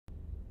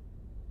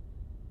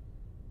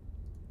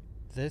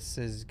This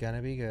is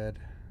gonna be good.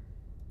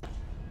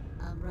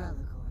 Umbrella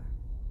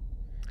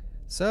Corps.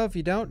 So if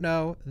you don't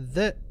know,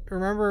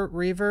 remember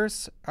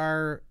Reverse,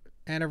 our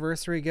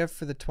anniversary gift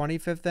for the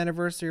 25th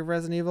anniversary of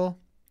Resident Evil?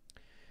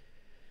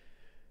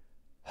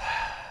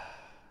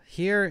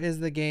 Here is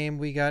the game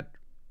we got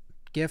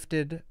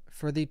gifted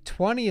for the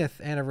 20th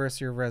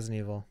anniversary of Resident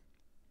Evil.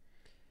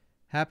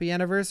 Happy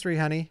anniversary,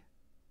 honey.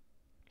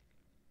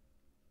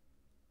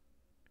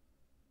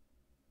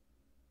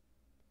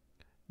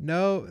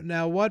 No,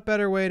 now what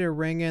better way to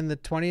ring in the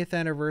 20th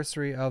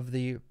anniversary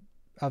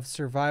of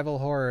survival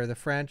horror, the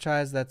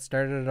franchise that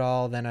started it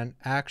all, than an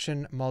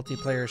action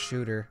multiplayer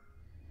shooter?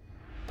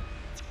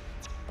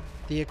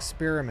 The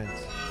Experiment.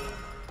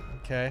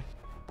 Okay.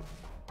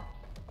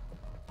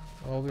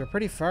 Well, we're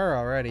pretty far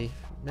already.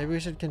 Maybe we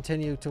should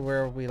continue to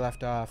where we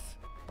left off.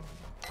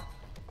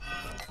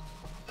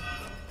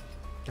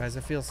 Guys,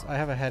 I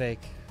have a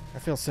headache. I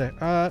feel sick.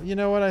 You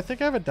know what? I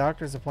think I have a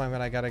doctor's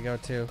appointment I gotta go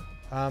to.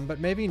 But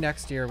maybe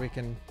next year we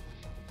can...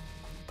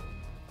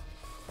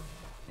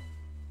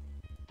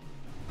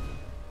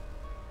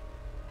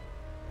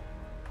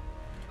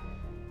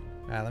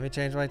 Alright, let me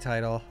change my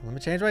title. Let me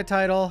change my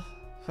title,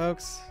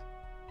 folks.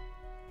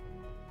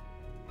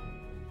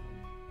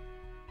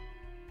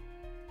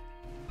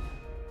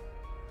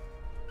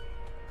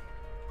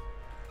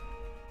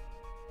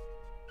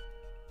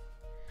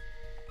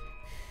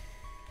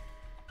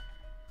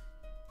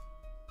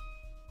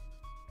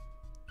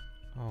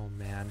 Oh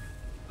man.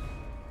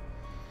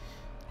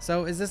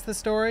 So is this the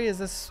story? Is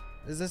this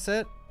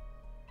it?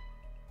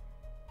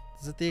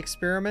 Is it the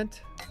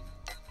experiment?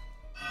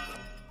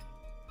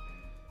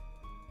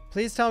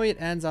 Please tell me it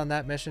ends on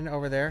that mission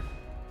over there.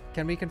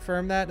 Can we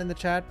confirm that in the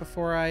chat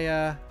before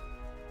I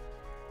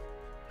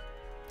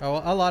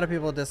Oh, a lot of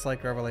people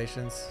dislike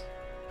Revelations.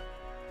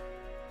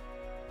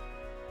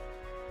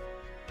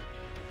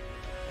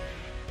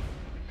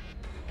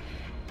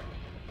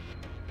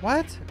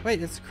 What?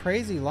 Wait, it's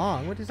crazy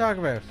long. What are you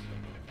talking about?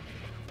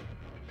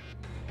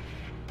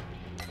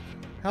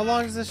 How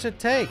long does this shit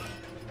take?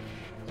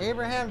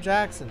 Abraham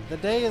Jackson, the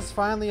day is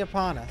finally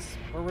upon us.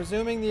 We're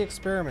resuming the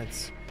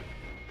experiments.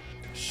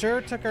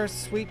 Sure took their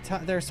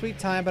sweet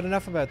time, but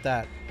enough about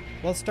that.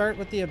 We'll start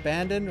with the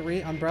abandoned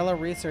Umbrella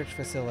Research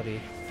Facility.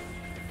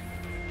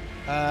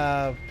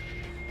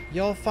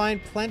 You'll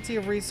find plenty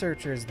of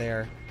researchers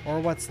there, or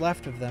what's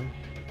left of them.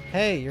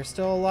 Hey, you're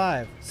still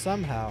alive,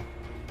 somehow.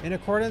 In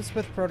accordance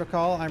with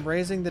protocol, I'm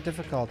raising the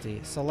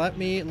difficulty, so let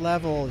me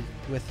level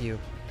with you.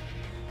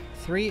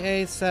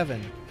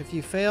 3A7. If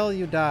you fail,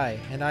 you die,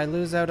 and I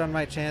lose out on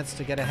my chance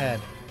to get ahead.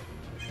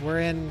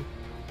 We're in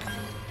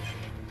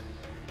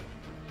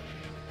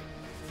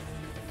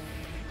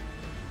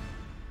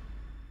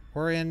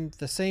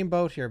the same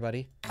boat here,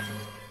 buddy.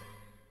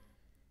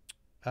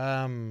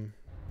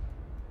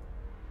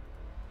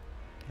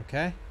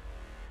 Okay.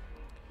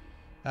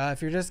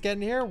 If you're just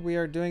getting here, we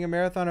are doing a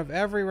marathon of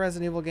every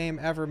Resident Evil game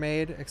ever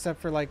made, except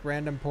for like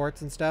random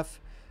ports and stuff.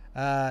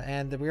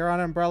 And we are on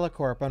Umbrella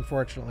Corp,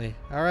 unfortunately.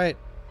 All right.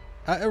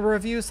 A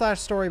review /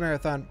 story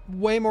marathon.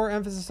 Way more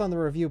emphasis on the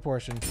review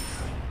portion.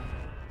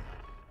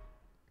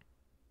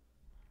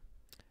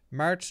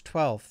 March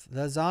 12th.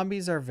 The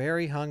zombies are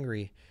very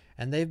hungry,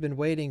 and they've been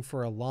waiting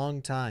for a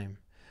long time.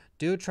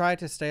 Do try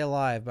to stay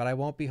alive, but I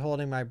won't be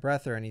holding my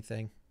breath or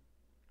anything.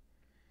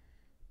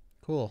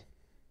 Cool.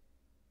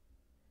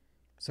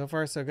 So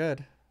far, so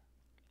good.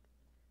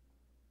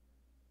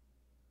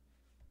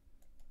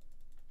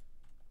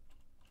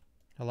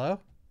 Hello?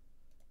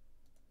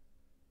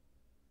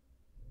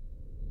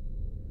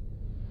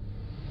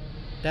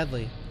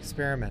 Deadly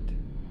experiment.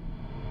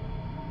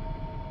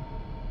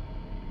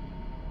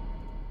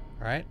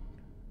 All right.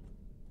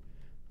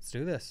 Let's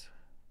do this.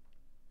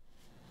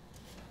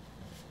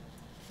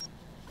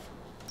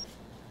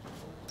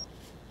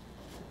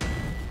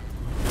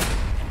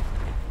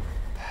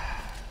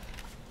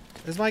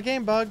 Is my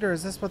game bugged, or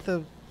is this what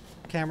the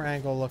camera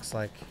angle looks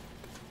like?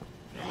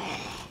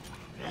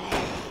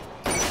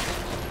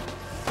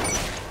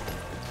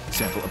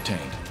 Sample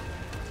obtained.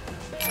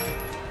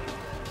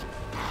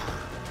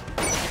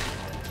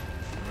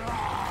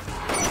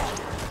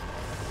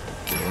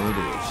 There it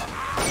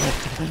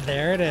is.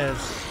 There it is.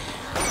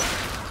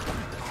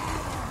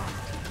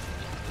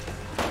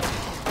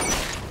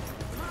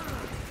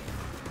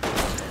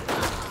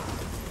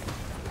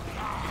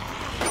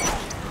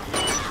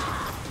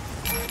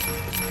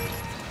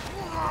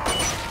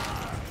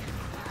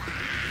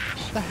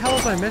 What the hell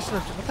is my mission?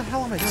 What the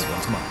hell am I doing? This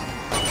one's mine.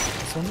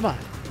 This one's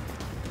mine.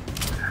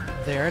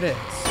 There it is.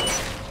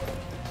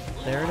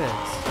 There it is.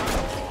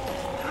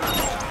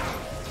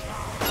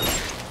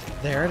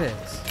 There it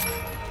is.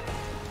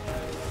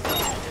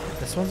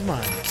 This one's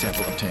mine.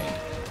 Sample obtained.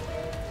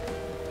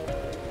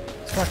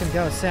 Let's fucking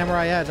go.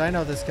 Samurai Edge. I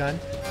know this gun.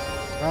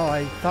 Well,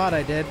 I thought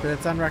I did, but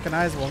it's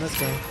unrecognizable in this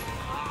game.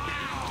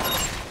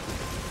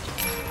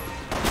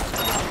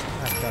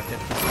 Ah, fuck it.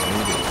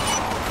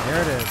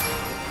 There it is.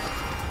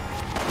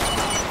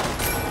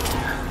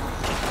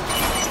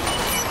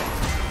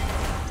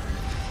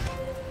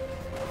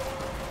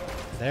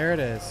 There it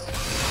is.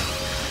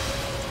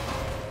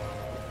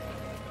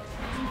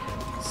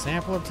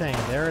 Sample obtained.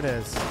 There it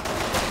is.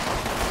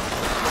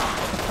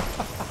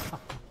 Oh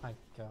my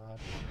god.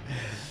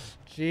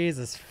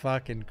 Jesus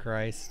fucking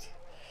Christ.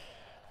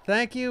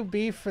 Thank you,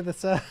 Beef, for the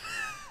sub.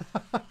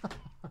 Oh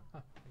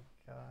my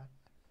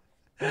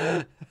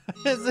god.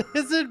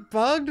 Is it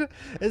bugged?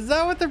 Is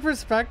that what the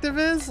perspective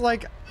is?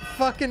 Like,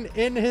 fucking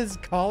in his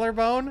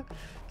collarbone?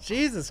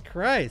 Jesus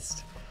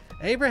Christ.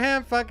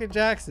 Abraham fucking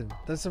Jackson.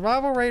 The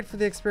survival rate for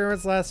the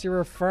experiments last year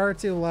were far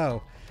too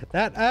low.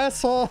 That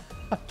asshole.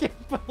 I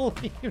can't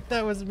believe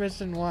that was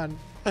mission 1.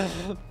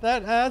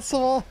 That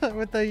asshole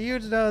with the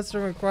huge nose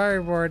from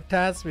Inquiry Board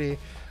tasked me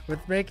with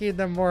making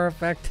them more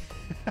effective.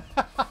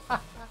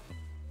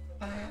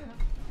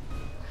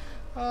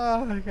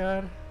 Oh my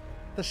god.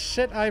 The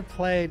shit I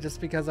play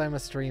just because I'm a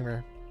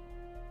streamer.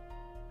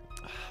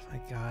 Oh my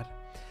god.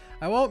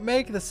 I won't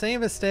make the same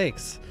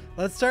mistakes.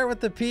 Let's start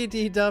with the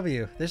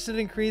PDW. This should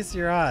increase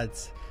your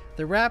odds.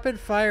 The rapid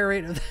fire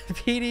rate of the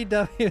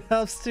PDW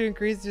helps to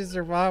increase your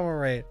survival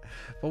rate.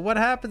 But what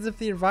happens if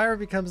the environment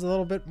becomes a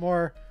little bit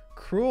more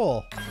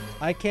cruel?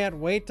 I can't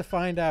wait to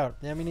find out.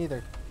 Yeah, me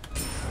neither.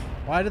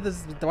 Why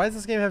does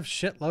this game have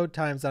shit load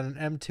times on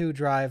an M2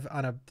 drive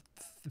on a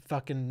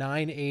fucking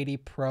 980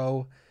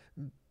 Pro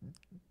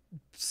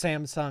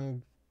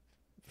Samsung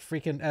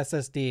freaking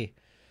SSD?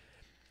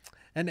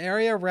 An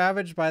area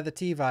ravaged by the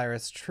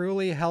T-virus,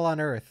 truly hell on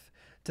earth.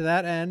 To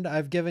that end,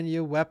 I've given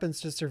you weapons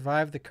to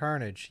survive the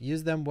carnage.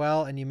 Use them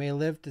well and you may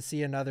live to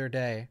see another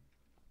day.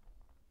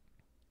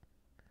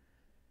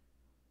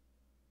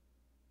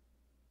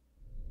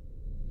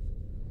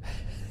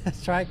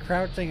 Let's try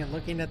crouching and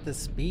looking at the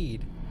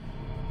speed.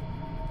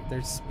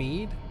 There's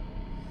speed?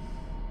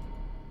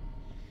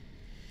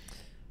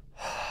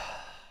 Oh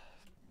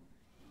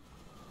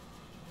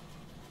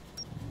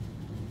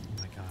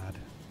my god.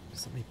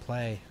 Just let me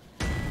play.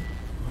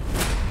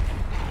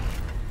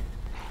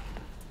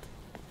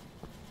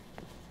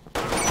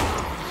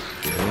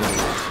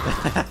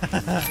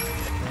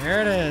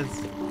 There it is.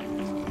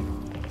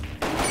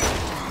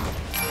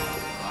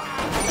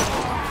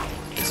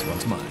 This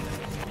one's mine.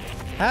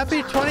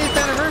 Happy 20th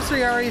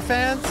anniversary, RE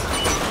fans!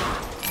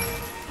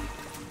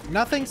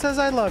 Nothing says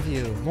I love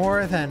you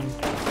more than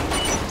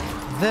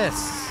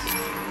this.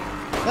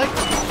 Like,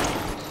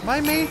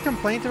 my main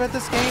complaint about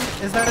this game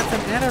is that it's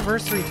an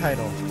anniversary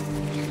title.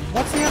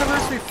 What's the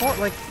anniversary for?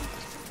 Like,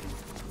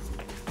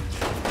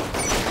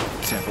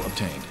 Sample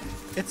obtained.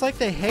 it's like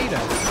they hate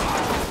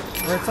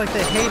us. Or it's like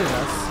they hated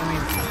us.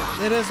 I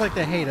mean, it is like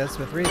they hate us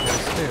with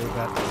Reapers too,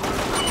 but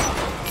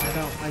I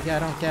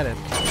don't get it.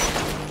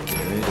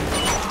 There it is.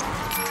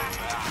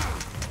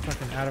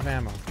 Fucking out of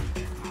ammo.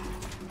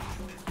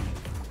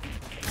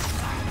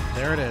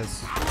 There it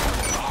is.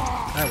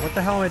 Alright, what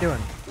the hell am I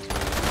doing?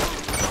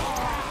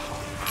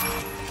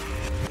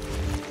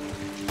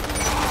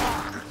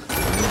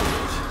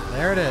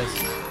 There it is.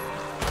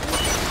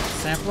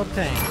 Sample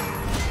obtained.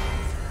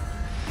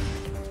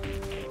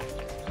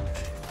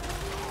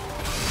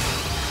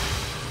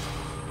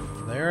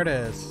 There it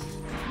is.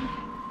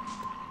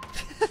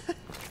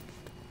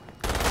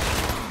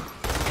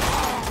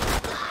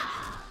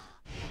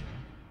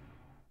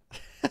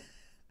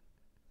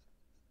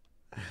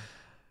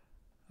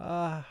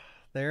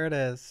 There it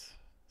is.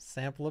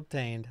 Sample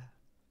obtained.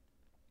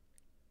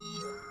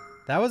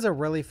 That was a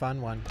really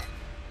fun one.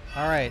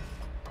 Alright.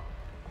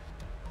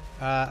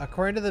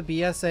 According to the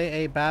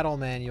BSAA battle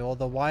manual,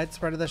 the wide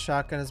spread of the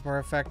shotgun is more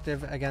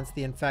effective against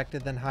the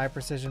infected than high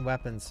precision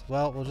weapons.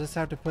 Well, we'll just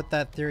have to put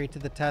that theory to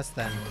the test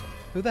then.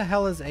 Who the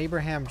hell is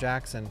Abraham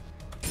Jackson?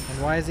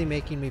 And why is he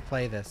making me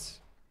play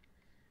this?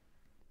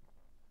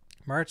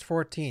 March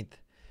 14th.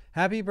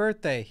 Happy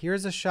birthday.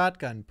 Here's a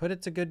shotgun. Put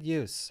it to good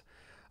use.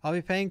 I'll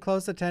be paying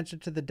close attention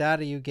to the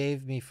data you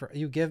give me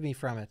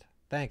from it.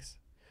 Thanks.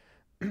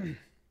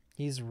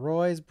 He's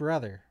Roy's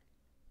brother.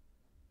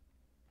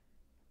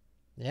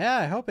 Yeah,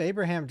 I hope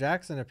Abraham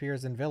Jackson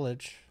appears in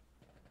Village.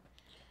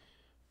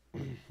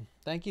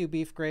 Thank you,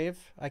 Beefgrave.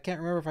 I can't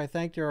remember if I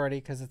thanked you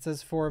already because it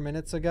says 4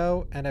 minutes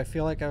ago, and I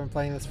feel like I've been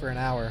playing this for an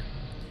hour.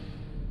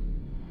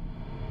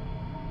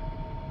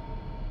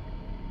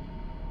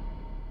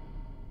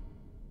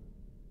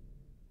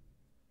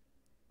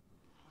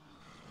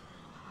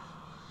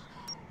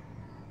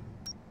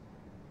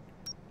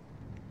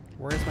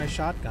 Where's my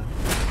shotgun?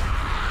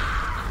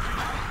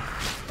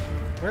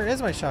 Where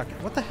is my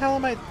shotgun? What the hell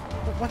am I...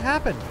 What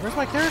happened? Where's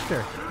my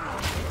character?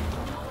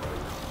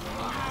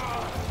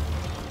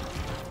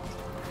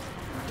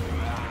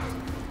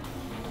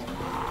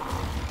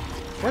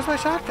 Where's my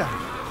shotgun?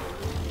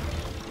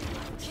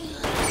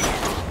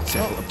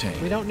 Sample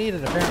obtained. We don't need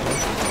it, apparently.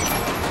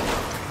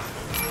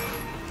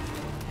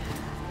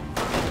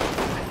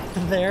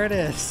 There it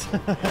is.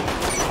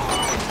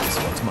 This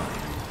one's mine.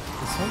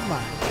 This one's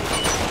mine.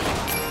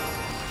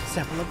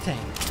 Sample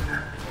obtained.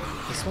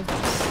 This one's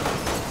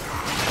mine.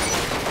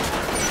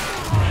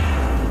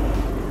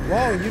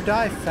 Whoa, you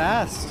die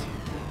fast.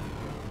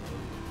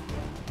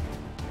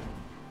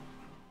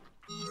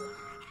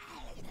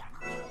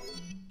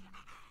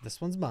 This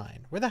one's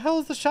mine. Where the hell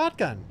is the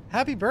shotgun?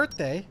 Happy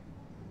birthday.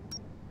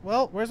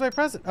 Well, where's my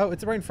present? Oh,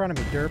 it's right in front of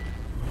me, derp.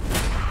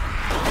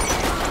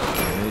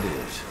 There it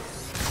is.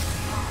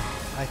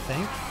 I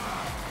think.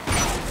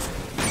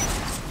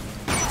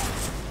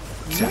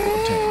 Sample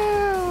obtained.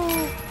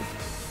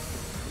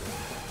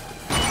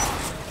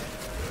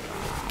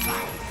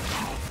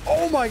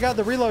 Oh my god,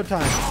 the reload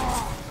time.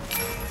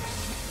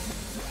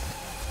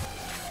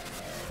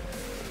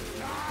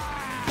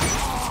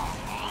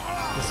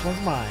 This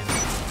one's mine.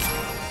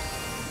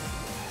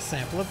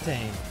 Sample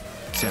obtained.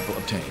 Sample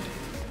obtained.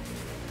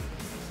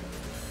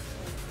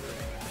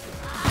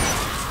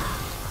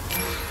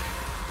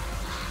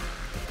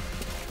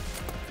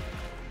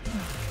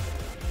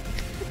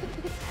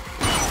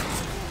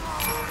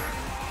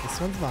 This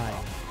one's mine.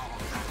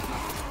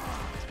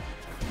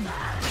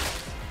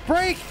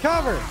 Break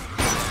cover!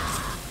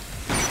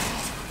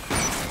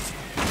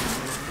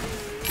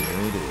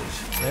 There it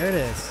is. There it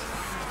is.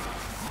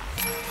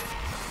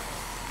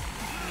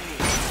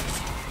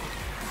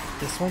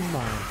 This one's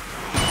mine.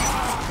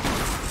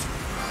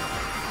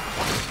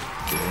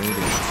 There it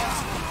is.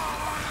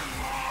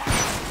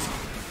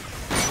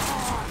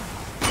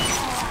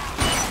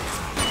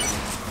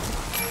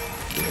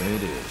 There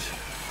it is.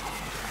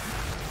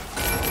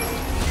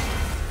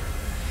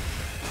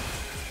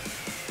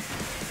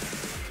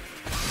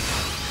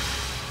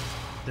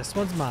 This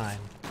one's mine.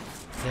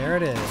 There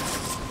it is.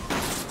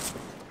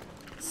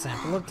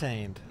 Sample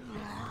obtained.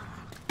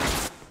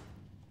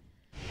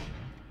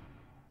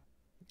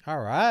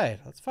 Alright,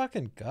 let's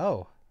fucking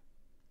go.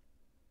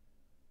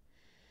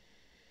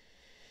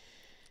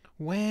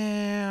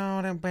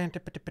 Wow.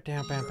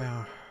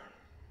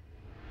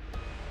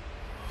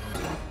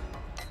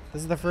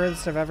 This is the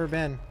furthest I've ever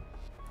been.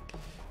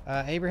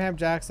 Abraham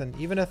Jackson.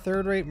 Even a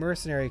third-rate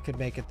mercenary could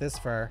make it this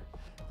far.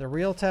 The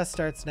real test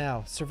starts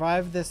now.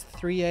 Survive this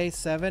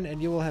 3A7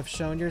 and you will have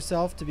shown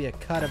yourself to be a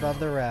cut above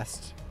the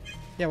rest.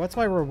 Yeah, what's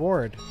my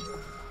reward?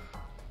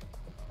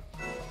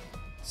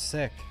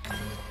 Sick.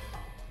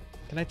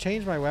 Can I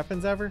change my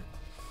weapons ever?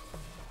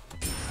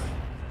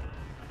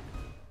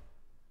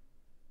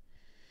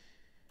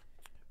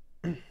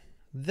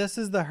 This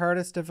is the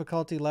hardest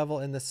difficulty level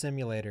in the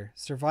simulator.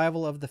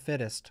 Survival of the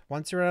fittest.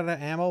 Once you're out of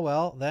ammo,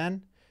 well,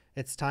 then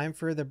it's time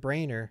for the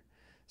brainer.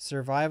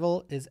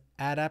 Survival is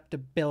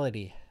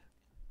adaptability.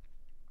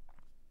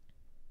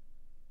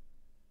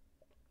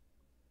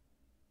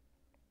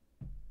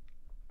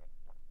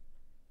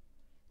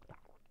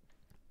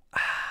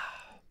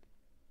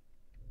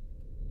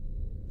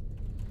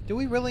 Do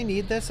we really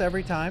need this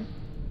every time?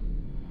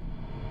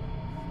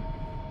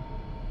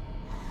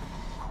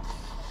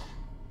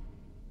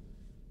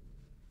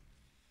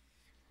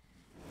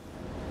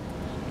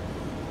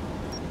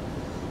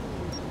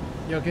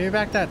 Yo, give me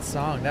back that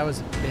song. That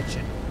was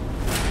bitchin'.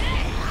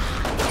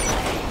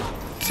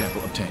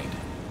 Sample obtained.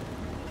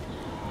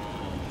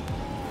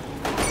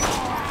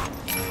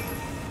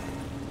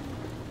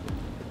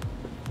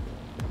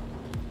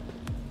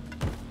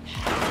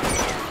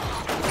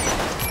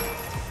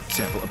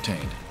 Sample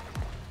obtained.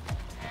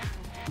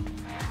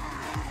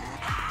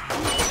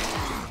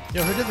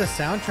 Yo, who did the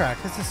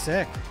soundtrack? This is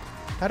sick.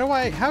 How do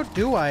I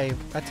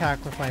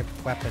attack with my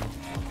weapon?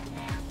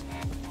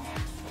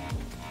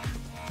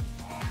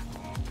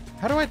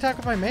 How do I attack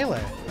with my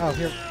melee? Oh,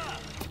 here.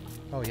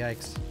 Oh,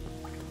 yikes.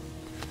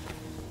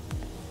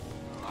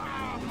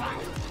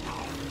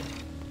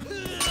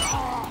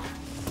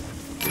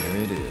 There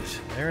it is.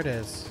 There it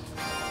is.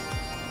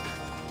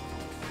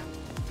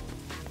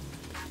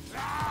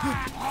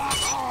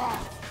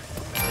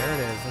 There it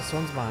is. This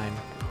one's mine.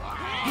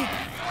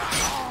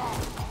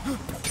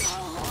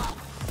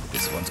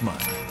 This one's mine.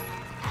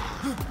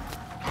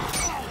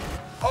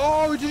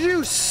 Oh, did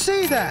you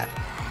see that?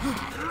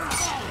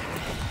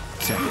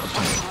 Sample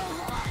obtained.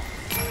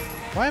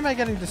 Why am I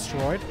getting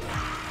destroyed?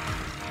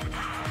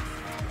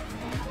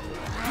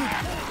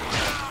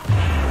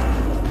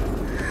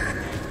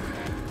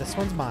 This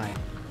one's mine.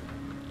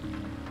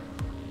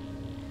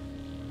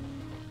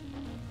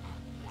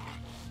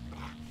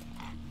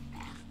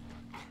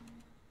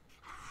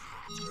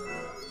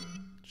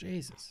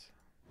 Jesus.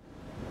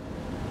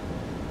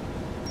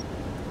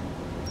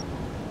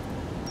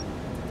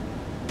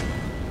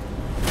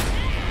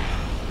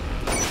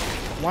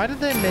 Why did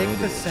they make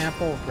the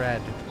sample red?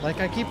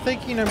 Like, I keep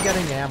thinking I'm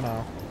getting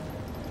ammo.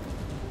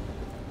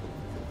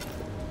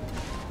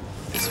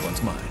 This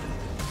one's mine.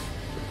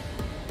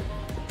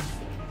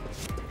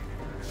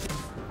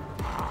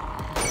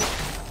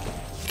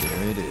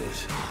 There it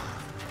is.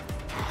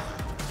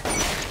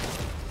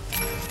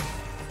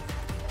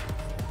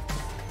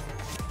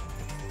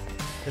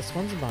 This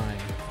one's mine.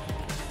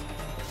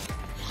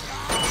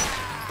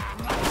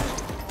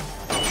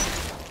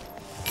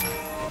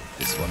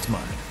 This one's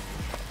mine.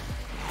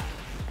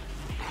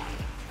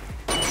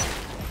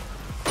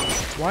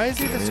 Why is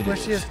he the There it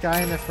squishiest is. guy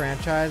in the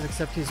franchise,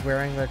 except he's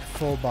wearing, like,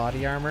 full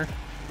body armor?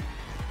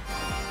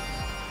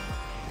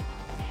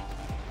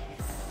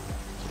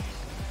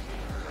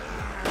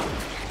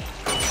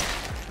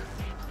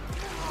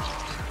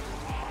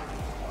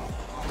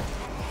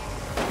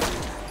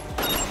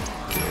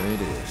 There it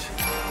is.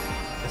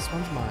 This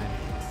one's mine.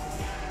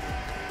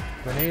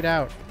 Grenade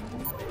out.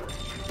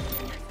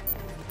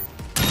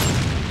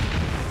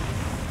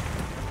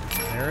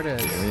 There it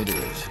is. There it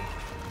is.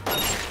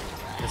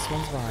 This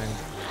one's mine.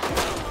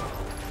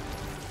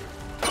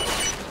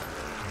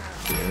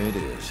 There it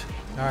is.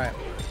 Alright.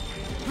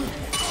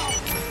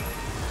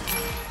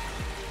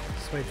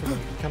 Just wait for them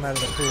to come out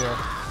of the pool.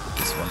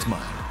 This one's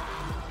mine.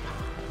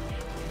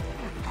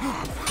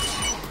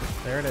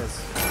 There it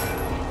is.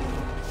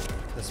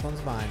 This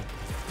one's mine.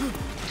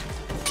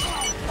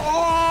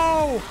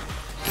 Oh!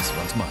 This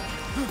one's mine.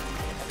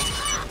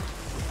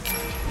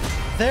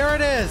 There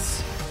it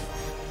is!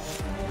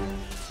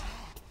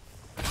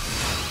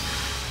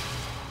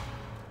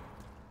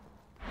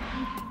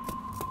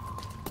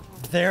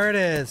 There it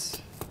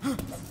is.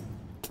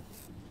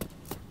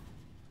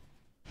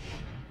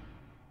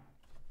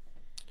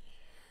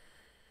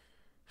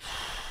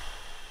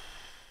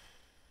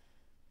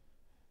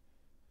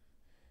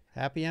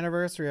 Happy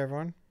anniversary,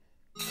 everyone.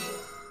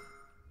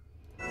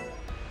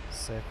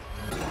 Sick.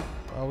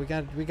 Oh, we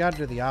got to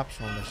do the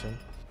optional mission.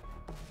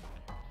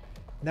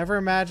 Never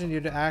imagined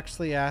you'd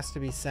actually ask to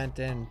be sent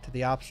in to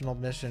the optional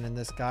mission in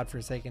this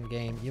godforsaken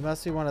game. You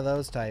must be one of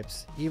those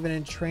types. Even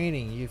in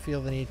training, you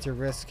feel the need to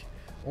risk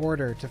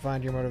order to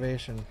find your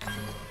motivation.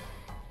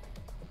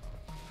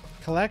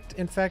 Collect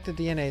infected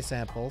DNA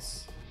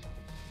samples.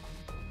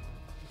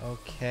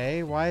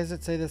 Okay, why does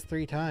it say this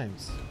 3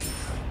 times?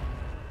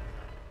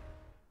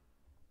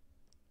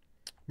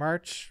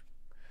 March.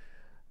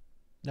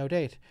 No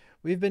date.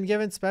 We've been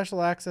given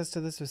special access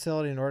to this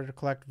facility in order to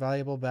collect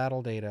valuable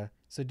battle data.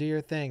 So do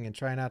your thing and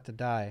try not to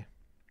die.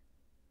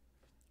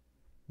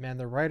 Man,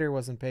 the writer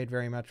wasn't paid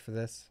very much for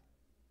this.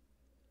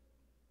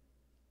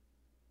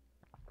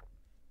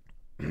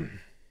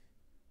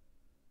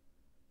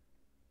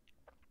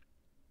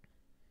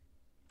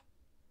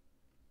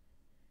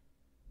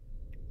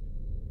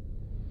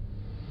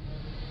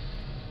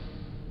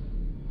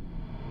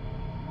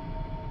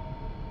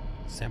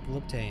 Sample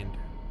obtained.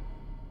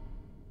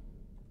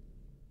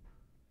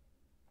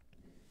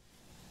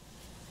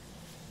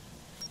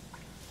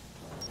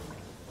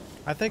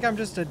 I think I'm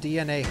just a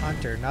DNA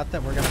hunter, not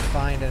that we're gonna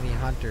find any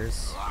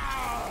hunters.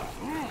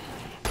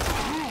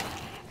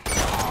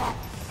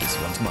 This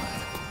one's mine.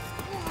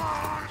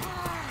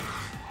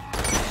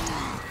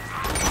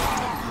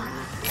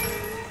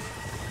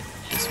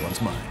 This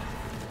one's mine.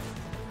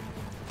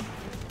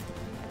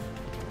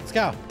 Let's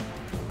go.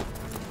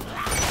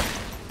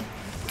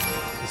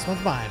 This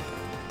one's mine.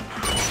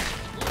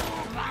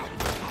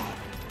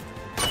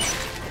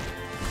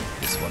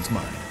 This one's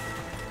mine.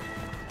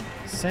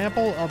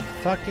 Sample of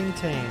fucking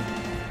tame.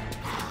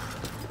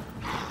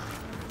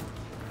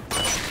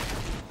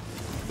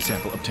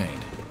 Sample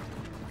obtained.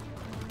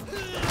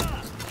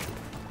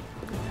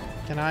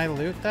 Can I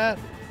loot that?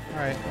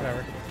 Alright,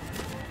 whatever.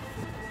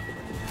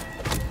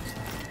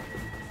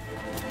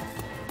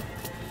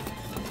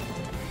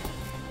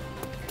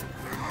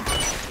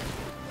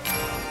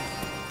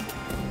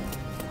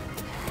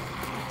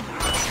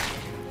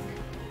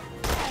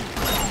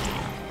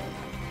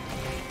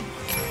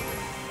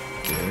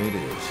 There it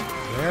is.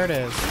 There it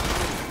is.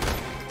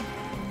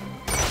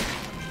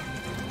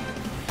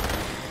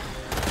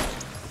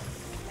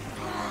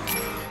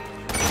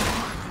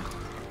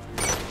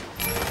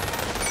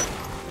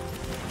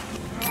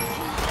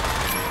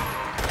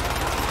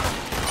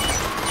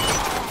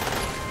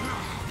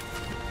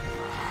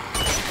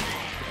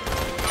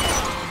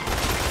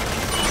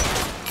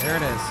 There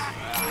it is.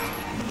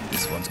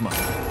 This one's mine.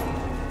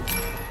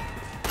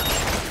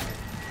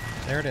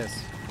 There it is.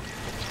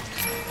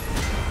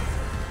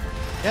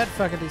 Get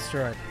fucking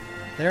destroyed.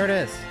 There it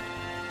is.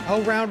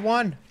 Oh, round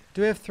 1.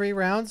 Do we have 3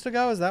 rounds to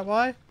go? Is that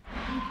why?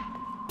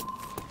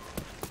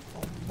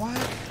 What?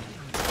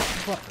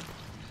 What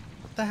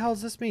the hell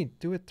does this mean?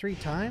 Do it 3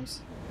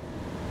 times?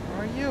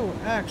 Are you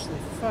actually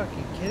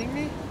fucking kidding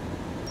me?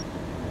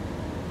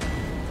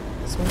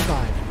 This one's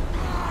mine.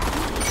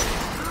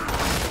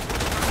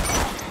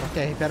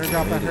 Okay, better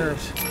drop that herb.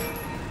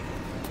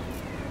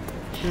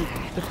 Dude,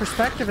 the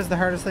perspective is the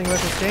hardest thing about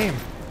this game.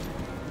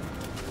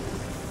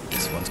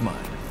 This one's mine.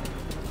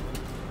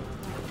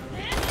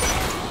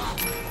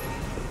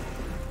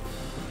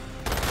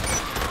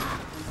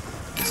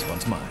 This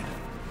one's mine.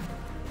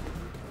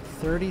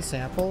 30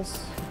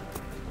 samples?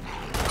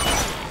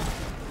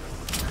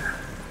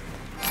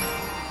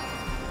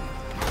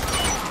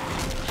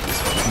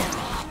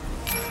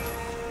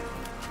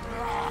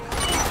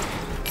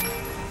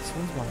 This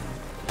one's mine.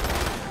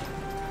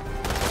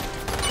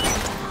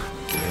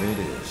 There it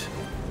is.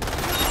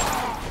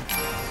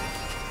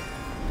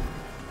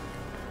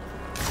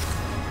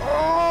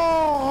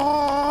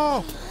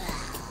 Oh!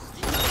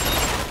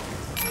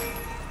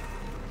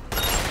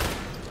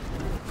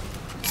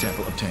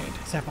 Sample obtained.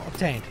 Sample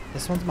obtained.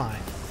 This one's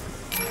mine.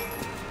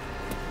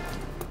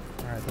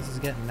 Alright, this is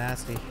getting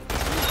nasty.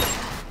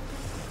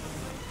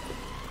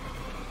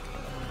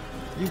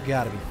 You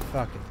gotta be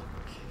fucking...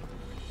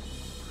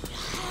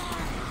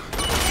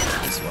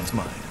 This one's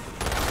mine.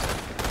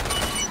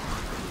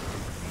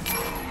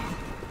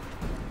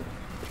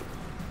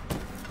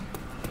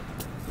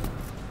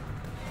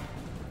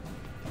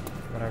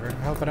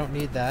 I hope I don't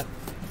need that.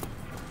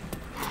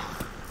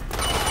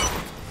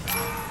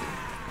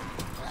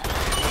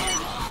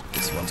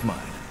 This one's mine.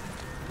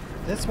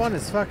 This one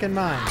is fucking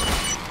mine.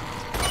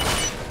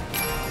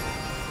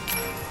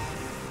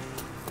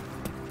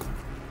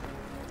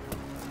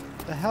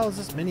 The hell is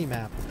this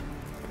mini-map?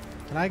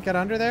 Can I get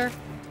under there?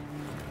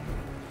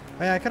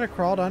 Oh yeah, I could have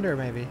crawled under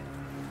maybe.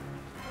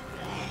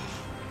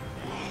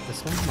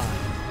 This one's mine.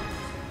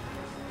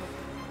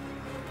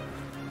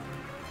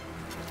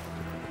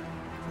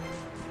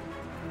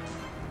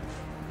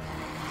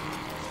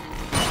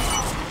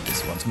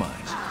 This one's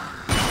mine.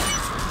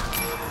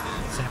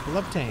 Sample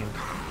obtained.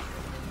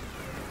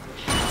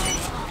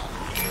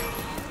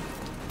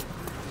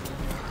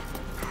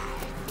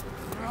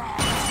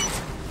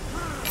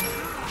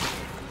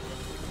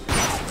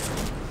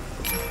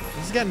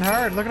 This is getting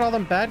hard. Look at all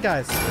them bad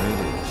guys.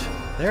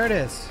 There it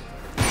is.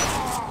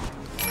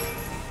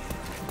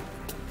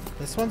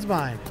 This one's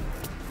mine.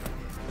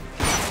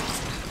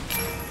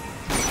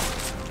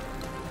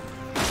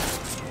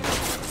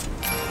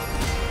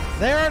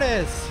 There it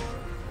is.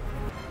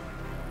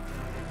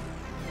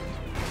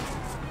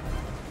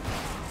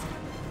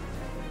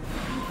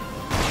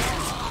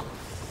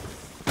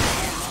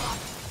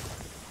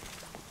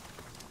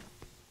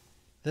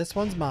 This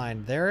one's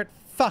mine. There it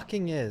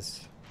fucking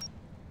is.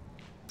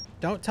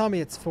 Don't tell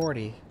me it's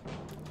 40.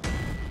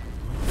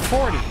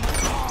 40!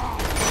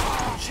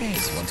 Jeez.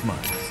 This one's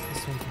mine.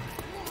 This one's mine.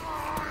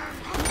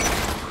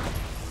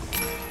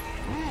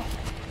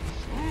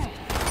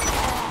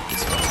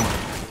 This one's mine.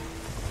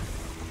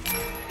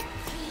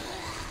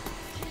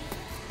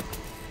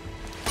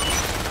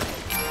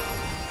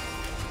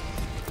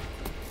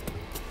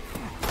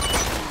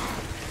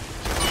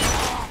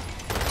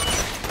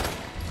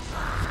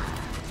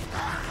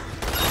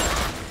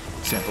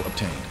 Sample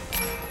obtained.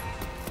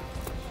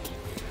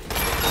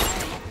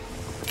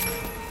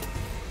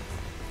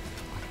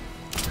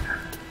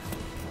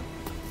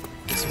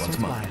 This one's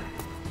mine.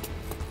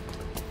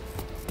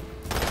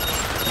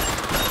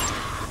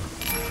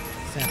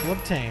 Sample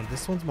obtained.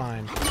 This one's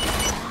mine.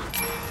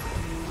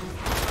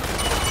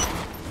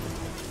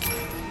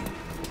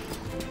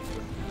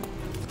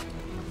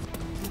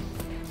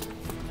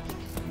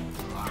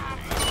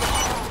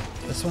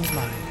 This one's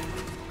mine.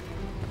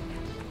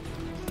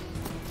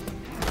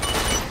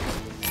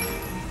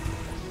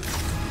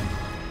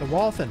 The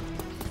Walthin.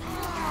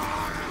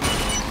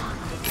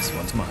 This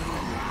one's mine.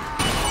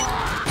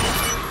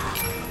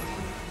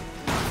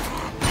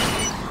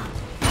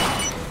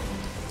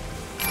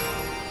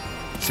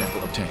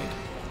 Sample obtained.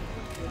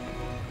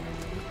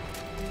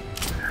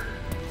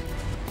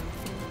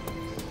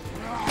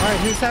 Alright,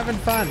 who's having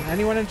fun?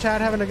 Anyone in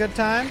chat having a good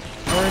time?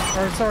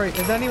 Or sorry,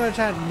 is anyone in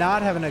chat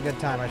not having a good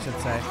time, I should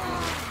say?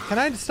 Can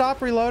I stop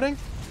reloading?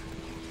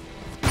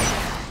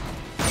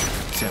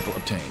 Sample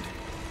obtained.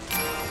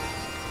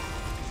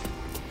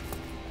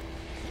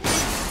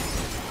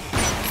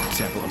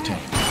 Sample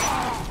obtained.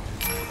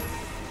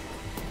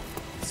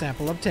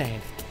 Sample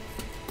obtained.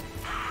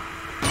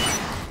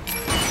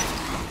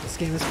 This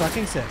game is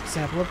fucking sick.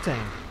 Sample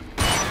obtained.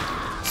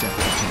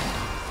 Sample obtained.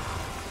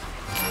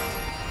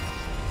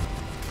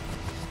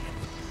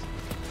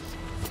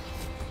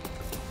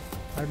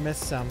 I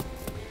missed some.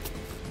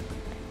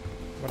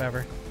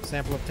 Whatever.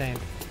 Sample obtained.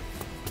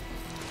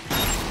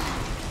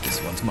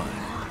 This one's mine.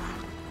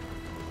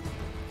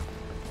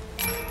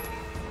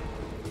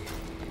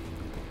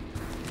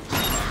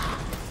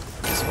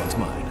 This one's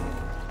mine.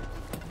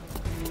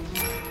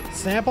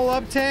 Sample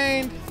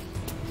obtained!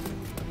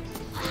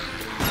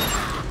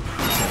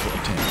 Sample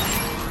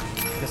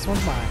obtained. This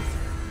one's mine.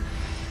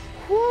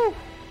 Woo!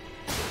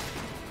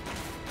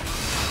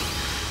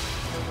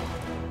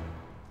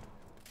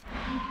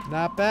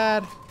 Not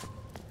bad.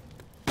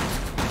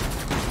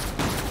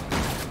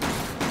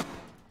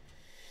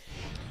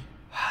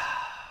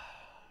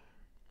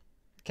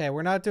 Okay,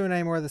 we're not doing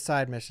any more of the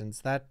side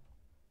missions.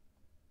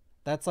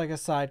 That's like a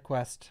side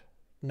quest.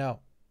 No.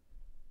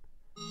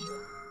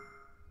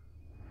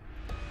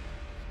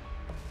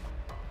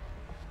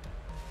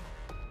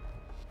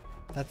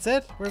 That's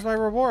it? Where's my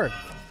reward?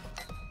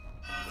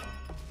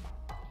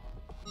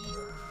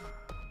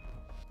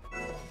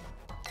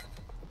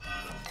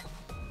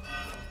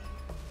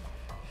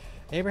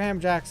 Abraham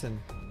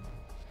Jackson.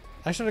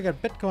 I should have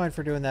got Bitcoin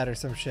for doing that or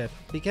some shit.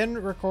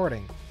 Begin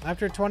recording.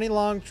 After 20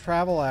 long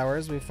travel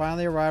hours, we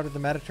finally arrived at the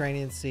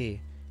Mediterranean Sea.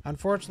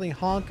 Unfortunately,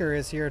 Honker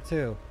is here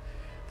too.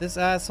 This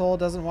asshole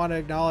doesn't want to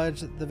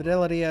acknowledge the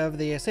validity of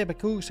the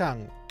Seppuku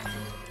Shang.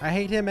 I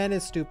hate him and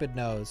his stupid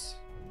nose.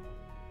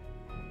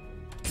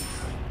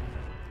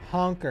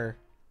 Honker.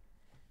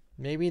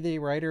 Maybe the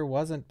writer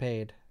wasn't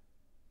paid.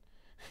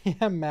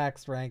 Yeah,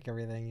 max rank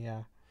everything,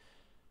 yeah.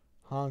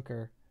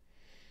 Honker.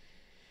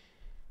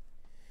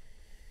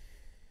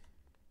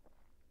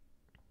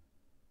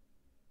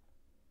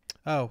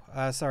 Oh,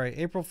 sorry.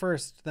 April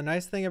 1st. The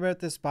nice thing about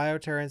this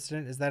bioterror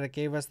incident is that it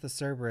gave us the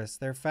Cerberus.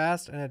 They're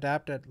fast and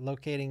adept at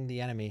locating the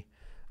enemy.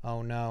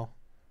 Oh no.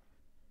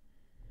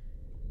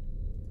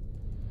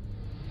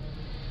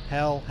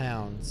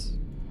 Hellhounds.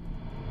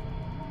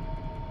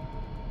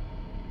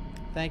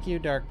 Thank you,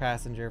 Dark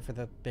Passenger, for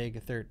the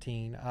big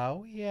 13.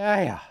 Oh,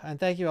 yeah. And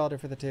thank you, Elder,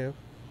 for the 2.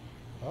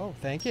 Oh,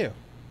 thank you.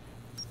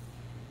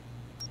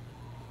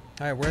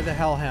 All right, where are the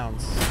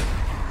Hellhounds?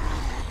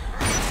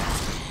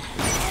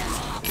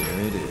 There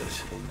it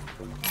is.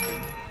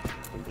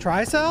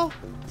 Tricell?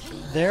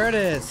 There it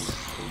is.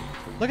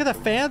 Look at the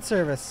fan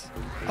service.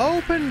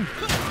 Open!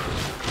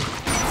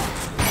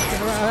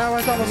 I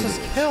was almost just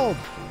killed.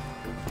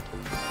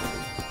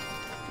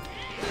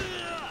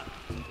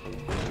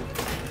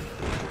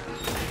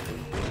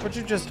 Would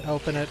you just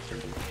open it? There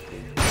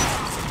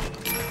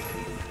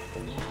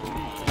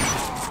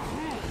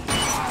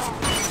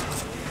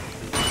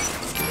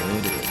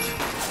it is.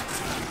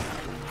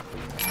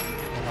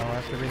 Oh, I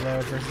have to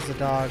reload versus a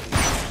dog.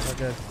 Oh,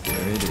 good.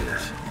 There it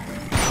is.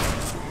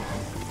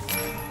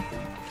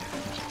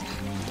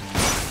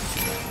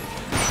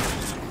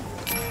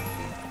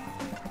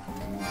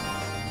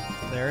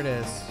 There it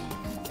is.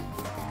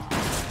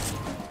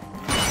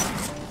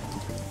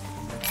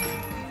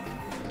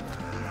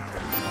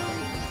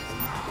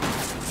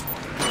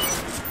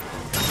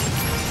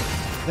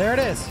 There it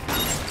is.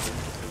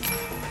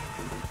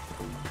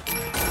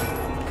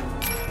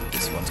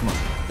 This one's mine.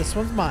 This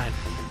one's mine.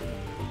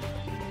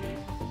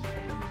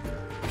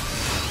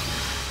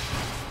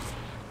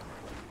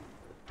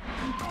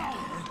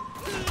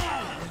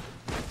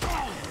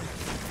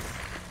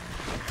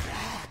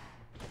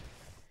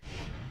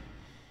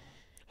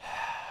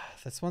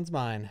 This one's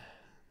mine.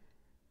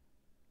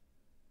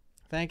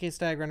 Thank you,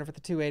 Stag Runner, for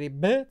the 280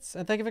 bits.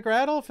 And thank you,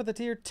 Vicradle, for the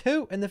tier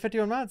 2 and the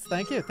 51 months.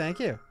 Thank you, thank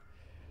you.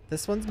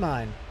 This one's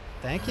mine.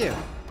 Thank you.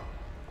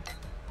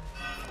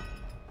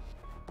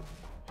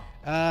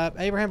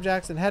 Abraham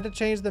Jackson had to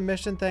change the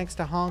mission thanks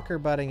to Honker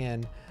butting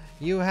in.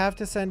 You have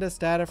to send us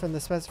data from the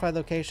specified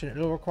location.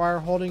 It'll require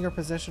holding your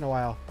position a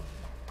while.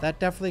 That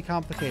definitely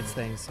complicates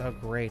things. Oh,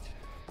 great.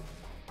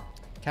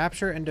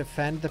 Capture and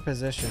defend the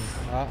position.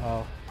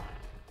 Uh-oh.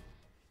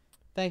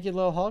 Thank you,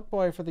 Little Hulk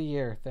Boy, for the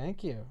year.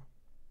 Thank you.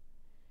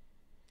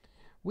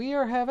 We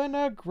are having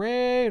a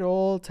great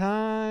old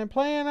time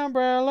playing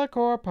Umbrella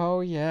Corp.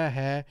 Oh,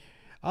 yeah.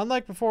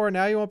 Unlike before,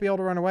 now you won't be able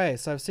to run away,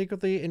 so I've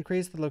secretly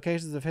increased the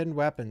locations of hidden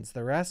weapons.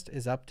 The rest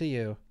is up to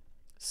you.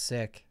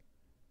 Sick.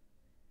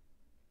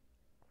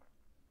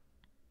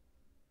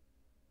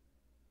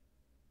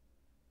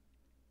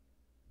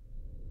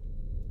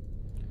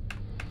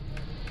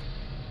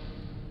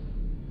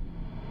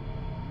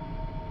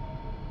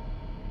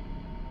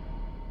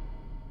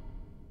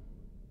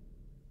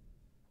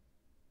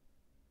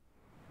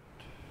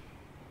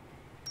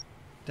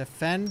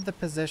 Defend the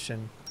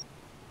position.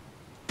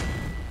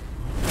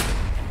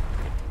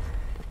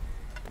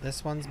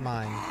 This one's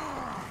mine.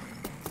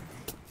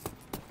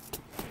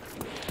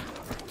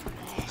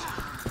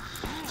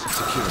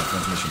 Secure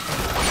transmission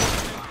point.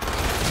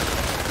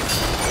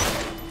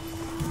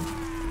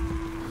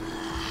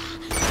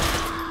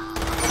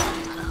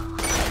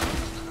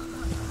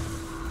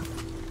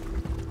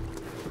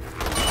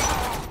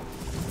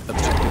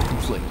 Objective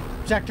complete.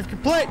 Objective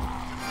complete!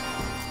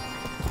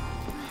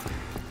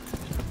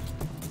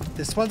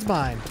 This one's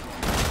mine.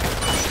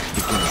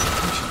 Beginning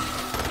transmission.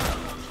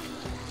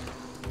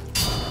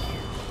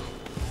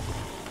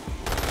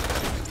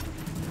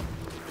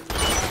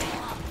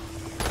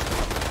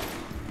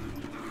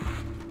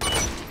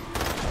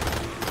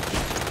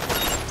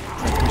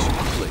 Transmission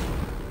complete.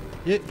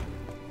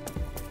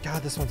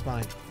 God, this one's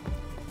mine.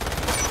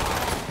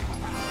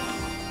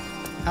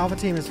 Alpha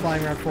team is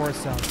flying around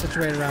Forest Zone,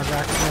 situated around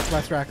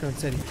Northwest Raccoon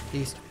City.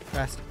 East,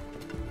 west.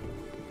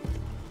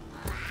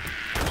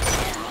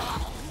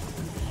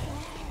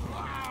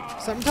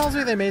 Something tells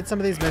me they made some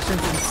of these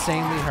missions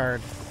insanely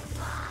hard.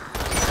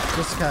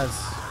 Just because.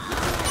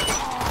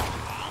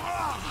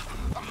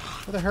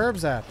 Where the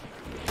herbs at?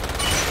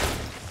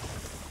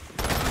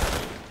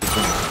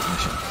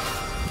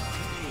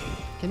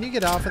 Can you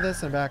get off of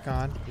this and back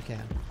on? You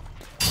can.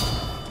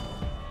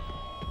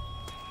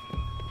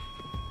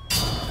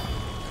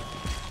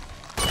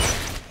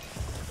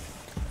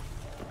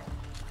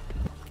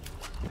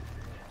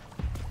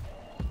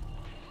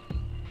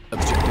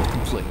 Objective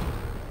complete.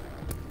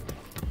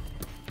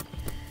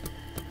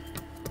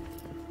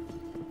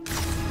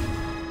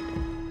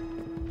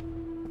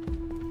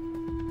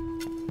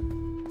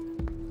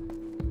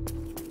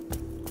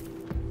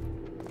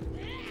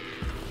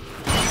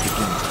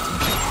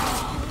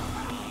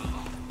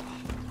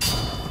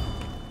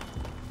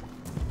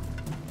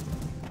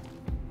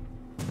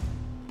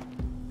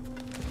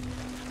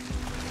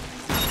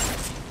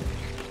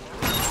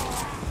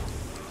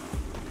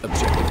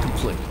 Objective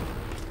complete.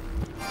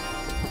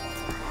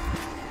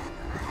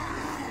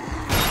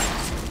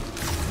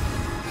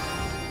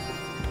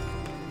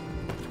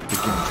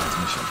 Beginning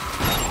transmission.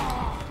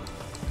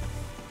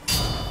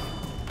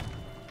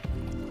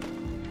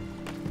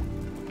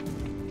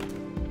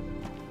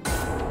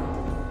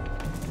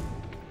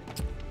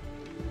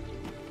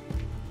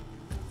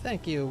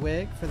 Thank you,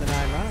 Wig, for the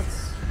 9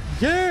 months.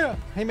 Yeah!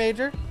 Hey,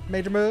 Major.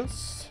 Major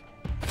Moose.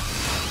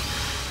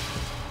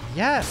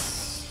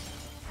 Yes!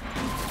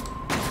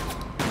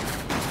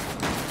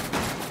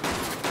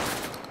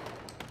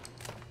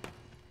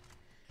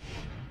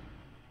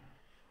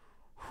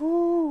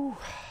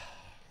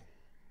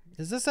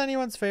 this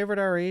anyone's favorite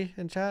RE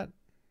in chat?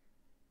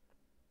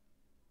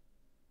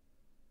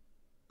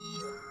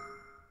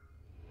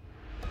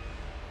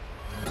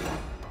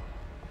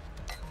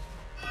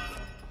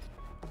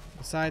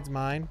 Besides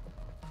mine.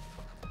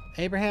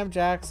 Abraham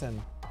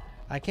Jackson.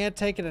 I can't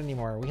take it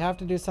anymore. We have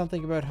to do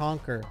something about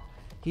Honker.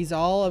 He's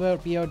all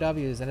about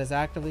BOWs and is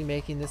actively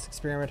making this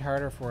experiment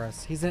harder for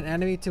us. He's an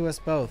enemy to us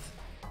both.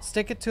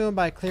 Stick it to him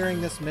by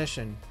clearing this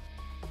mission.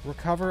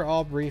 Recover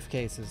all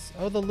briefcases.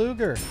 Oh, the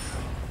Luger.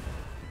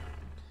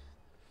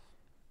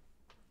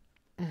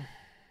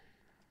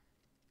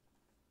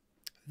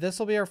 This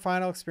will be our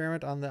final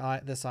experiment on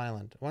this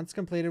island. Once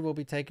completed, we'll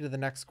be taken to the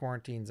next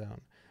quarantine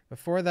zone.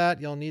 Before that,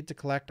 you'll need to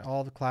collect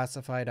all the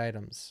classified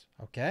items.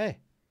 Okay.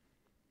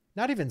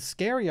 Not even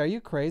scary. Are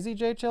you crazy,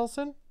 Jay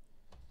Chilson?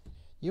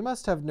 You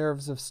must have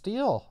nerves of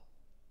steel.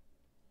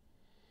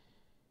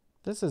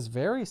 This is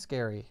very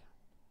scary.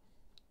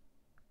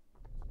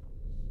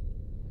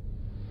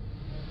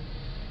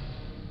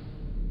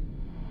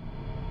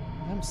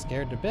 I'm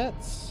scared to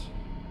bits.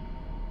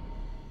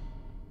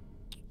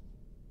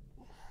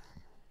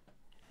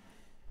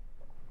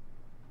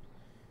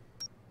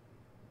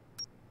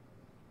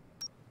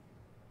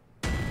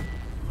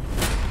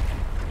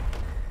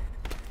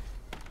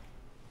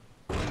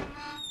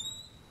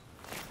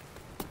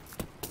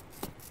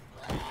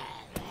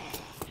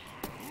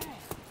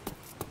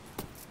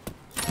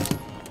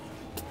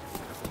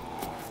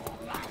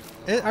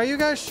 Are you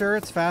guys sure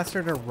it's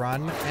faster to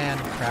run and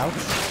crouch?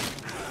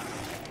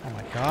 Oh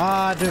my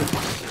god, dude.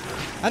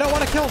 I don't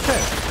want to kill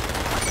fish.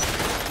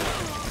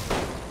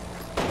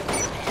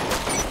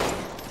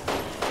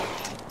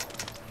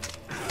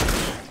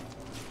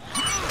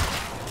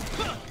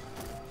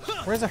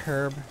 Where's a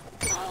herb?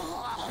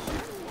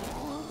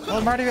 Well,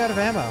 I'm already out of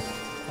ammo.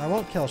 I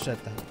won't kill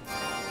shit then.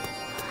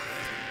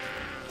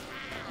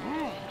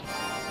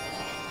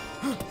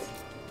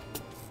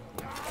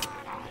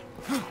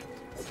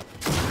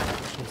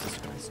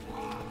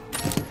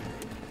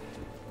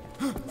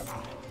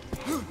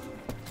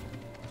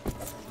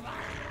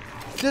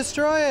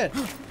 Destroy it!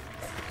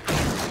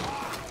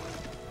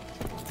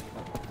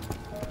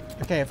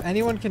 Okay, if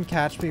anyone can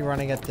catch me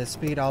running at this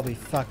speed, I'll be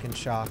fucking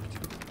shocked.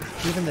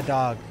 Even the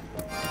dog.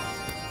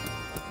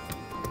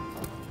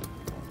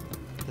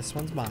 This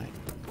one's mine.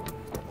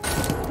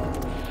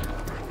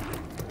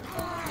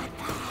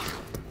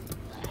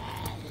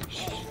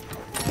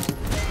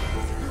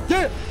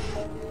 Yeah!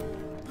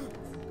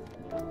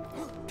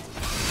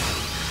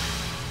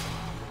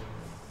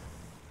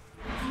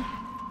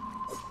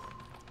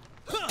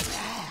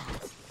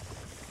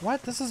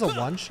 What? This is a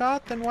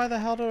one-shot? Then why the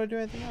hell do I do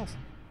anything else?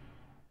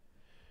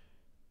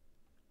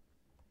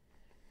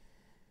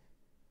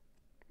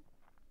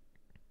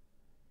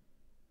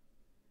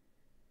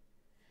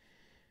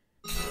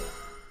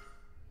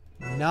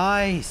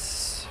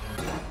 Nice!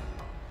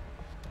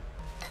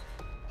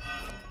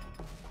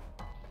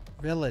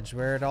 Village,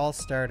 where it all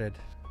started.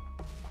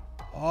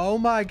 Oh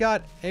my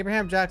god!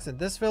 Abraham Jackson.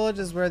 This village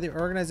is where the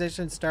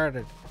organization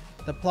started.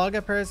 The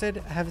Plaga parasite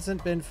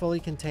hasn't been fully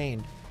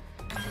contained.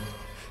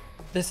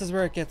 This is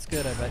where it gets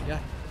good, I bet, yeah.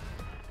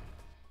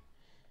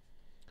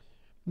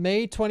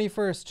 May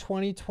 21st,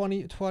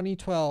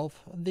 2012.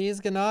 These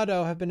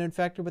Ganado have been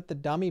infected with the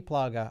dummy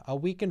Plaga, a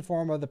weakened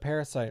form of the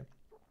parasite.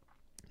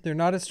 They're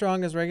not as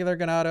strong as regular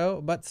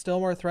Ganado, but still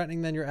more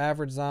threatening than your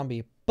average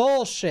zombie.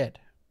 Bullshit!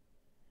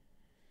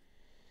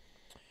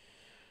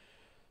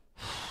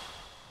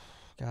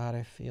 God,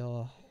 I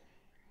feel...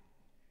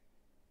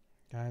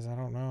 Guys, I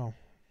don't know.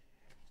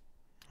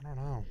 I don't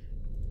know.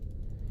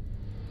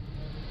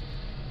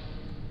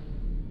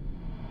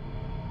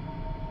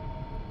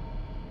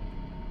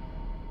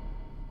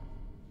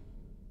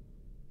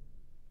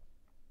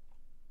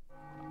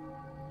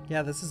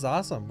 Yeah, this is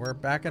awesome. We're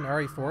back in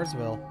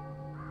RE4'sville.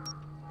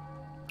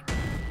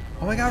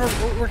 Oh my god,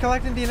 we're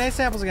collecting DNA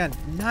samples again.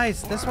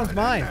 Nice. This one's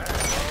mine.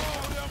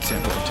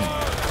 Sample obtained.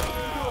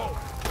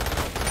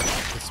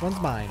 This one's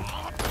mine.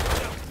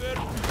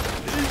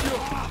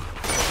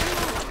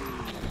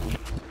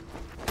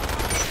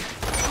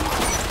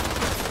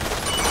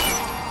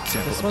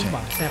 Sample This one's obtained.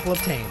 mine. Sample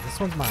obtained. This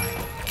one's mine.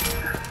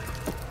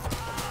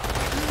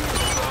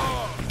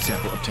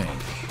 Sample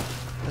obtained.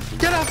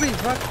 Get off me!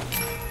 Fuck!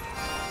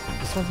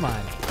 This one's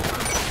mine.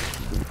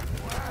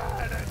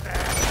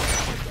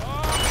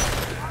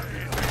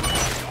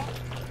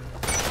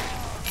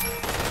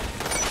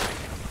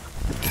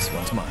 This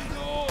one's mine.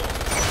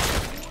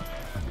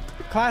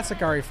 Classic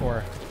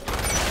RE4.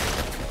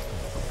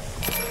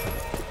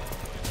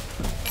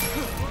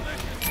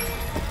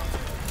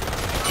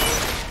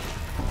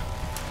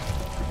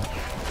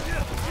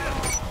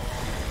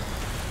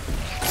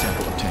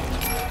 Sample obtained.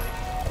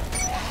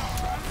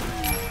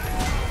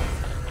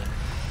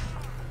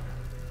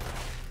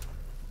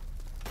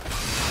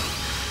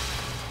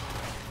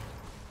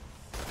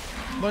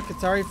 Look,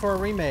 it's RE4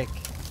 remake.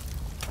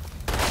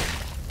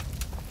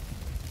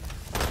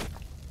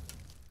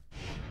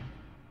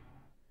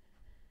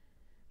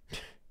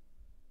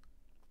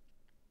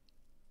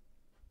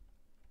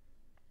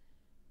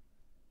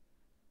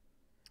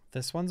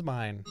 This one's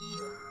mine.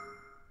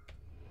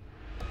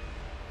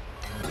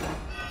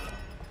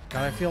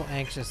 God, I feel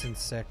anxious and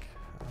sick.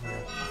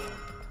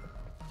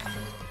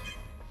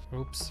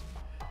 Oops.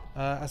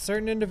 A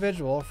certain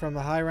individual from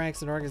the high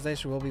ranks in the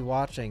organization will be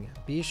watching.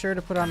 Be sure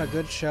to put on a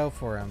good show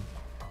for him.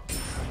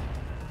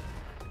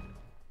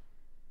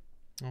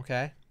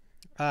 Okay.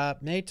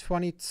 May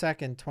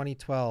 22nd,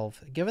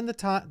 2012. Given the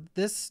time,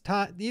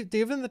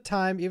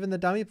 even the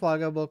dummy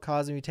pluggo will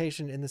cause a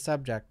mutation in the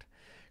subject.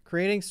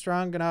 Creating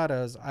strong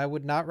Ganados, I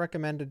would not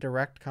recommend a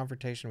direct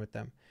confrontation with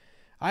them.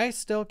 I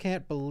still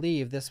can't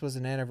believe this was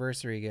an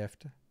anniversary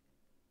gift.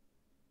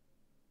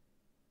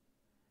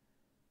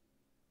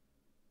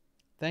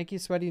 Thank you,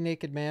 Sweaty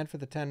Naked Man, for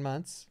the 10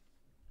 months.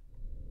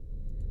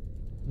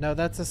 No,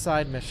 that's a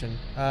side mission.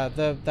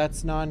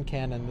 That's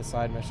non-canon, the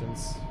side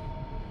missions.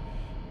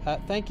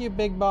 Thank you,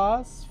 Big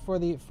Boss, for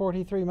the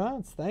 43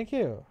 months. Thank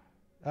you.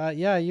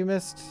 Yeah, you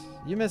missed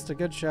a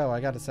good show,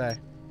 I gotta say.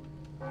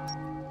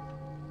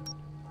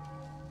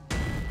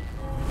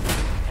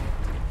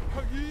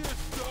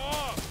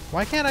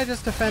 Why can't I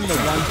just defend the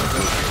one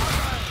position?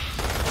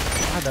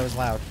 God, that was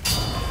loud.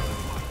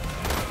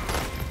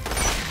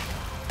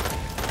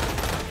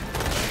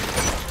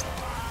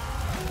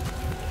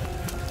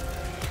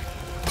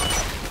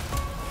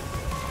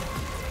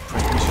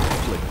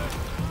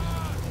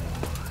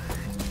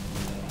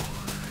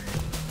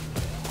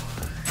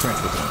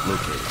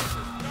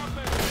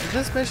 Did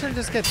this mission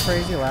just get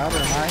crazy loud, or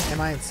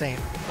am I insane?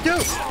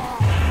 Dude!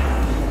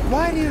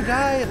 Why do you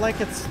die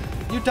like it's...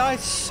 You die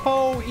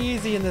so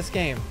easy in this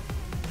game.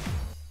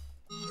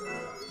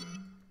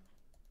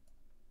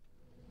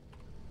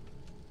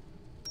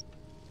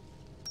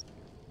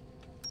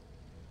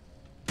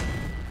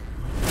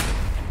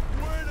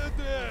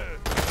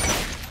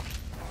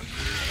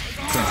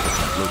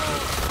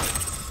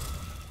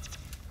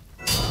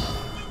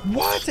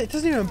 What? It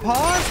doesn't even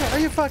pause? Are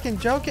you fucking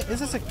joking?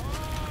 Is this a...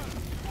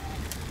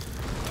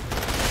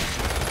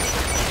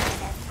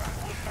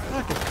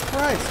 Fucking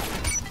Christ.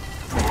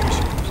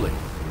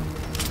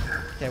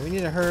 Okay, we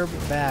need a herb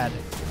bad.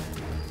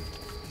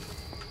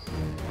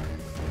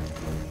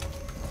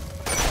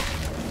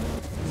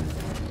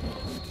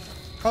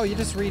 Oh, you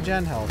just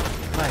regen health.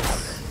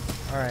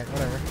 Nice. Alright,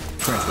 whatever.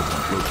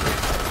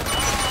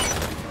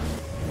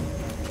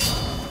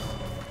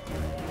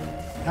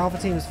 Alpha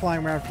team is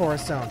flying around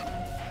Forest Zone.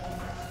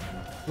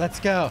 Let's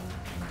go.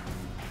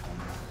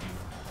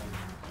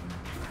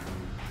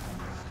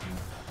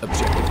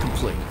 Objective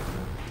complete.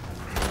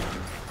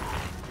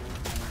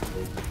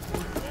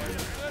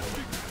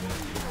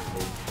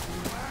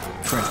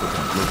 Transfer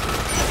point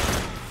located.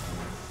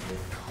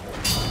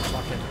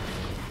 Fuck it.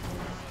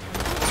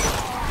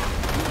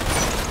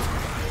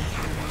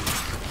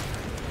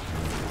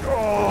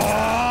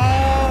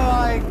 Oh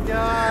my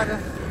god.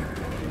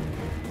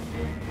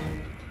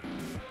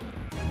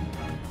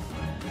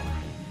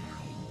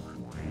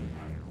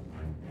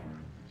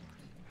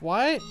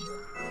 Why?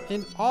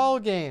 In all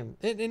game,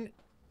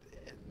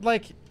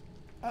 like,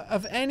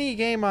 of any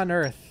game on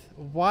Earth,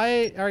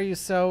 why are you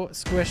so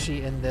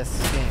squishy in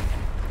this game?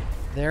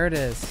 There it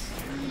is.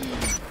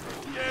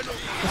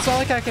 It's not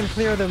like I can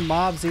clear the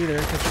mobs either,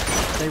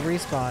 because they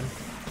respawn.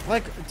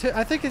 Like,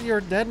 I think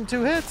you're dead in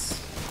 2 hits.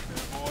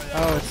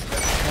 Oh, it's...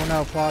 Oh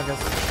no, Plagas.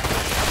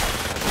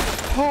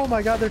 Oh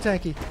my god, they're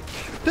tanky.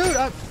 Dude,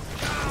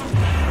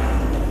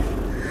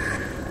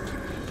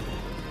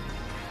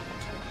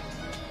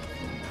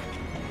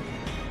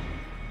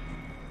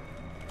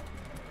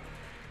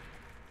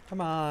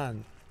 come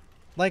on.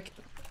 Like,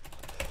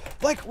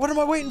 what am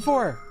I waiting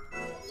for?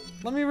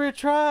 Let me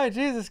retry,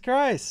 Jesus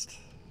Christ.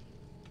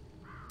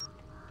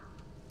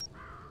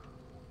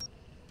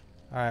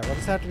 Alright, we'll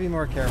just have to be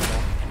more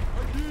careful.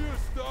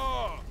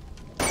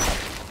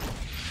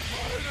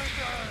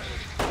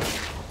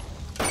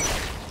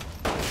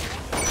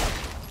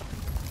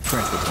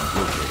 Transfer point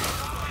located.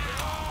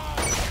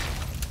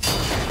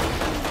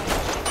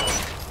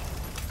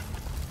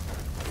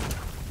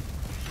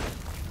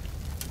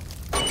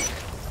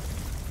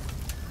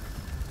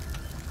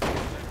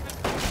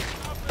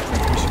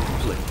 Mission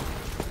complete.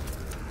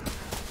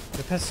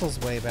 The pistol's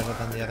way better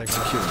than the other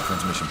gun. Securing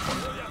transmission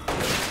point.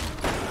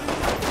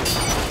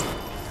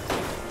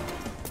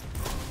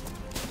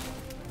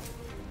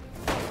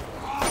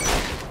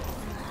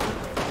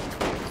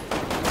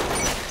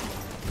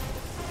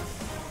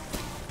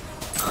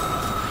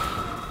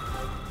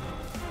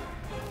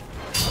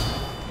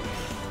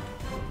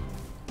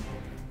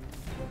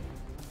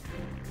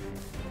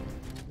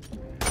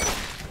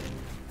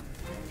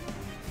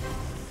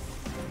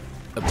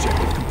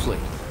 Objective complete.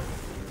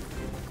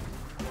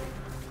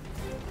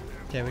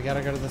 Okay, we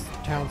gotta go to this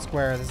town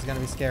square. This is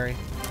gonna be scary.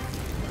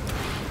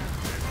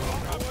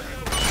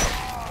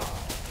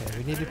 Okay,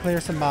 we need to clear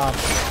some mobs.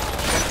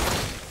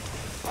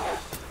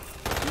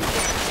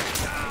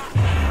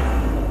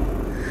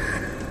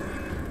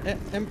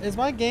 Is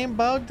my game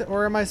bugged,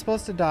 or am I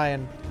supposed to die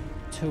in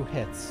 2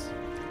 hits?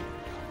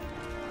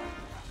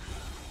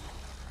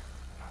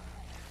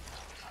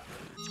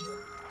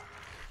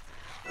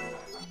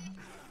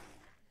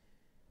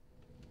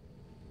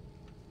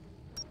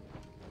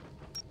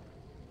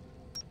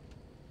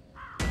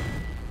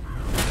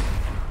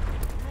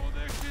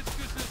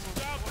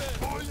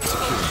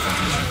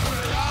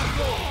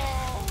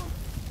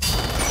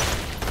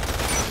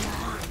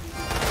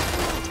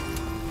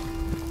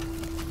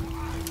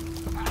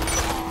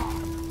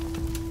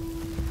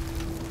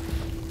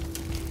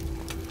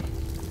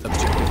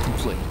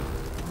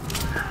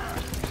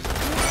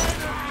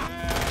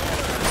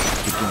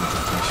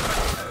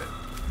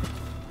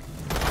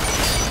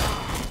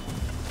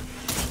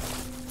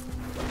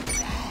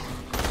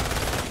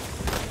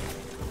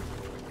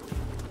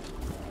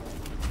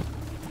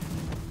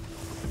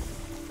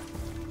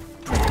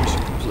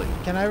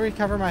 Can I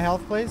recover my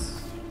health,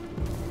 please?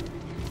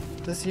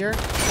 This year?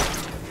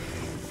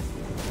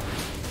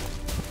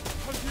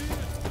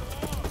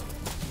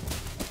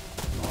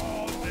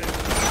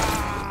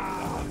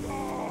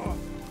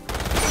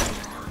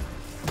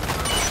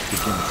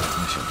 Begin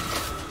transmission.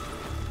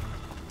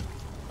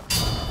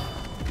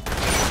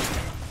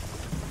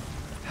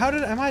 How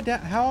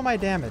am I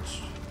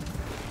damaged?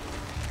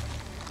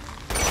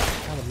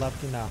 I would love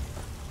to know.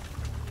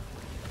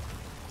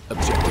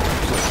 Objective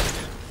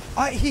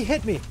complete. He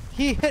hit me.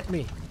 He hit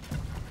me.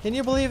 Can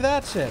you believe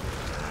that shit?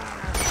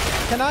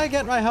 Can I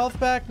get my health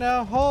back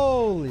now?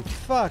 Holy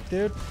fuck,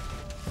 dude.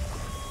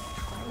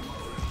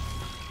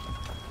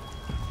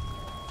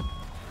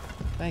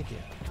 Thank you.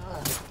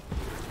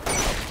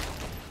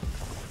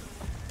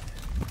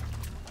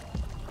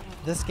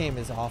 This game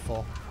is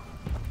awful.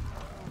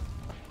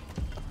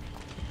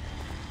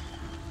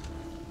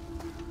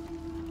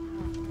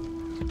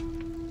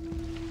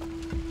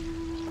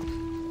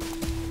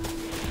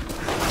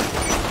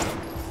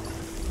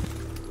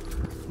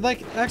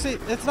 Like, actually,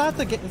 it's not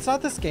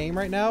this game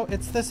right now.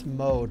 It's this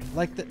mode.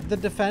 Like, the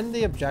defend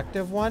the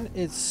objective one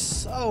is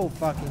so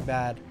fucking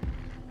bad.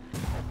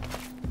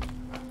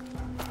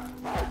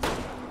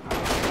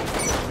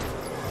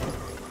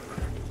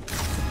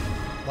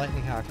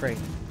 Lightning Hawk, great.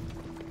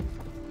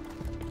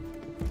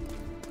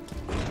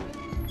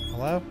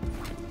 Hello?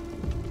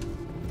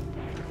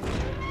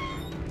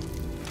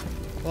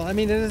 Well, I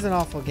mean, it is an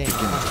awful game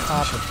on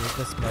top of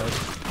this mode.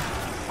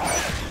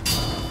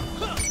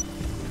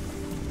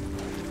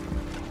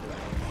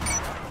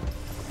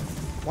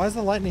 Why does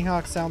the Lightning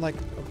Hawk sound like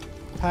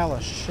a pile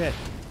of shit?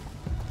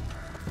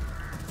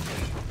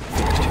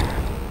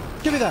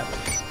 Give me that!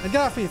 And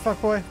get off me,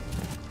 fuckboy!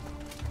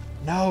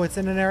 No, it's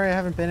in an area I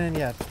haven't been in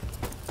yet.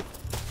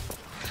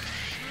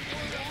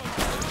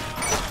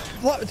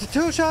 What?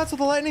 2 shots with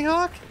the Lightning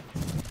Hawk?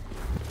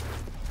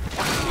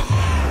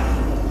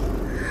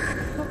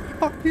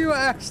 Are you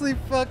actually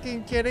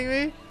fucking kidding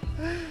me?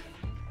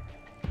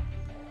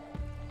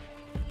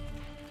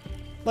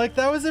 Like,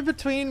 that was in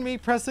between me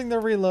pressing the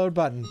reload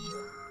button.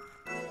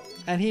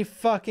 And he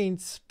fucking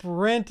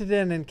sprinted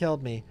in and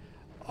killed me.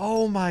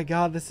 Oh my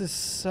god, this is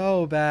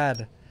so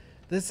bad.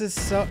 This is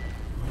so...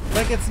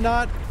 Like, it's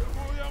not...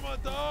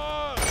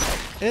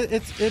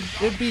 It'd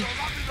be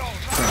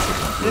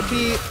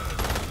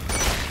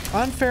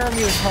unfair of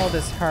me to call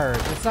this hard.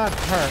 It's not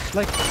hard.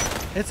 Like,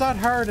 it's not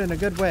hard in a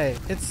good way.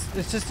 It's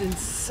just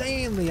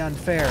insanely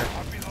unfair.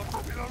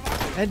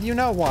 And you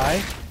know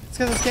why? It's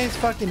because this game's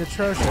fucking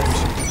atrocious.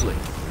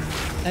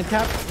 And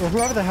or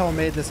whoever the hell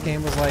made this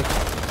game was like,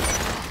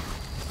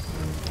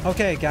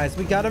 okay, guys,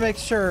 we gotta make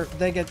sure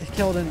they get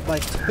killed in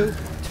like two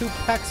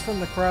pecks from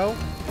the crow,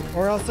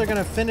 or else they're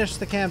gonna finish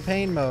the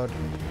campaign mode.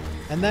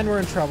 And then we're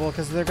in trouble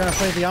because they're gonna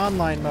play the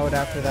online mode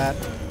after that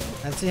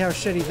and see how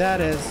shitty that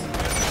is.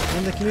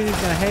 And the community's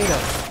gonna hate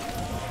us.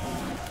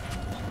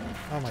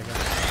 Oh my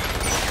god.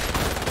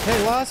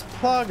 Hey, Las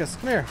Plagas,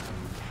 come here.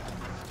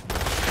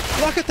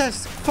 Look at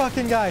this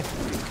fucking guy.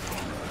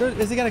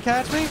 Is he gonna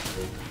catch me?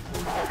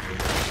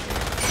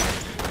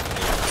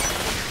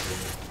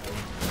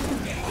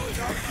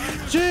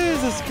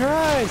 Jesus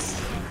Christ!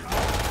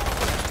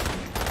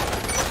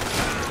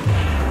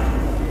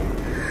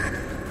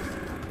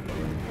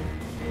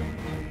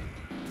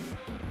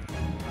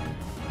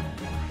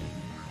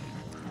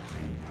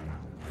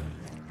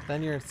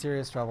 Then you're in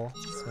serious trouble,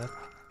 Smith.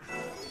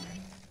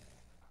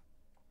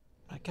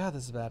 My god,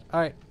 this is bad.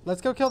 Alright, let's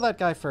go kill that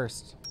guy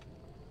first.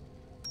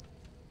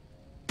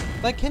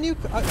 Like, can you...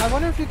 I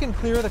wonder if you can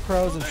clear the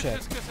crows and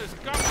shit.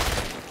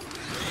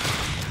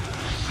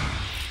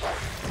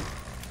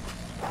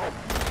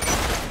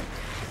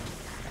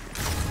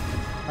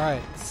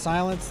 Alright,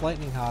 silence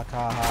Lightning Hawk,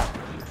 haha.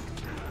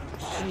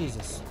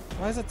 Jesus.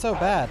 Why is it so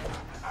bad?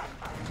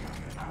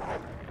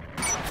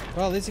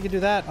 Well, at least you can do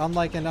that,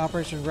 unlike in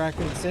Operation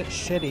Raccoon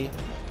Shitty.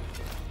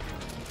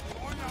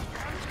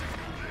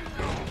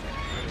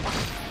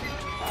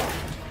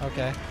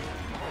 Okay.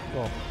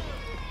 Cool.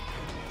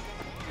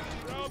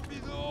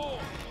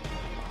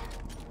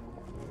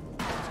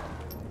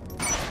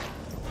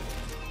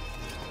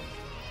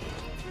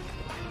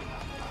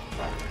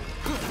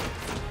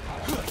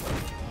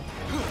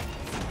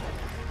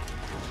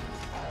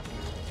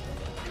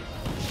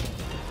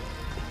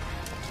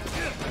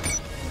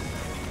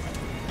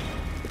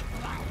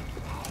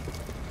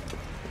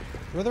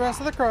 Where are the rest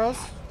of the crows?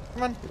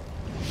 Come on.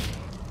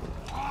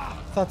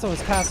 Thought someone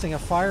was casting a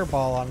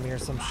fireball on me or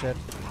some shit.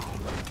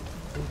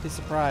 Wouldn't be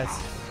surprised.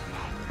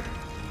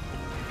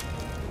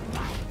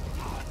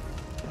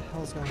 What the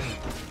hell's going on?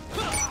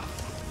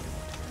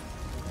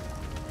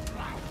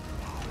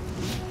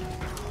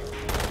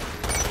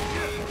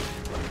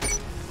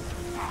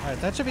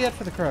 Alright, that should be it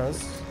for the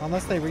crows.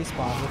 Unless they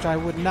respawn, which I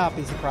would not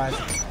be surprised.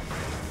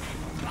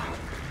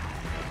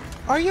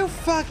 Are you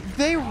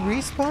they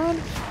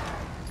respawn?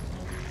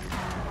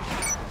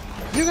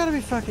 You gotta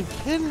be fucking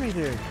kidding me,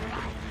 dude.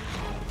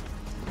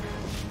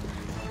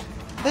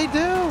 They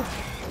do!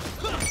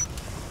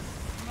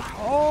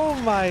 Oh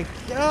my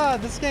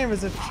god, this game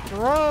is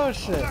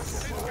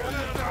atrocious.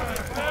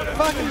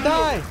 Fucking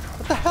die!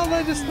 What the hell did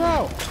I just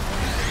throw?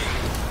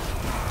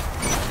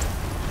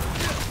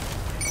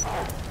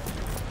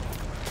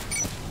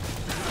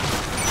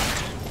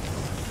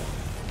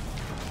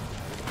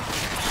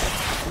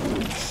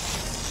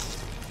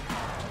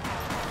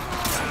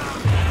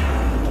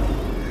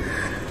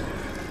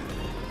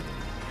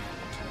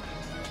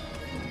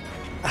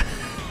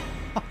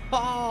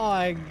 Oh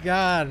my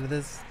god,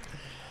 this...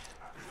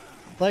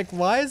 Like,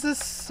 why is this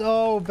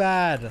so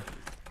bad?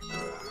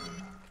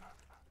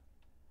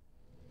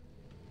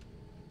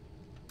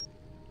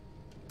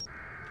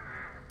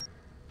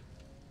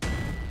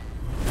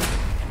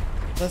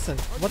 Listen,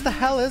 what the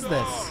hell is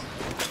this?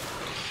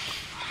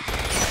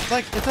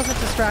 Like, it doesn't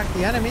distract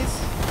the enemies.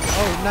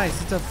 Oh,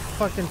 nice, it's a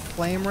fucking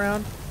flame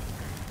round.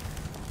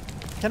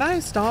 Can I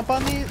stomp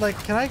on these?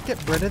 Like, can I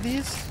get rid of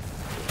these?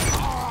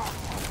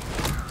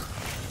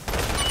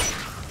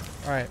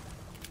 Alright.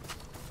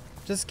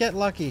 Just get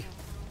lucky.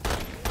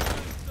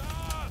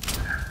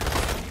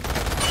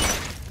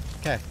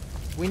 Okay.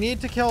 We need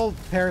to kill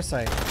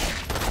Parasite.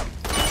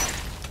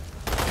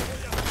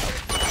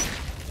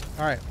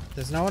 Alright.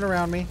 There's no one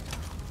around me.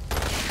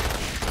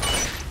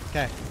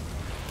 Okay.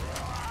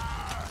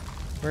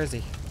 Where is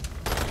he?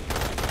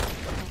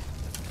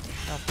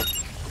 Oh.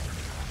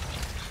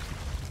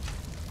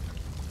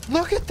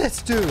 Look at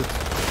this dude!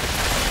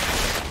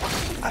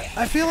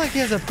 I feel like he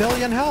has 1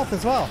 billion health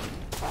as well.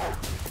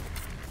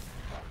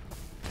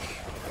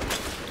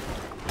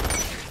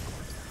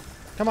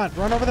 Come on,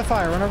 run over the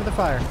fire, run over the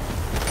fire.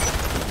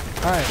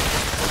 Alright.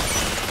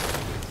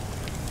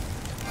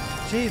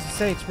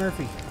 Jesus H.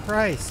 Murphy.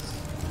 Christ.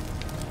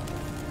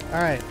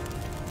 Alright.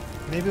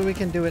 Maybe we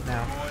can do it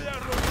now.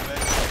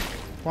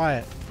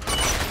 Quiet.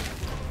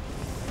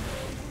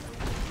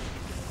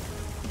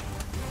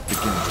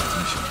 Begin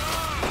transmission.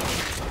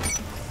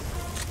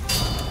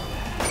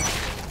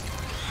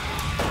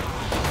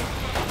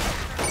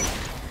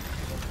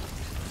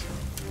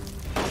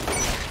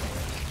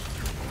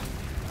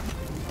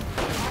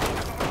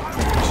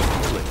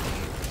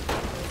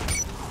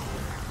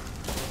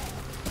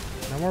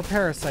 No more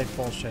parasite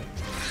bullshit.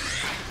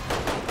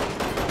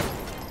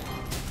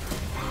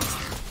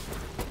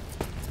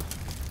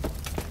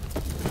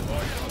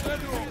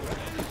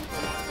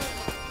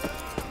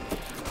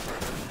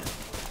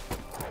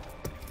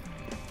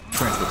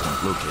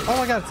 Located. Oh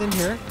my god, it's in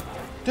here.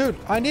 Dude,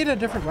 I need a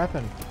different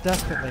weapon.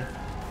 Desperately.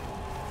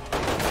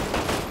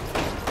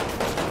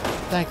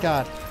 Thank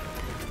God.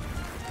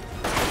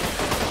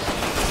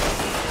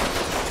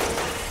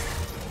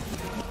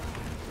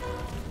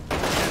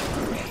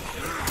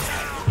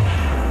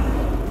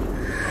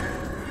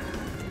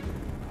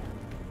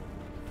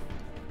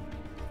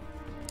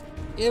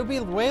 It would be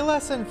way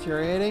less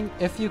infuriating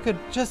if you could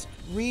just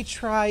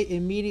retry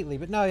immediately.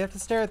 But no, you have to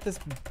stare at this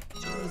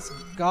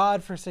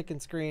godforsaken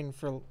screen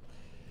for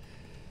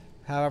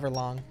however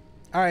long.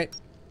 All right,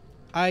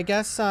 I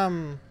guess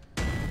we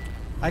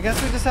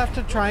just have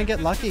to try and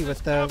get lucky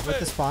with the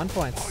spawn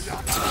points. Secure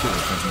the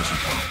transmission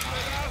point.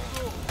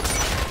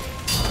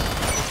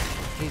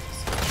 Jesus.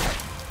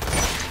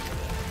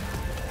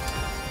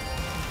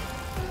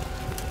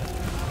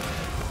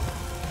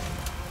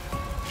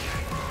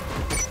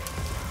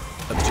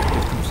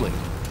 Objective complete.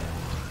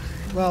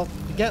 Well,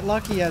 get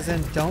lucky as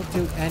in don't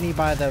do any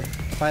by the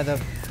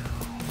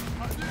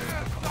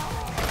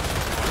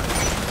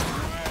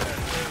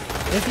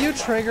If you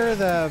trigger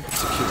the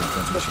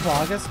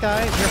Plagas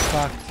guy, you're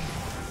fucked.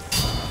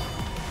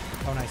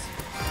 Oh, nice.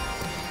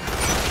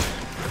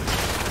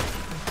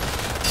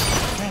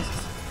 Jesus.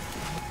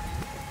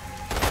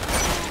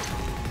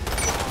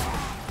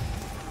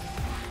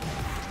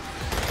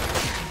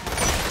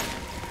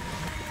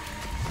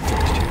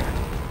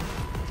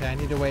 Okay, I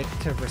need to wait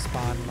to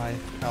respawn my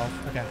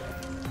health. Okay.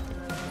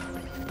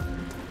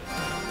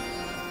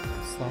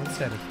 Slow and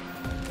steady.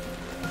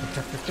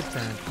 Objective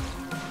confirmed.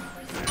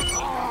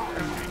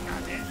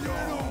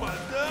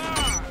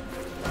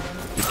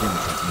 Begin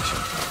transmission.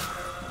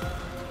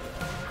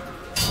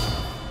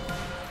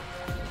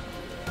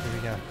 Here we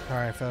go.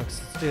 Alright,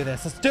 folks. Let's do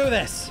this. Let's do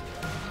this!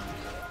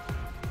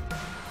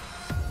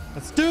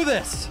 Let's do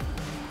this!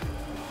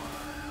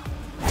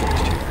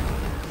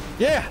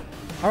 Yeah!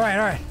 Alright,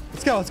 alright.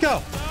 Let's go, let's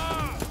go!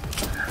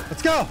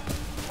 Let's go!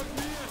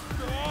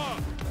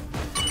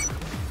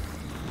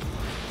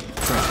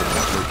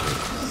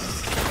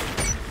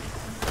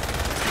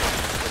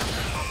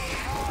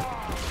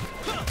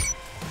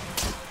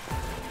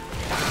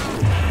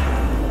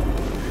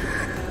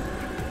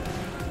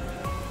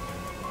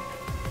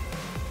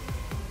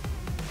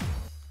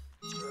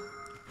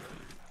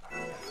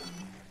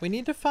 We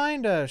need to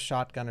find a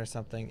shotgun or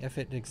something, if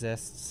it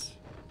exists.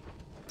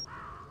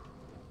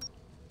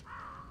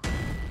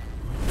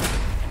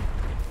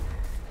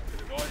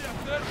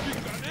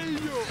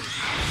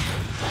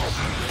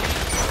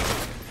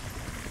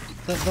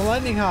 The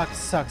Lightning Hawk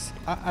sucks.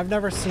 I've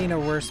never seen a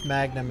worse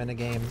Magnum in a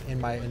game in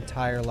my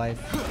entire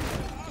life.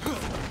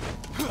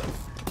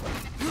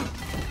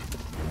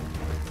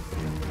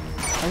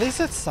 I least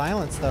it's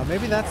silence though.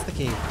 Maybe that's the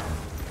key.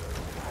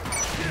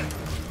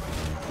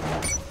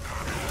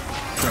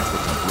 Transfer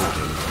point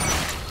located.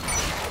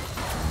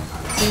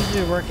 Seems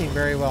to be working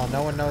very well.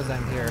 No one knows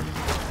I'm here.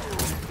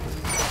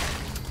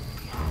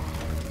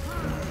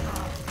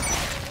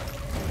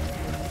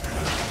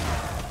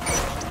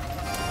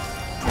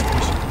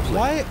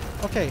 Why?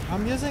 Okay,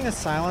 I'm using a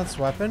silenced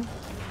weapon.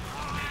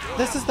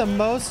 This is the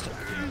most...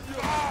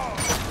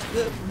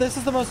 This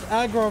is the most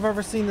aggro I've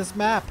ever seen this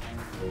map.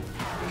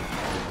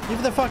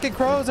 Even the fucking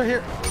crows are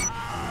here.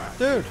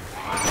 Dude.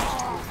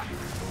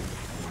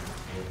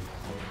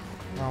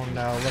 Oh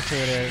no, look who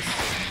it is.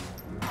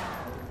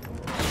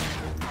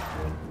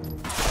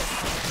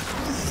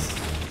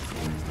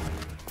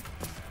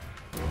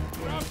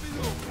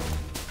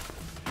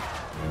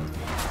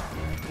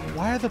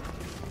 Why are the...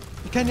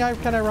 Can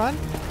I run?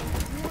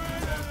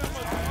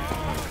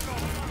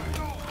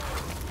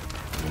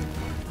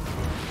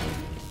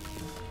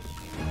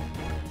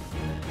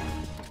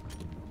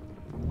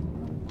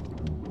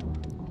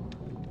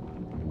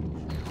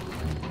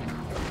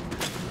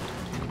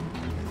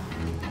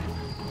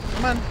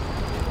 Come on.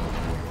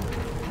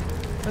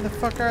 Where the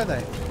fuck are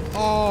they?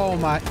 Oh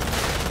my...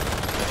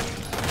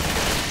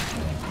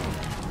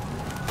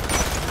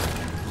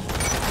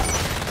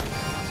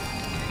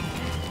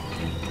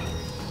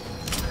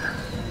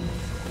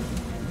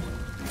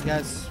 You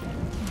guys...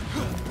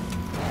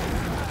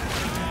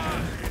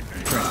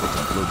 Transfer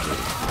point located.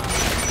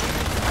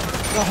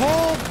 The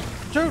whole...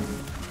 Dude!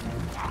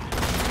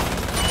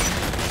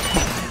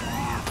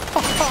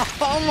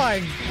 Oh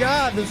my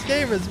god, this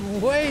game is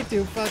way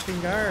too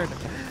fucking hard.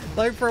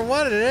 Like, for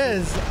what it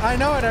is, I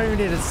know I don't even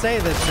need to say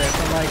this shit,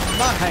 but like,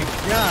 my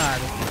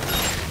god.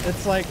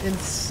 It's like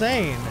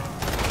insane.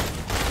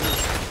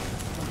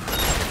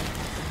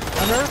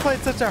 I've never played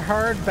such a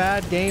hard,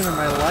 bad game in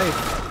my life.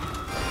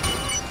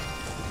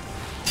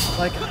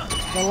 Like,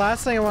 the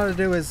last thing I want to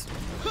do is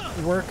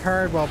work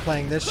hard while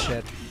playing this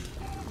shit.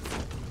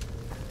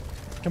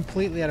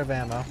 Completely out of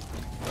ammo.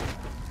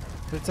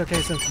 But it's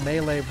okay since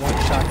melee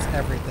one-shots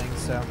everything,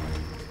 so...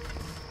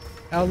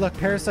 Oh look,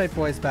 Parasite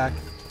Boy's back.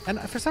 And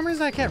for some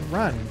reason I can't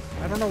run.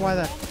 I don't know why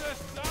that...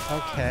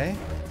 Okay.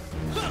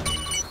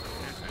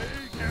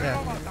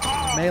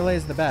 Yeah.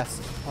 Melee's the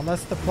best.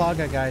 Unless the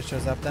Plaga guy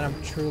shows up, then I'm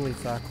truly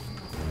fucked.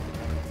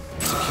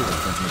 Secure the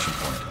transmission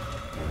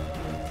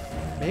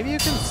point. Maybe you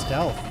can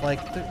stealth.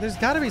 Like, there's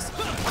gotta be...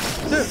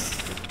 Dude!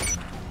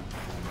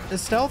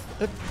 Is stealth...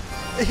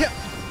 yeah.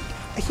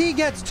 He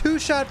gets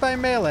two-shot by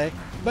melee,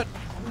 but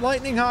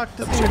Lightning Hawk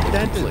doesn't even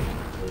dent it.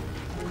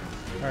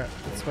 Alright,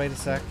 let's wait a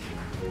sec.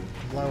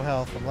 I'm low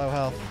health, I'm low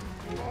health.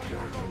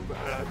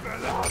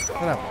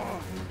 What up?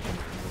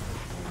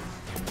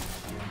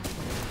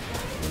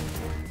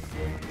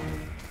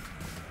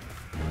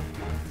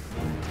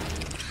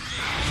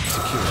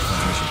 Secure the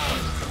transmission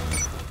point.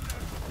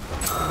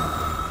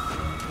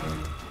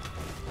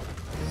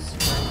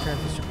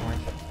 Transmission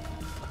point.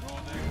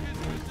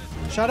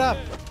 Shut up!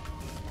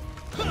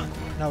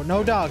 No,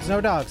 no dogs,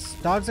 no dogs.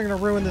 Dogs are gonna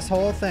ruin this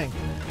whole thing.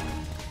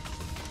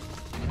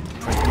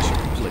 Transmission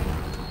complete.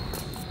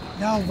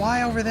 No,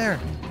 why over there?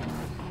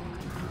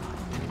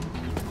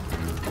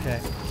 Okay.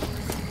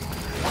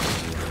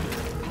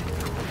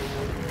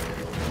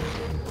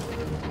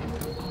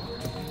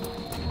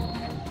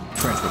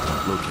 Transfer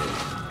point located.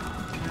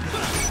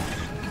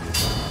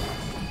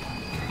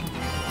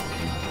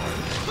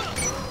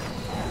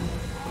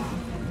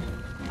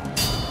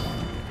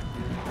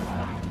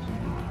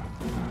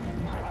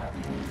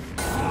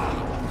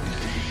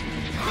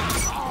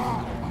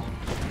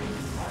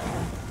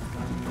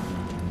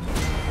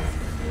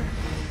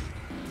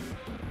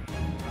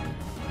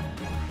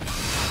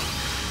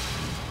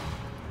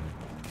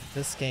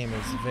 This game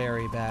is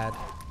very bad.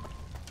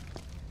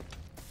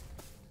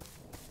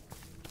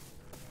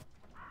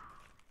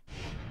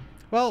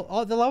 Well,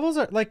 all the levels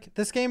are like,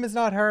 this game is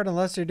not hard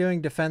unless you're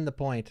doing defend the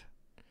point.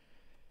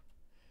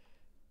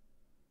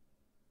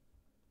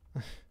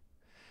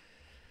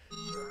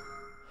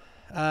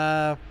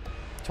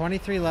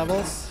 23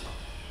 levels.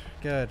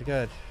 Good,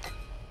 good.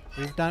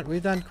 We've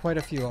done quite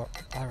a few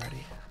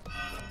already.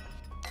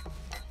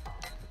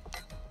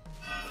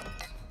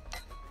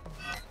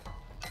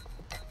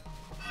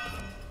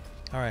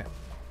 Alright.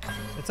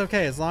 It's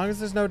okay, as long as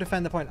there's no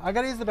defend the point. I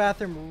gotta use the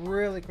bathroom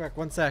really quick.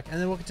 One sec, and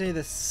then we'll continue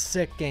this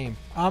sick game.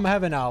 I'm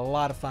having a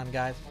lot of fun,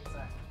 guys. One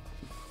sec.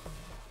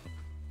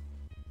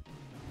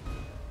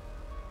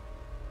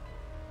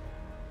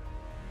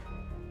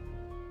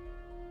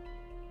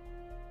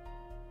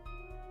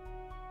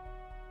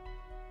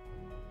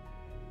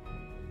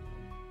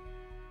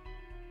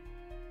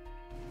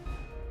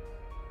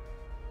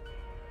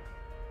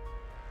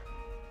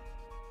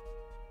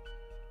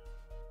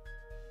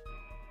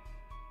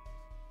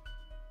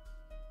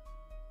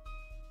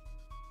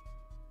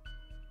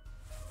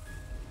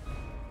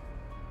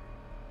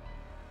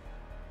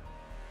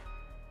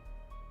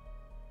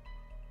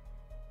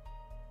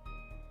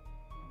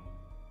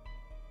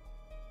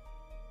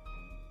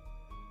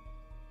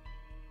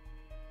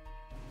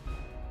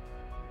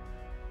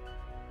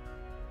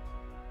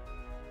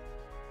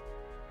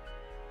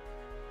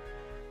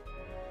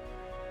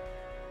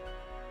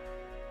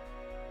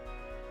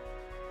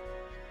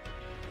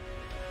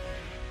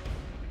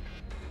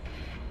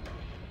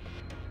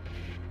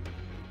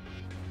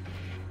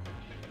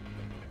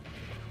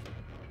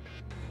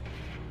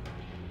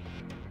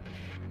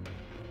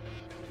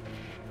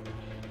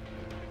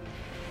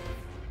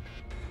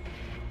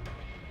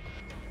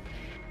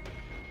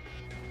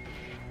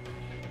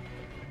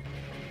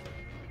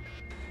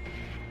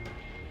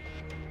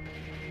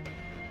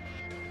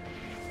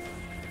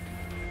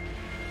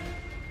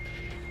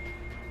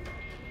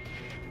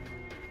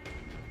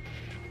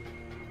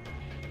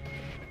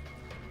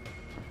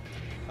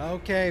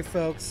 Okay,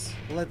 folks,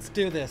 let's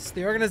do this.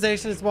 The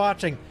organization is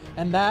watching,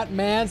 and that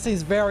man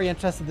seems very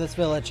interested in this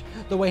village.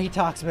 The way he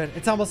talks about it,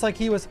 it's almost like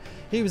he was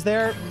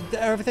there.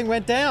 Everything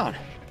went down.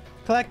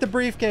 Collect the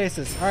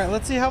briefcases. All right,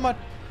 let's see how much.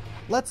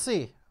 Let's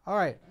see. All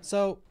right,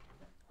 so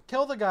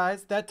kill the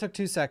guys. That took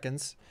 2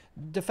 seconds.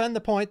 Defend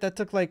the point. That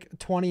took like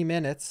 20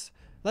 minutes.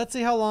 Let's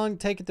see how long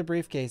taking the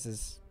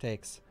briefcases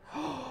takes.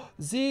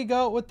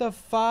 Z-Goat with the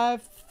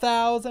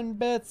 5,000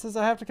 bits says,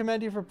 I have to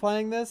commend you for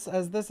playing this,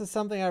 as this is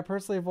something I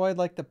personally avoid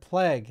like the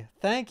plague.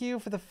 Thank you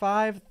for the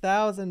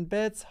 5,000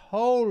 bits.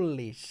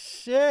 Holy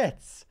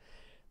shit.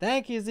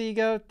 Thank you,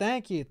 Z-Goat.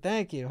 Thank you.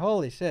 Thank you.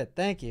 Holy shit.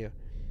 Thank you.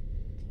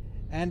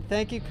 And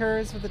thank you,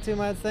 Kurz, for the 2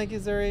 months. Thank you,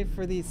 Zuri,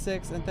 for the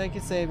 6. And thank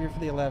you, Savior, for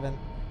the 11.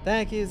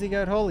 Thank you,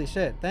 Z-Goat. Holy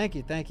shit. Thank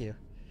you. Thank you.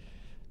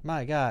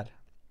 My God.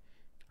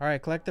 All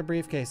right, collect the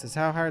briefcases.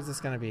 How hard is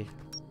this going to be?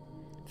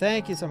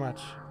 Thank you so much.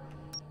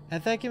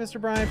 And thank you, Mr.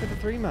 Brian, for the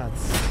 3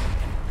 months.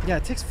 Yeah,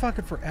 it takes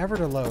fucking forever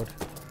to load.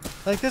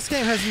 Like, this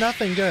game has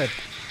nothing good.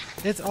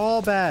 It's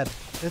all bad.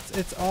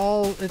 It's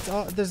all,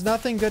 there's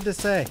nothing good to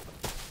say.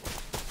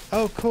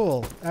 Oh,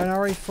 cool. An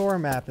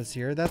RE4 map is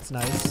here. That's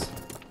nice.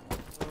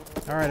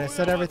 All right, I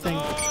said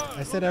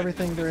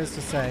everything there is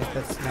to say.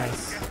 That's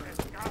nice.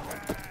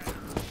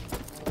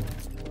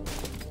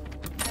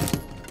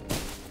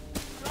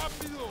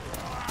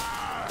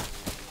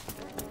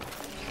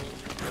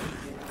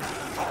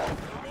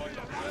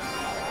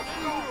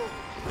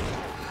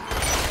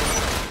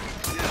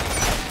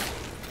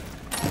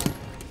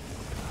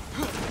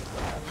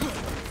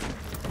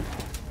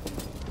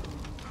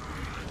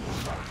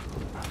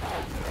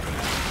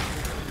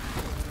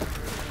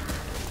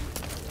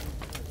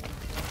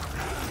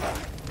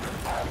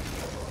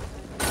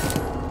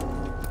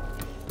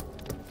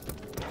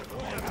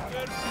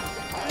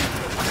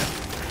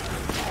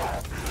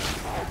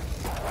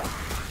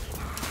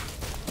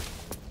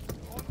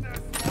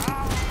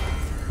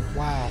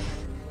 Wow.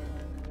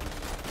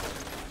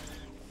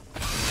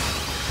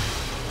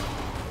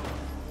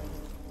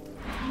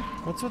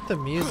 What's with the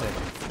music?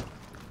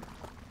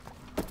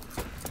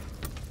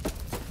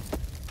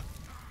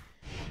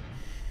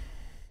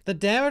 The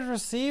damage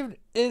received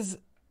is...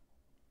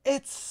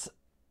 it's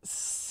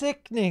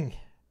sickening.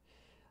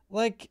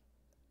 Like...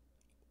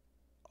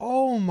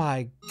 oh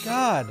my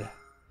god.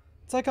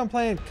 It's like I'm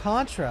playing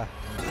Contra.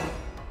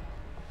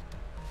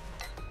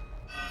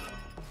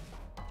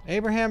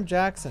 Abraham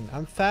Jackson.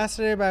 I'm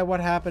fascinated by what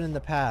happened in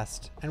the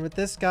past. And with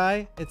this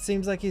guy, it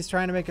seems like he's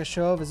trying to make a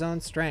show of his own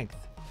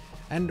strength.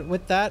 And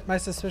with that, my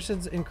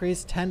suspicions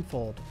increase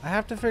tenfold. I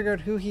have to figure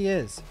out who he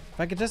is. If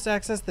I could just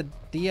access the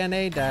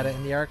DNA data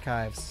in the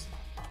archives.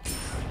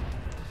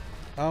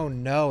 Oh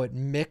no, it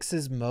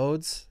mixes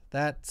modes?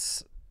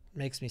 That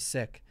makes me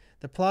sick.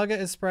 The Plaga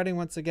is spreading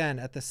once again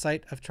at the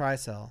site of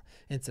Tricell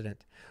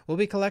incident. We'll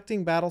be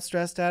collecting battle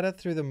stress data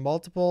through the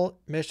multiple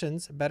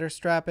missions. Better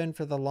strap in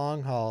for the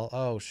long haul.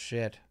 Oh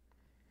shit.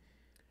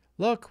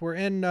 Look, we're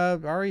in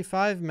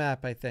RE5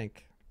 map, I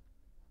think.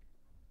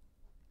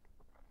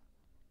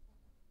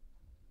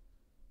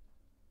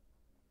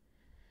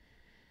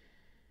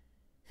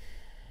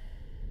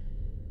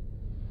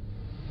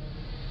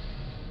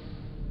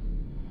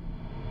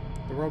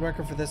 The world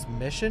record for this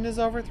mission is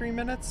over 3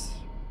 minutes?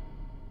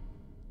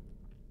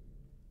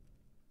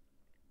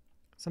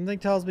 Something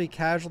tells me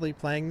casually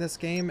playing this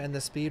game and the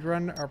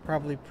speedrun are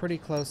probably pretty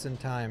close in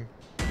time.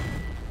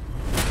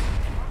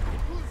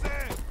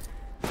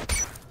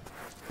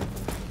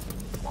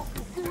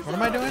 What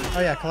am I doing? Oh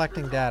yeah,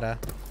 collecting data.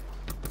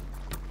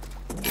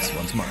 This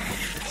one's mine.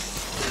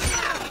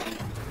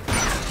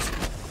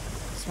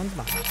 This one's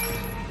mine.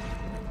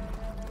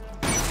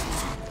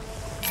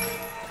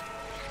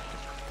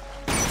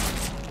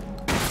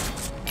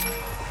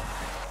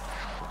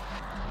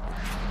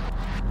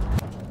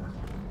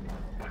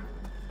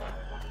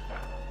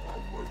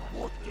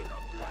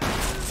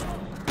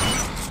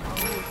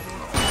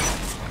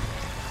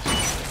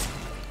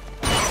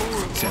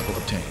 Sample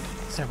obtained.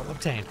 Sample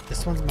obtained.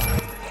 This one's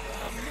mine.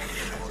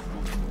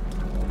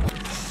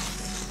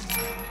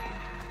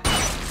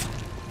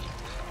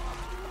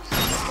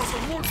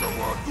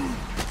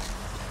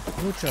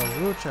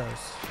 Muchos.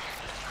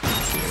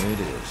 There it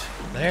is.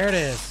 There it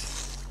is.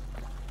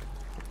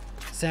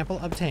 Sample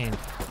obtained.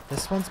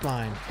 This one's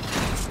mine.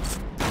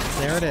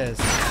 There it is.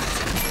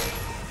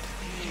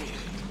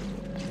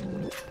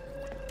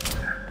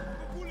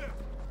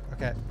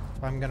 Okay,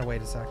 I'm gonna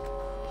wait a sec.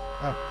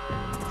 Oh.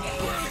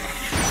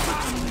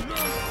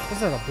 Is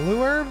that a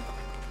blue herb?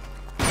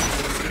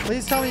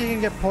 Please tell me you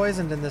can get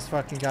poisoned in this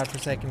fucking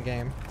godforsaken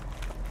game.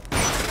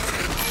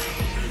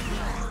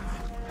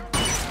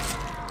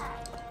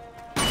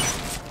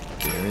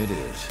 There it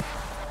is.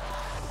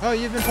 Oh,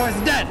 you've been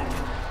poisoned. Dead!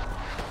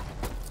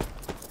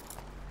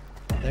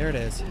 There it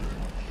is.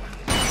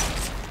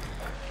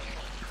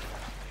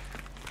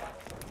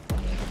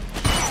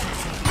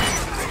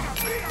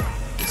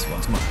 This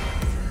one's mine.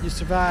 You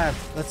survived.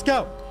 Let's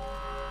go!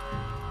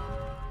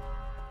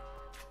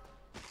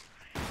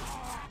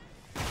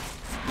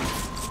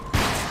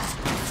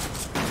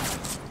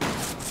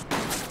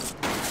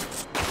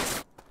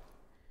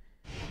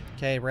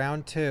 Okay,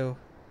 round 2.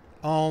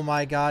 Oh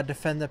my god,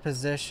 defend the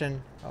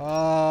position.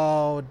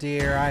 Oh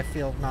dear, I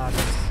feel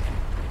nauseous.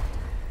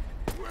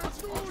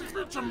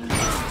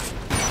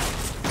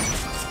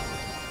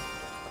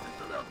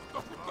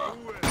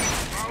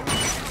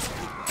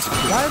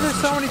 Why are there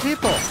so many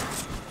people?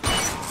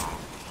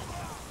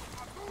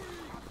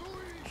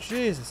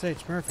 Jesus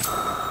H. Murphy.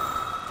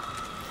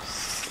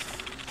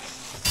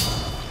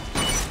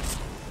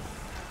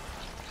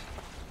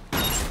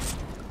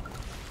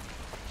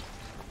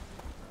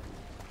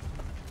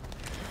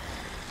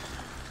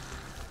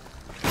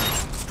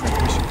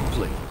 Mission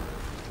complete.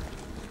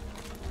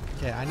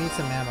 Okay, I need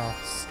some ammo.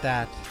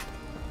 Stat.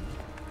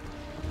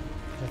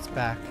 It's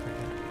back. Okay.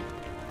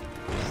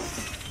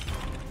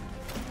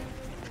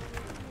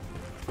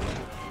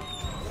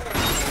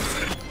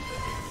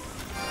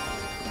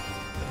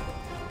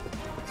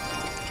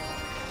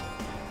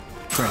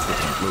 Transfer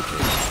tank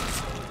located.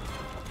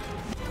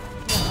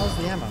 Yeah, how's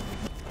the ammo?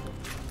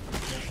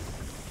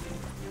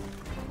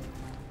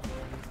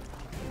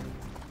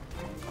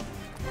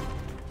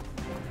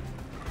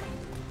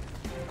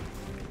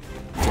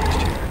 Fixed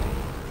here.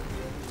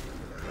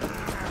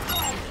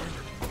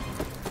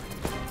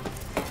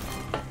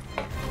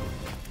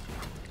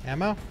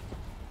 Ammo?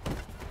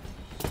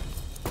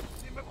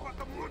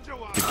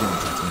 Beginning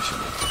transmission.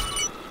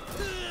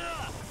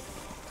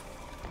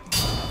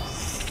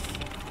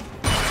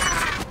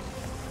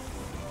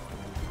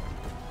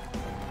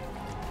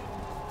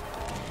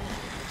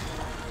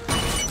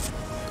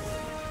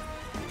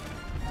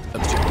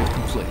 Objective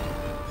complete.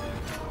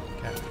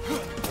 Okay.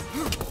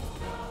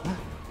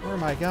 Where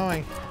am I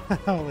going?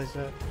 Holy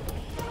shit.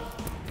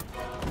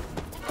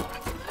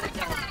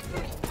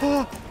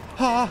 Ah,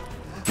 ah,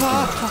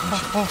 ah,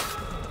 ah,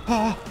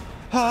 ah,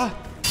 ah, ah,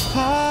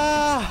 ah,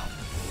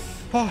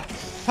 ah,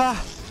 ah,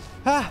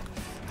 ah,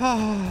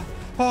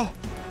 ah,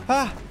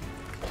 ah,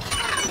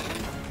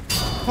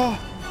 ah,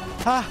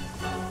 ah,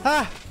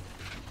 ah.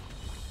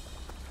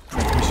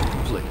 Transmission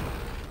complete.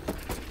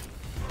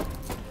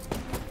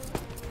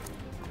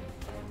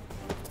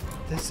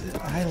 This is,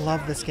 I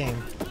love this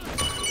game.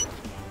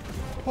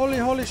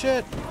 Holy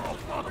shit.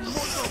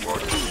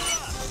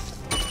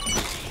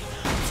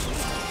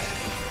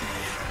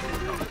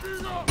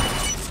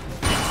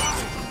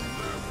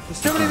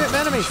 There's too many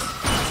enemies.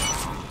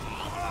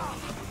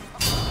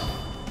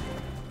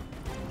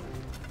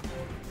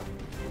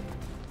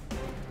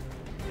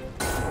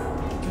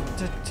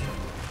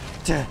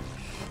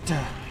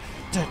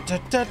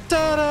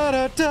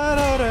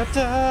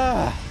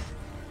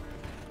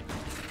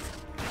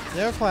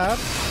 Yo, Cloud.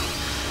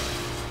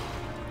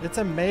 It's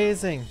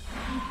amazing.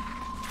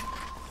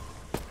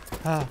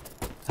 Ha,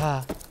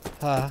 ha,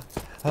 ha,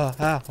 ha,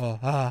 ha, ha,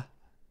 ha.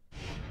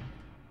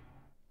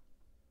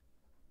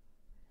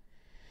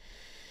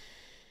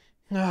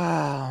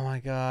 Oh my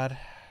god.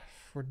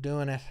 We're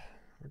doing it.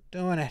 We're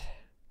doing it.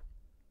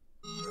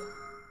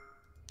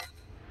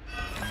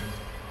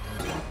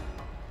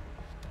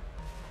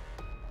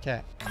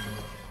 Okay.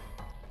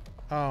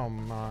 Oh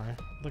my.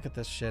 Look at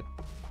this shit.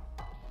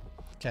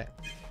 Okay.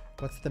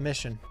 What's the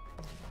mission?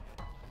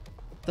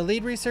 The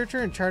lead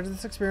researcher in charge of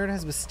this experiment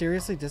has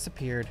mysteriously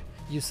disappeared.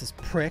 Useless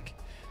prick.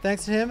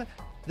 Thanks to him,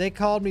 they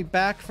called me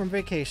back from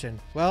vacation.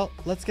 Well,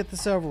 let's get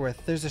this over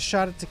with. There's a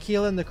shot at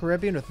tequila in the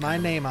Caribbean with my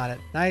name on it.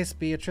 Nice,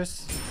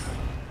 Beatrice.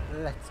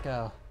 Let's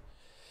go.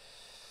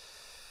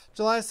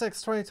 July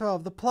 6,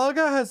 2012. The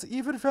Plaga has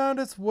even found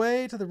its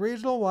way to the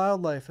regional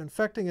wildlife,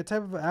 infecting a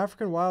type of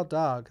African wild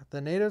dog. The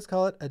natives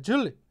call it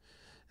Ajuli.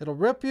 It'll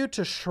rip you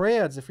to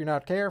shreds if you're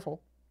not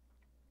careful.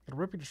 It'll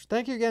rip you to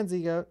Thank you again,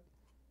 Z-Goat.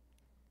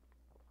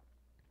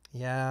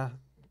 Yeah.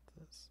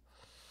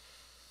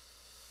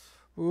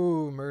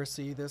 Ooh,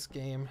 mercy, this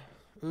game.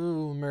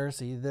 Ooh,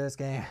 mercy, this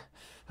game.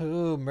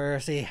 Ooh,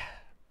 mercy.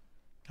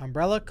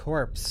 Umbrella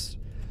Corpse.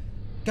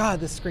 God,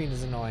 this screen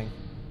is annoying.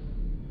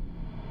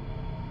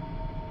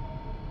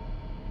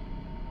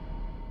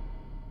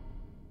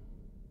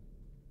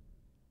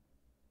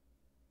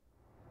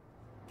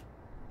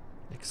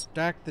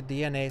 Extract the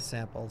DNA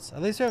samples.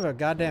 At least we have a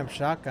goddamn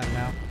shotgun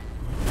now.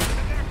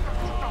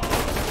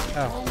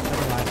 Oh,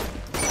 never mind.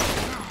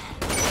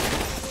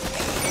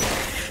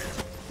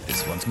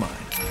 This one's mine.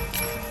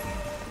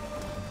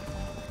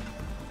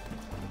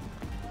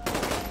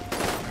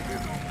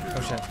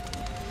 Oh shit.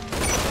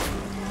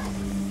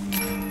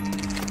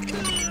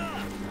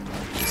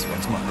 This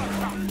one's mine.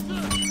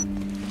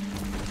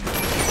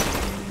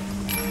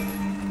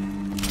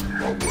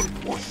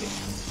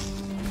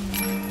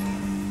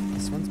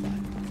 This one's mine.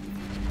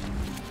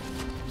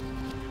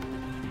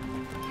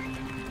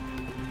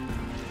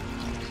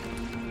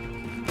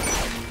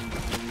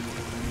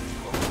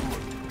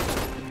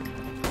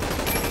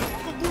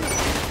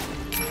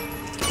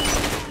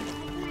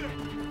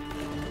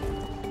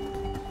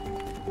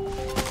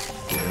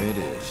 There it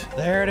is.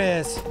 There it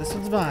is. This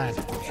one's mine.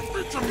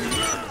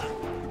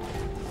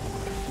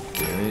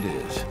 There it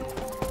is.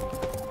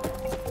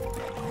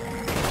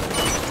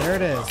 There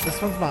it is.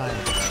 This one's mine.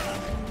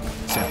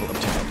 Sample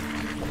obtained.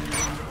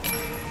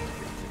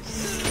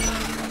 This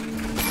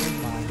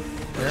one's mine.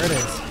 There it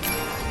is.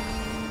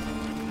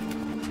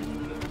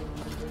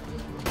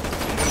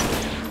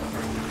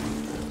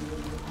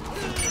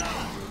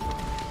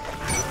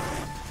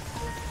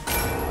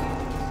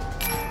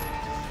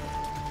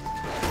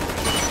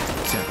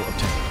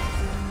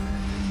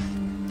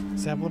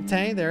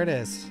 obtain. There it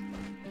is.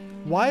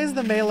 Why is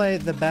the melee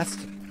the best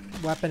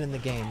weapon in the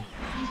game?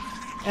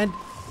 And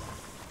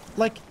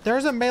like,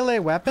 there's a melee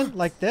weapon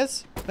like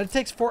this, but it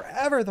takes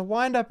forever. The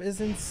windup is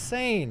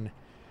insane.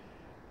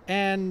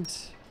 And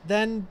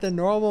then the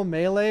normal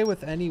melee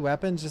with any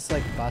weapon just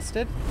like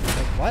busted.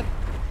 Like, what?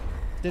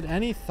 Did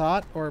any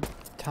thought or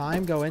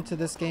time go into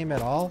this game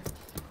at all?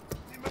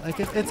 Like,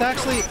 it's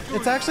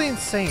actually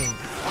insane.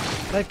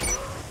 Like,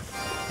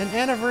 an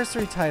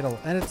anniversary title,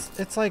 and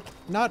it's like,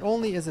 not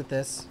only is it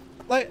this,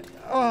 like,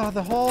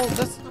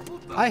 oh,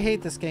 I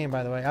hate this game,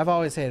 by the way. I've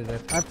always hated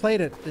it. I've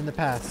played it in the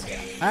past.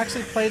 I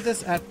actually played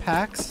this at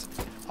PAX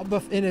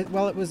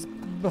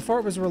before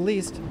it was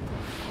released,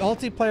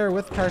 multiplayer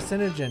with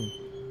Carcinogen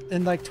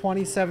in like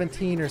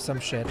 2017 or some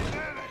shit.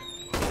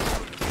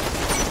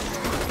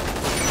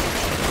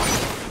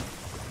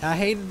 I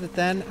hated it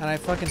then, and I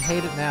fucking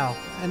hate it now.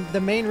 And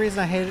the main reason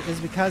I hate it is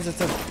because it's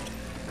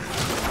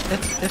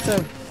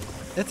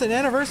an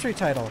anniversary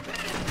title.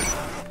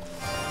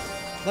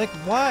 Like,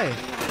 why?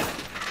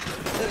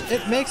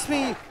 It makes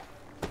me...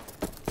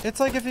 It's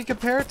like if you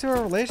compare it to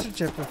a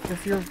relationship.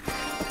 If your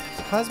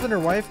husband or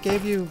wife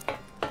gave you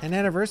an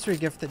anniversary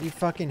gift that you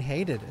fucking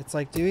hated, it's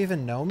like, do you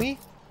even know me?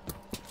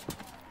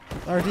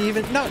 Or do you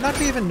even... No, not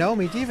do you even know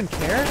me. Do you even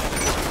care?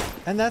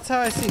 And that's how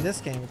I see this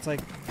game. It's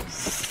like,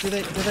 do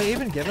they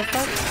even give a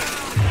fuck?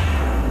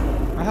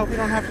 I hope you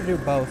don't have to do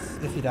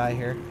both if you die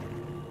here.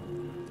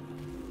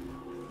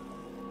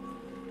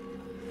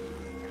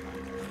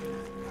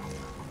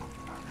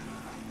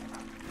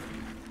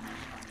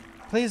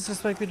 Please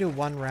just make me do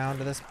one round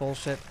of this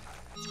bullshit.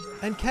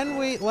 And can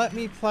we let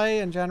me play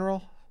in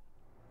general?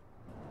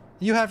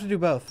 You have to do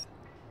both.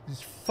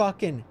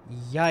 Fucking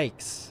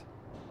yikes.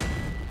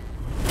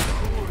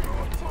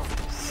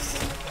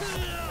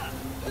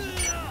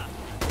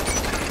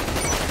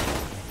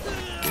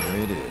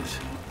 There it is.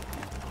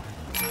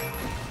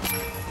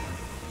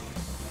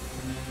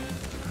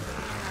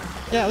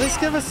 Yeah, at least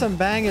give us some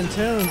banging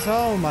tunes.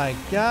 Oh my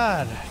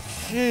god.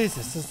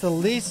 Jesus, it's the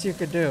least you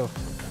could do.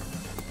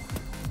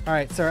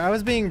 Alright, sorry, I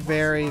was being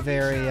very,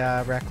 very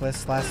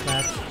reckless last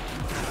match.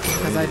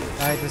 Because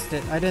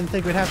I didn't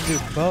think we'd have to do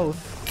both.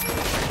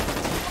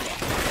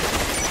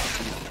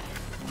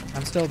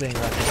 I'm still being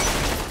reckless.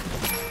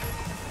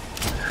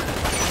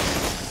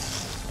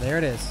 There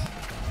it is.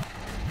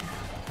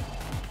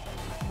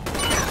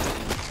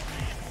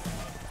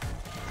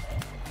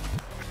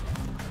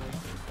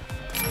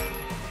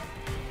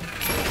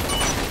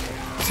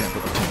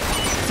 Sample obtained.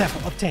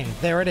 Sample obtained.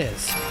 There it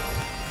is.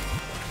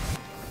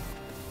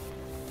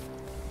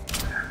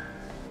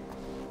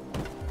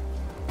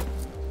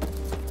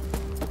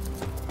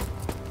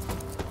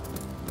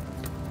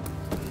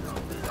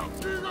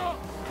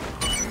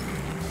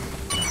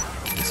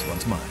 This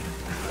one's mine.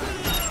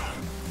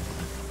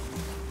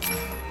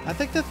 I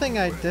think the thing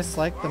I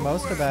dislike the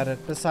most about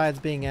it, besides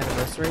being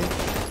anniversary,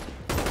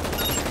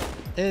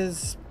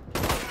 is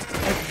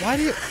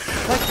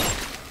like,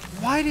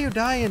 why do you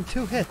die in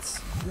 2 hits?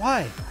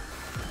 Why?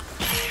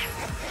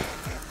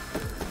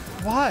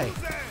 Why?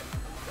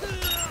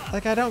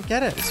 Like, I don't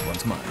get it. This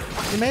one's mine.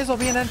 You may as well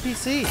be an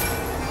NPC.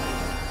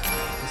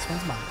 This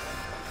one's mine.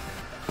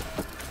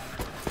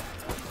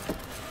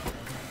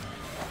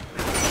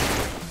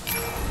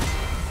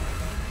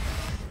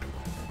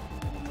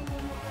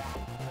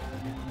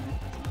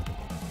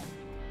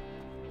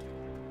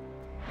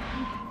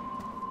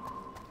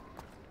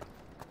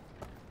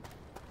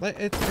 Like,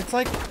 it's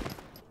like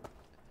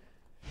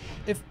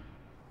if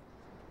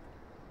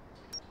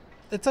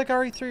it's like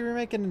RE3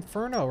 remake in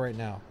Inferno right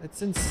now.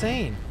 It's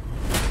insane.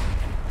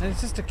 And it's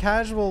just a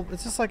casual,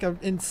 it's just like an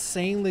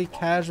insanely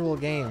casual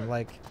game.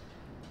 Like,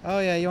 oh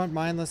yeah, you want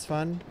mindless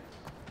fun?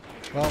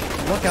 Well,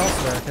 look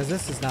elsewhere, because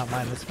this is not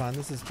mindless fun.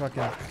 This is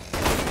fucking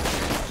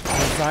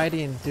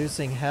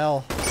anxiety-inducing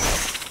hell.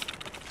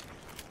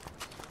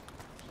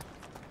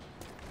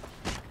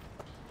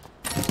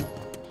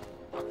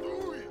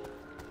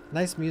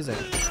 Nice music.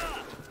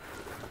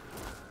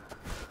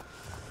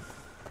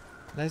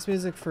 Nice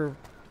music for...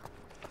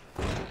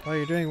 Oh,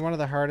 you're doing one of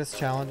the hardest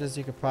challenges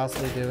you could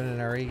possibly do in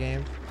an RE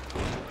game.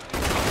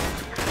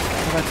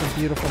 How about some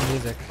beautiful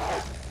music?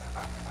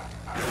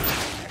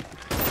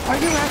 Are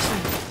you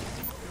actually...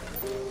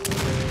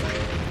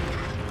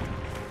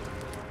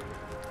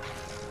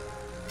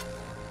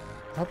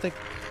 I hope they...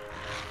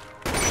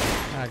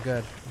 Ah,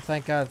 good. Well,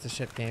 thank God it's a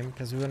shit game,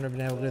 because we wouldn't have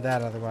been able to do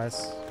that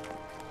otherwise.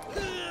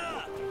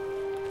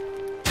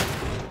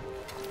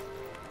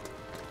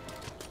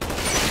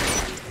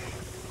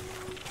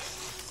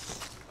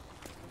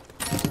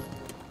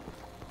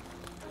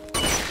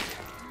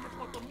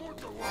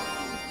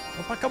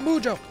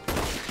 Opakamujo!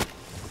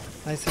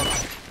 Nice hit.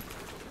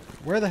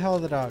 Where the hell are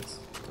the dogs?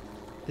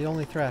 The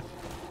only threat.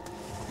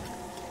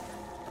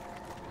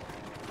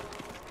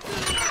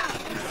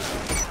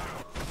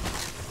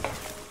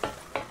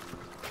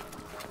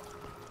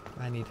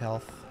 I need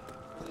health.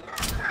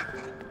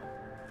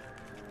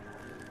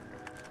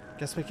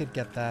 Guess we could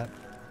get that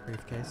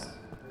briefcase.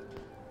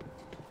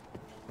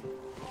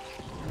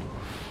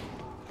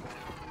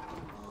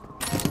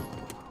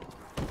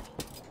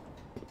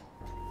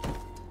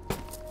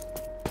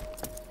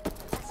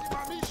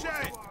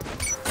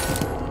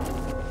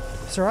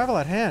 Survival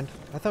at hand.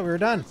 I thought we were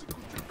done.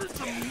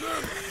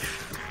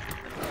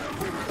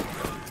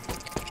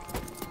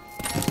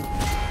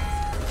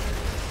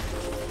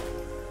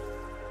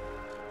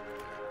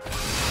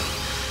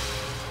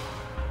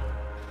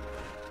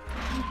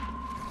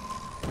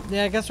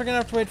 Yeah, I guess we're gonna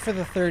have to wait for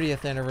the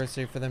 30th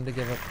anniversary for them to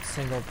give a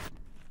single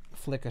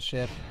flick of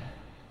shit.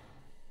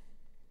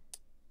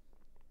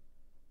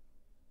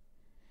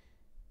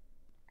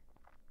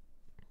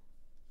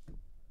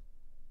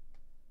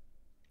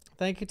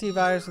 Thank you,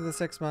 T-Virus, for the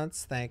 6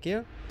 months. Thank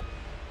you.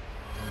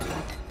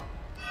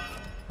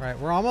 Right,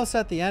 we're almost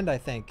at the end, I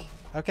think.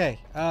 Okay,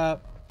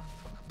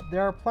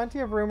 there are plenty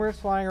of rumors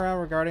flying around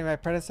regarding my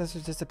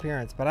predecessor's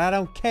disappearance, but I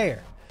don't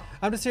care.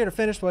 I'm just here to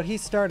finish what he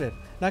started.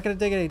 Not gonna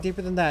dig any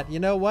deeper than that. You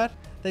know what?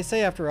 They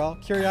say, after all,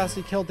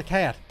 curiosity killed the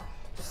cat.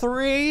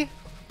 3.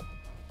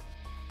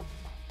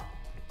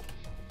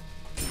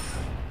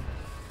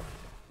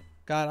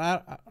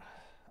 God,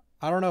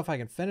 I don't know if I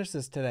can finish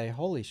this today.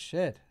 Holy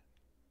shit.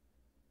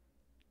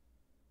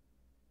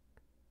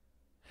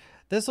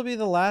 This will be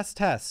the last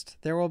test.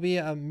 There will be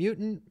a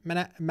mutant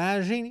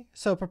Magini,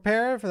 so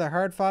prepare for the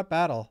hard-fought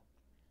battle.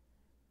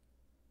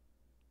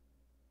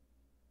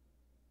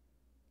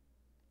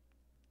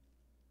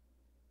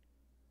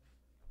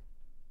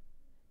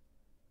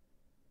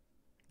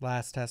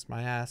 Last test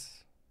my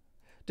ass.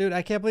 Dude,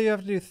 I can't believe you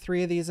have to do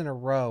 3 of these in a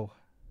row.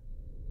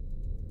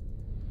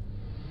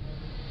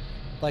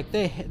 Like,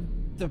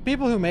 the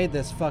people who made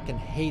this fucking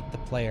hate the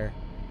player.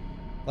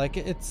 Like,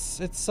 it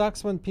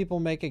sucks when people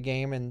make a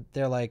game and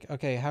they're like,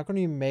 okay, how can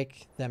you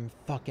make them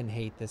fucking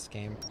hate this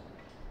game?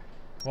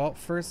 Well,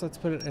 first let's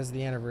put it as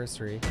the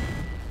anniversary.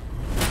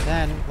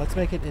 Then, let's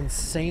make it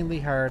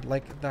insanely hard,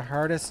 like the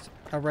hardest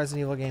a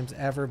Resident Evil game's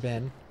ever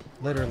been.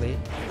 Literally.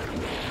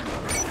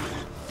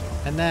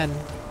 And then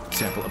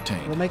Sample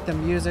obtained. we'll make the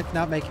music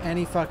not make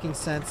any fucking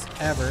sense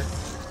ever.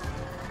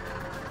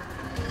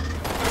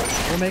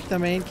 We'll make the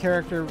main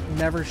character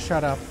never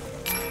shut up,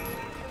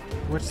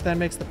 which then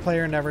makes the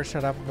player never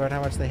shut up about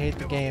how much they hate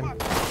the game.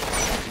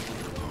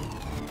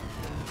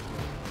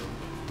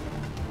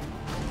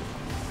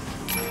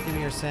 Give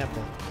me your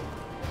sample.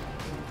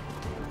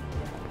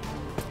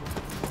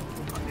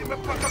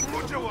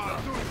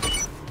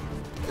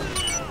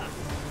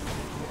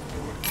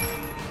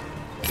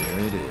 There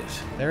it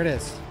is. There it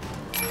is.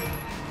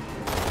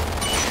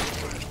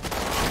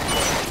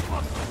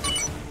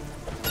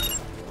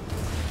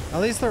 At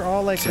least they're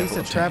all like Sample Lisa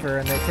obtained. Trevor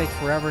and they take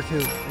forever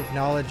to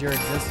acknowledge your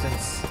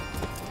existence.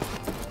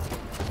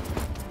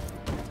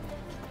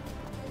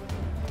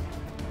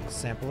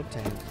 Sample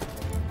obtained.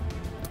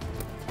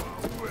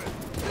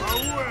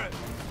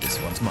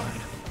 This one's mine.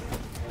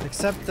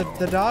 Except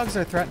the dogs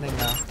are threatening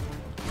now.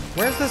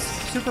 Where's this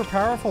super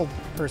powerful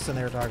person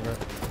they were talking about?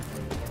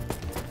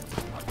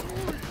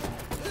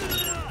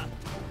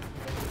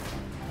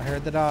 I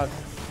heard the dog.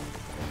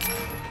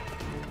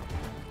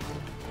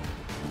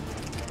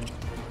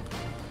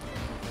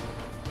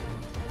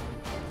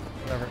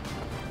 Whatever.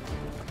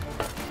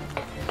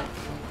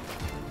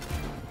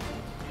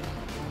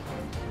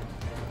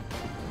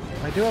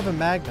 I do have a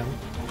magnum.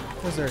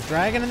 Was there a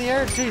dragon in the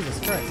air? Jesus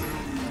Christ.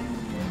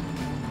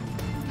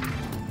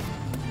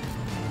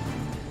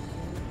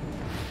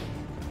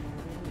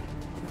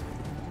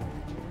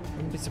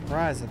 Wouldn't be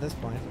surprised at this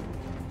point.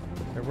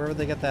 Or where would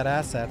they get that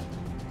asset?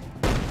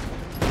 The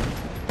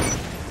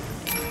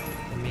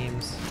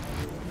memes.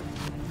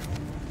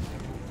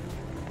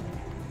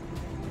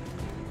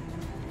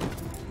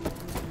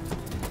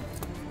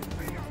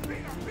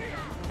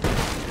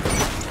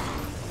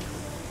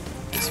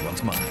 This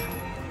one's mine.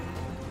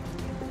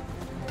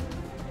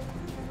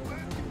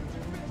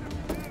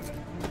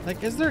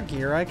 Like, is there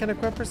gear I can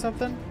equip or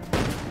something? Or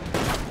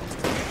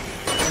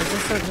is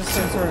this just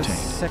some sort of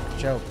sick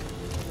joke?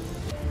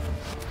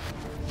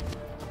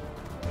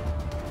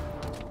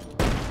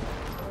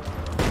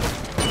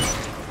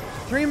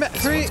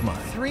 one's mine.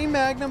 Three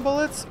magnum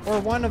bullets or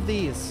one of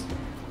these?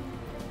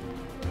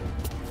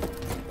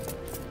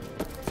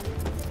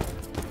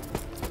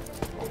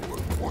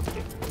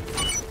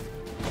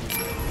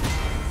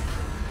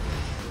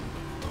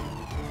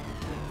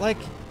 Like,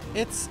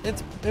 it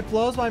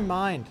blows my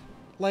mind.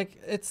 Like,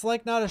 it's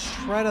like not a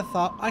shred of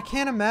thought. I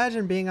can't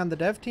imagine being on the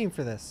dev team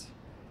for this.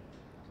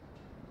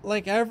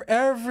 Like,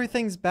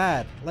 everything's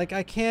bad. Like,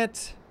 I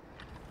can't...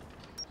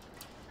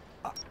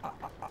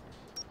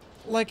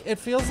 like, it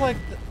feels like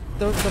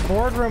the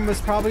boardroom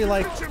was probably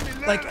like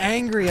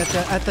angry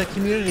at the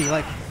community.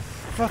 Like,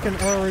 fucking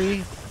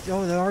RE.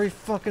 Oh, the RE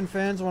fucking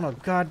fans want a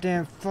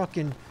goddamn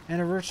fucking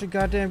anniversary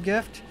goddamn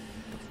gift?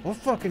 We'll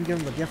fucking give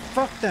them a gift.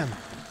 Fuck them.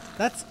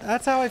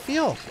 That's how I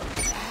feel.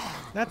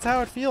 That's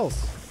how it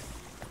feels.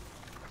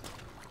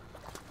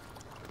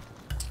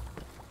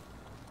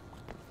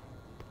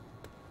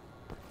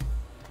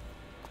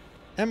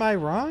 Am I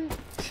wrong?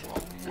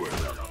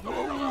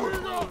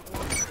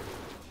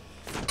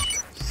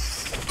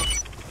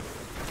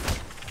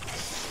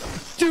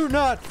 Do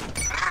not!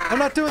 I'm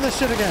not doing this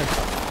shit again.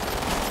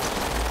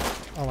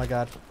 Oh my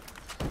god.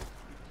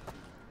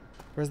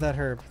 Where's that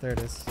herb? There it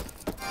is.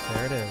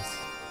 There it is.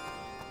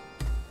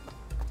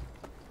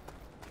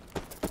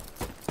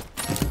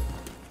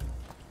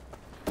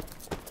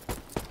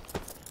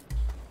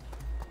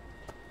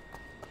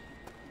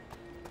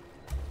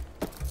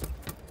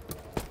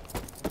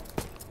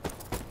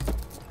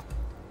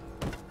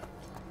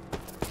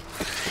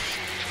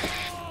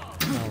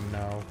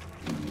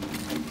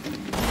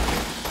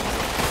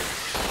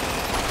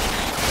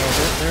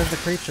 There's the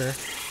creature.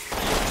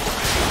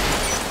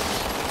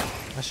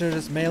 I should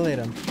have just meleeed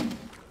him.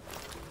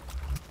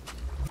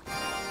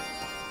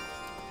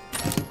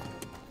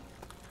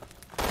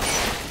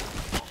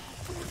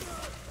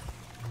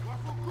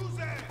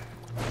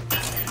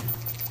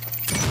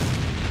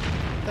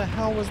 What the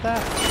hell was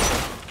that?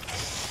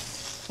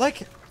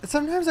 Like,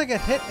 sometimes I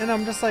get hit and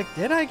I'm just like,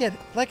 did I get,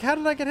 like, how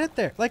did I get hit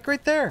there? Like,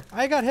 right there.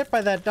 I got hit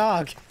by that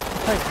dog.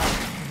 Like,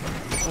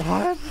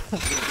 what?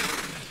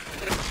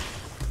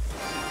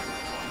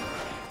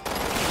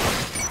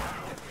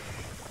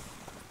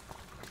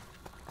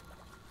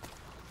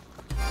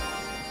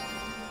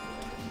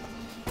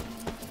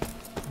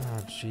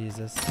 Oh,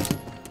 Jesus.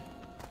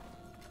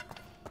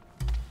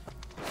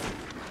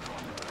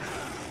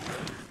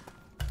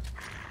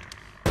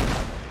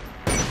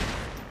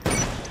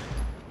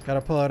 Gotta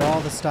pull out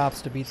all the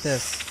stops to beat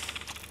this.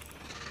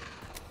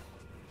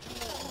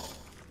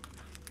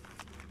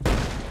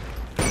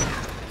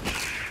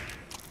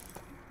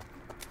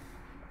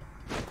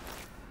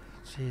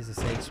 Jesus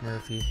H.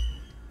 Murphy.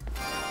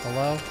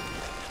 Hello?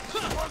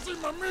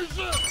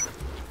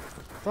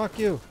 Fuck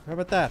you. How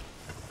about that?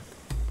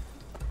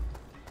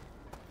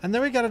 And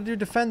then we gotta do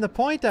defend the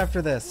point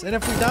after this. And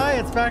if we die,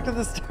 it's back to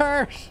the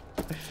start.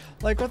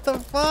 Like, what the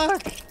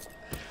fuck?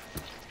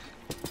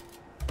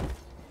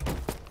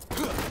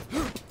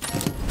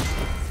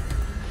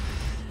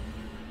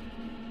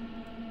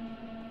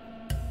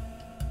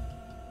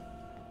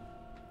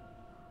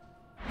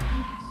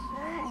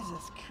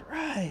 Jesus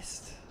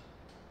Christ.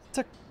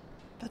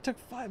 That took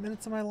 5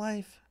 minutes of my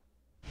life.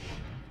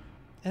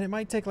 And it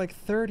might take like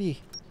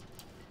 30.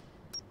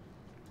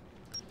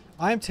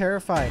 I'm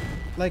terrified.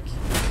 Like,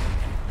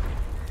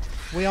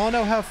 we all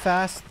know how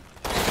fast.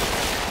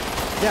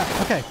 Yeah,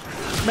 okay.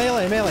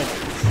 Melee, melee.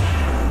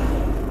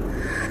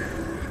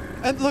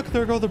 And look,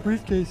 there go the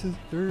briefcases.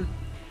 They're...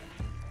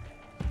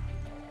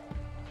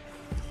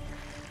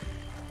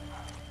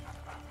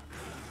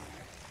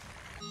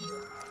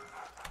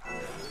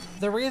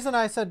 The reason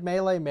I said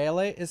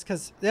melee is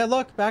because, yeah,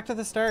 look, back to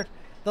the start.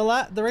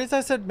 The reason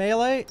I said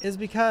melee is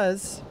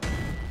because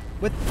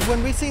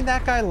when we seen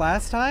that guy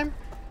last time,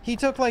 he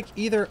took like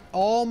either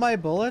all my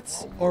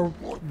bullets or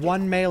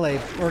one melee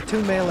or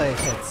two melee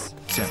hits.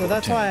 So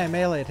that's why I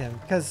meleeed him,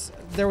 because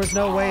there was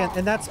no way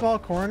in that small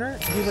corner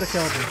he would have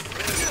killed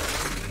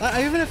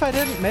me. Even if I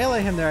didn't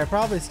melee him there, I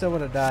probably still would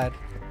have died.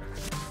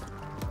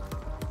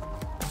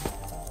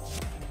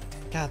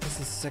 God, this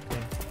is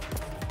sickening.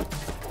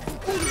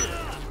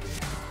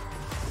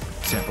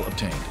 Sample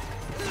obtained.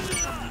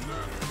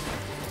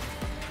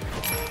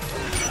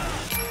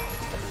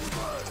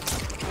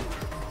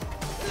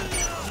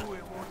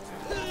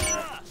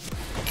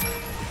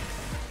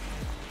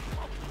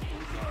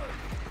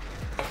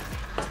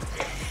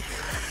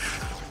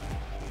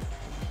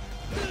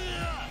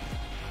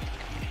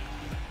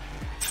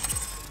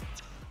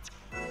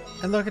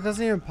 And look, it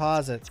doesn't even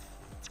pause it.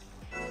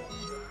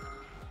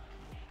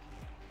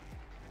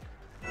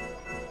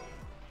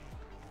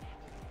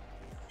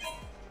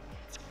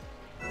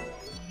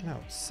 No,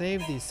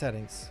 save these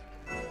settings.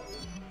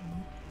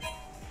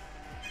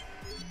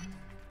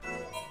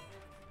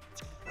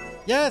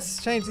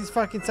 Yes! Change these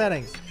fucking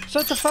settings.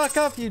 Shut the fuck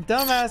up, you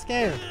dumbass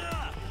game!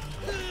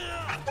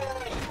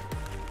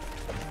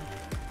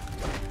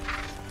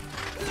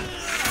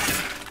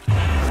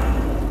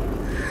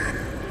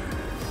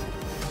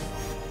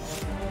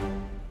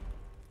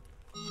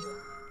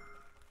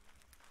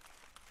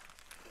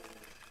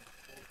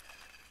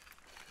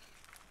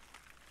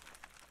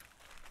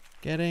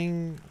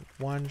 Getting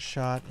one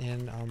shot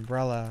in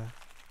Umbrella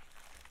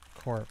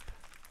Corp.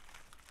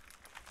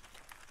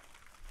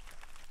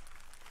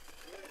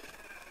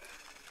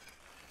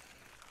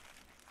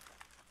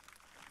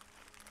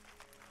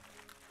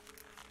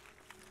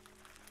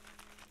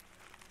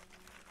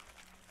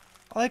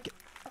 Like,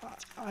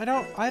 I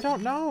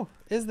don't know.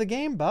 Is the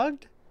game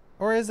bugged?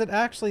 Or is it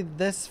actually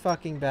this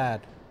fucking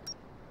bad?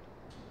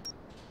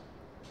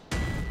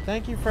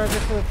 Thank you,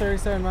 Frederick, for the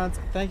 37 months.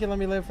 Thank you, Let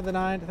Me Live, for the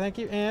 9. Thank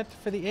you, Ant,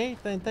 for the 8.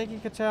 And thank you,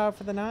 Kachow,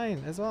 for the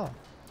 9 as well.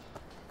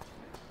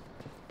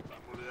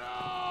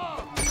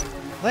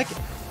 Like,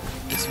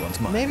 This one's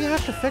mine. maybe I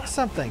have to fix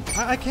something.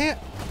 I can't.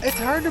 It's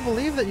hard to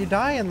believe that you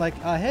die in like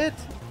a hit.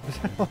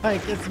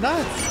 Like, it's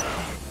nuts.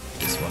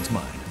 This one's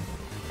mine.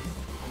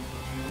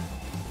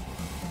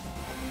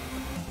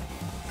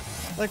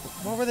 Like,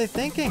 what were they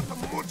thinking?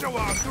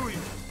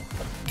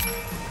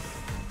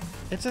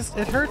 It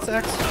hurts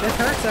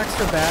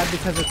extra bad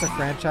because it's a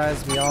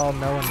franchise we all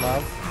know and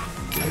love.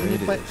 And when you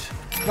play,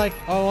 like,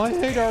 oh, I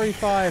hate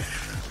RE5.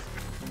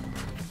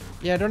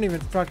 Yeah, don't even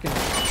fucking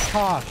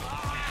talk.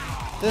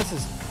 This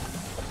is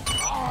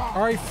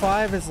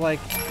RE5 is like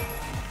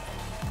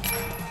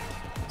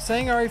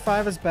saying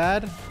RE5 is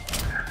bad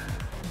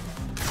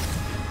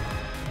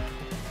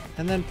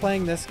and then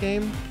playing this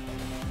game.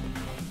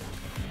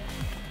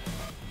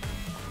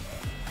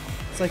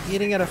 It's like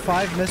eating at a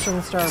 5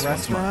 Michelin star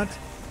restaurant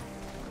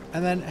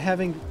and then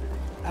having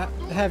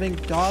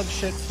dog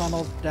shit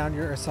funneled down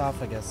your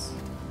esophagus.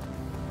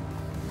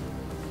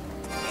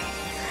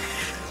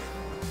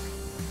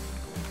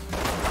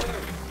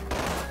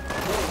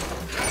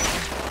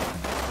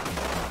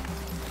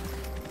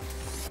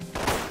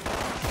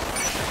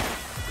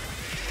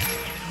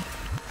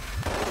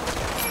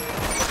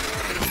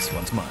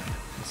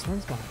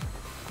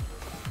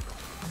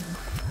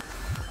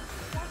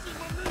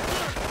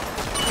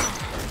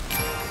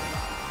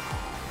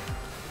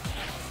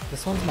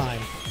 This one's mine.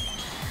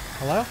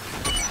 Hello?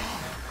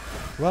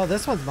 Well,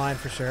 this one's mine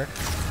for sure.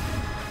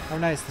 Oh,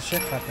 nice. The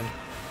shit weapon.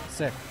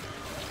 Sick.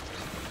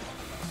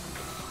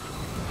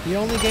 The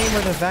only game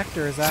where the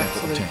vector is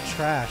absolute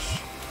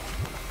trash.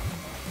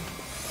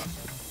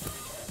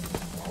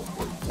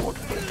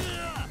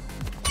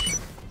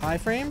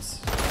 Iframes?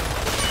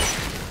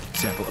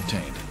 Sample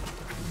obtained.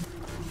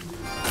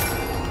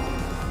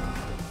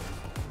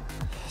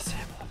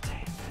 Sample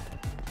obtained.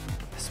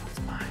 This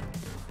one's mine.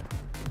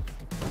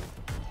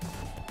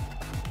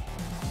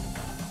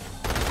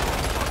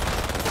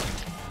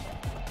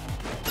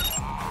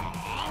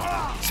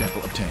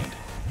 Sample obtained.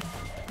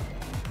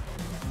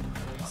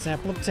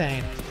 Sample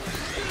obtained.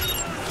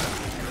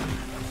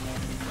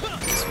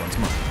 This one's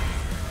mine.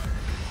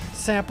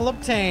 Sample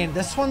obtained.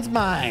 This one's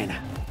mine.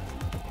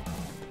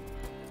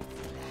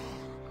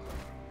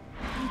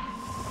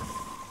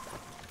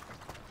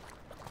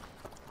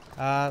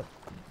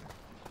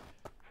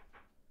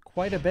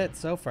 Quite a bit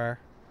so far.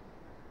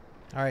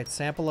 Alright,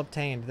 sample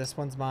obtained. This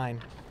one's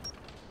mine.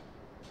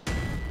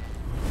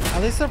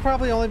 At least there'll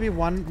probably only be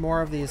one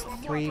more of these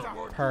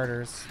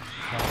 3-parters.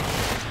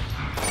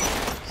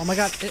 Oh my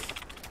god, it...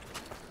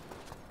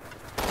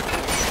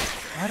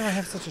 Why do I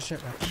have such a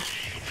shit weapon?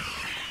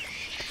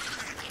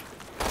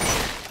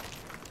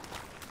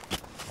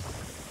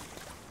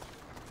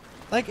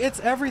 Like, it's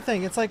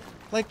everything. It's like,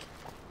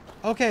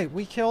 okay,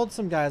 we killed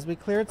some guys. We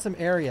cleared some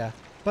area.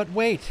 But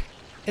wait,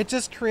 it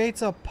just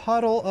creates a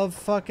puddle of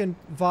fucking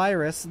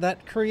virus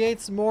that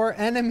creates more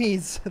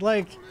enemies.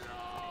 Like,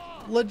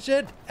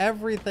 legit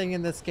everything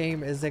in this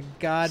game is a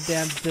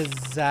goddamn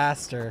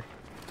disaster.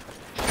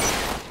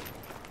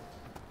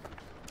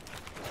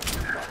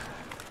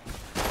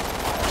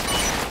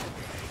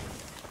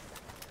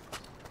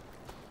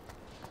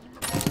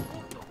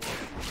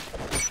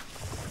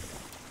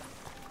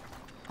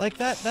 Like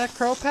that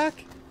crow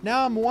pack?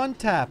 Now I'm one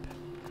tap.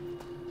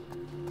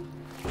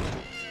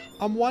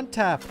 I'm one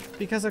tap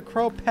because a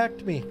crow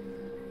pecked me.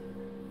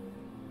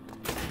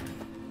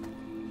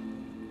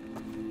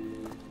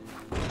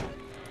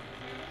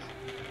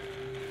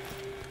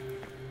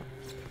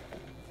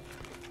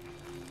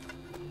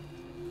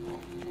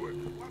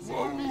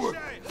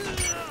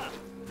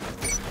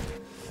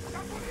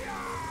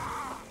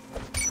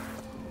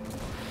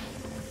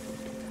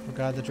 Oh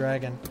god, the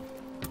dragon.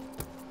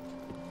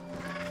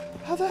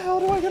 How the hell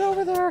do I get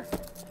over there?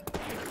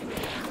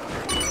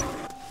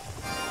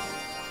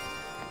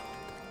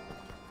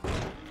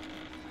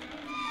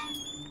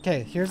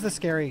 Okay, here's the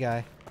scary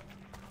guy.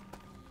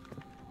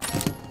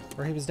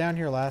 Or he was down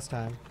here last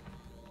time.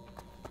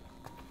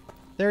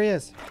 There he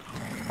is.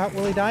 How,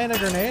 will he die in a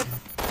grenade?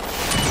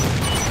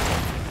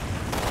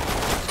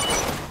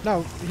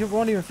 No, he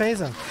won't even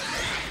phase him.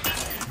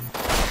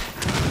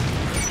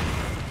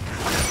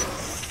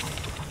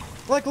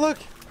 Like, look!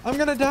 I'm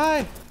gonna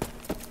die!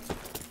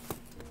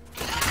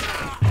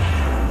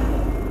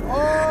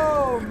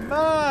 Oh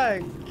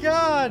my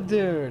god,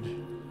 dude!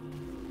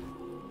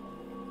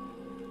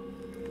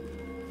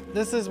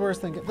 This is worse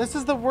than... This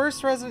is the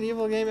worst Resident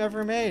Evil game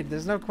ever made.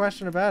 There's no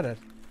question about it.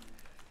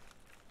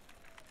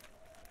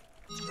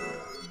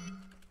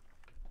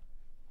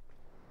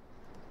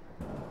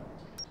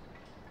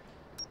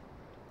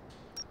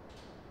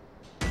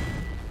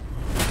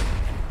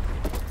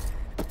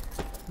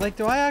 Like,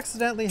 do I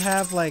accidentally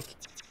have, like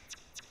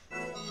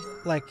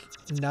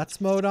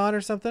nuts mode on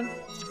or something?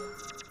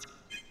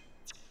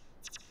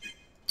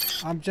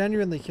 I'm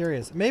genuinely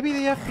curious. Maybe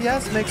the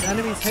FPS makes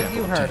enemies hit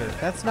you harder.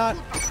 That's not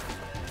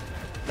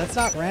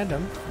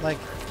random. Like,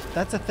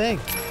 that's a thing.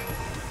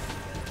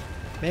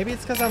 Maybe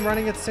it's because I'm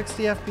running at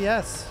 60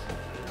 FPS.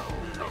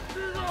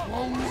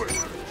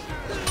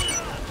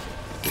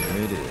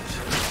 There it is.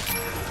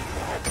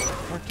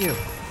 Fuck you.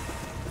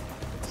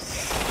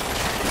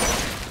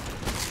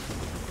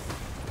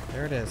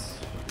 There it is.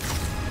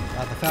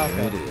 The Falco.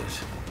 There it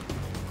is.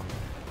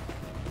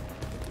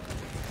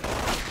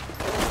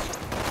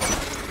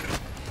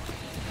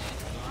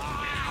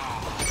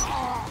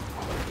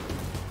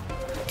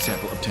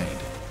 Sample obtained.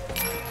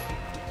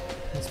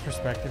 This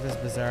perspective is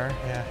bizarre.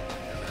 Yeah.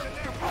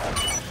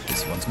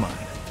 This one's mine.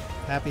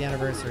 Happy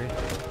anniversary.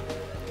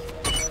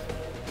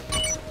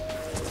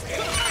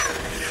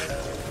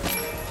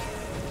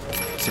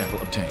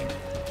 Sample obtained.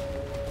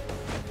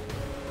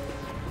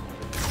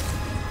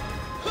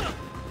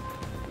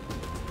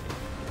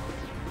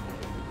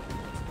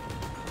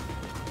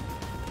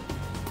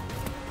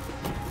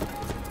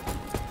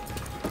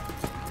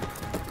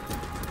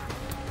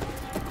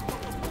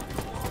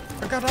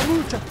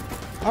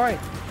 Alright.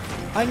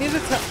 I need to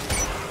tell...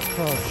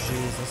 Oh,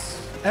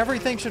 Jesus.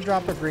 Everything should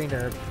drop a green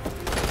herb.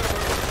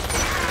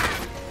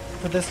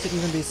 For this to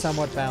even be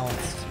somewhat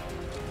balanced.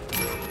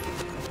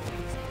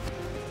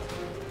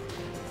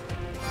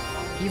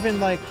 Even,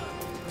 like,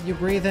 you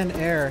breathe in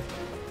air,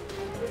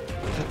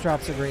 it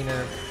drops a green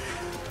herb.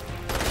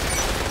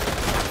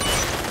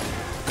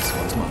 This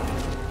one's mine.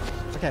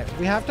 Okay,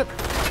 we have to...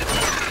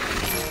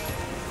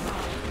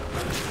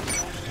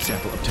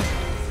 Sample obtained.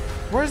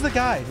 Where's the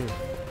guy, dude?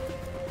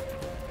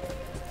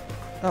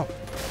 Oh.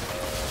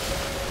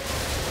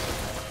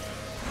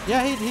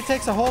 Yeah, he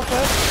takes a whole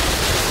clip.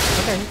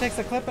 Okay, he takes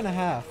a clip and a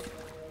half.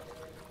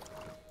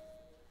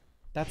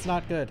 That's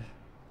not good.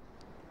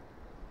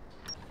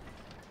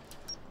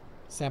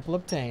 Sample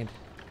obtained.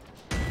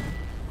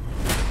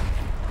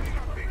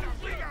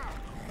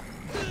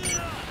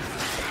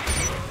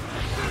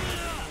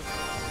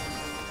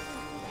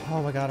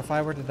 Oh my god, if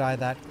I were to die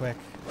that quick.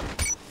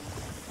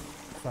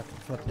 Fucking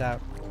flipped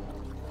out.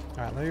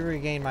 Alright, let me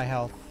regain my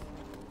health.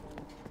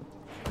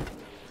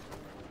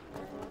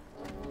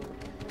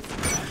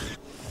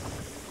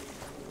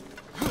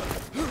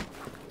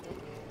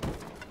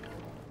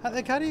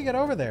 How do you get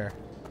over there?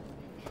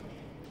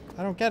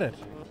 I don't get it.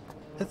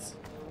 It's,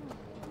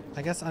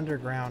 I guess,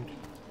 underground.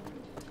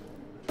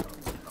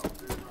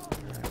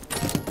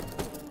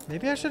 Alright.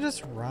 Maybe I should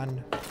just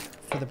run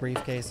for the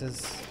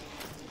briefcases.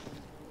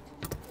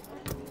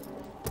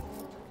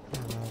 I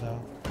don't know,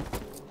 though.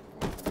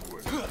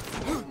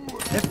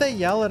 If they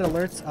yell, it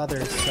alerts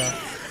others, so...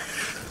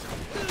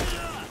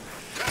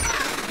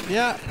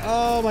 Yeah,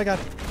 oh my god.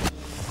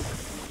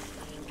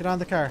 Get on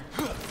the car.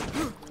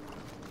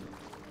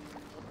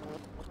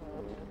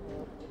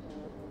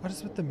 What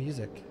is with the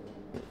music?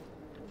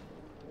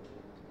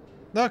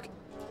 Look!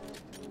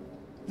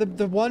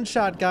 The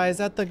one-shot guy is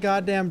at the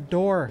goddamn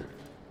door.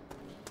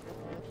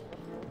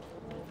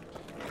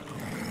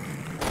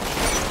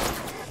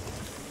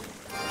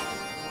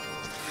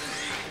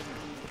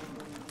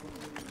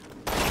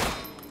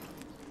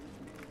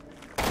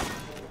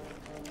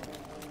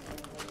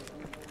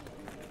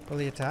 Will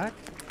he attack?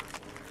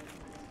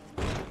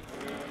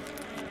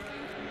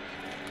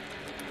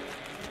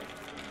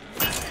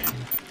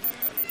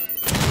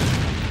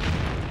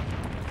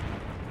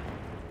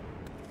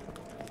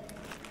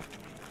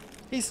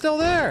 He's still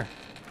there!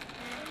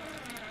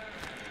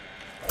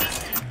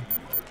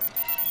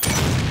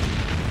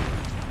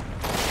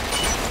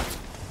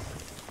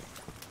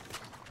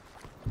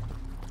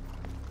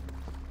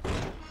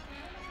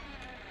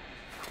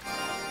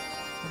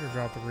 Better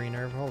drop a green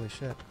herb, holy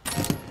shit.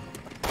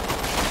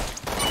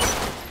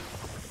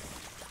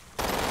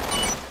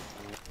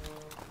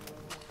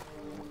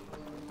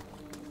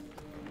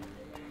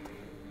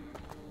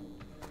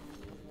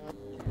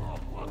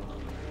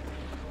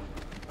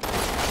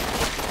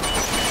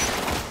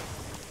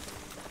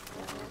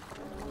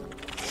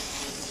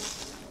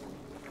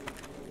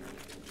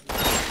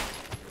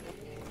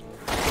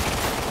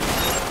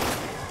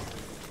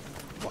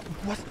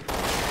 What?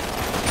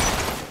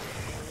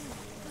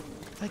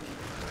 Like,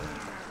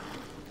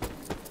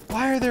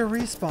 why are there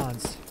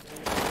respawns?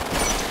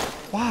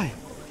 Why?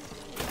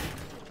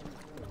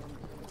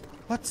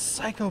 What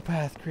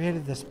psychopath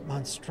created this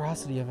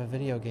monstrosity of a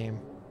video game?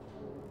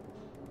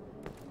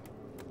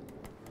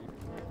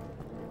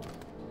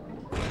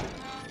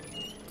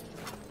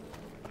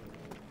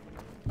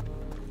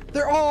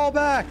 They're all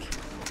back!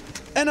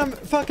 And I'm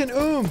fucking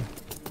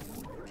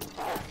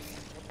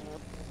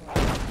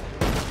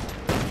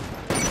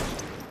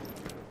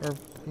Or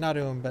not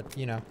but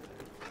you know.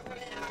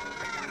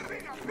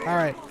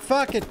 Alright,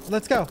 fuck it,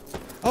 let's go.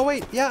 Oh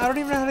wait, yeah, I don't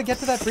even know how to get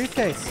to that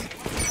briefcase.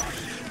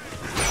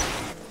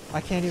 I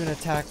can't even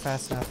attack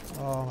fast enough.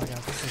 Oh my god,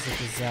 this is a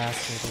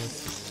disaster,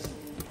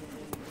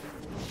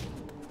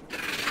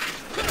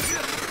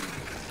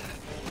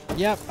 dude.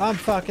 Yep, I'm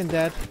fucking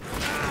dead.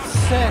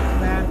 Sick,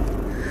 man.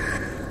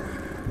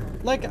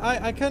 Like,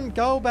 I couldn't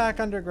go back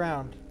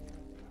underground.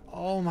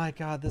 Oh my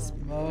god, this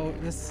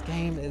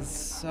game is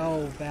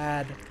so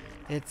bad.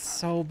 It's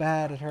so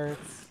bad, it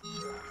hurts.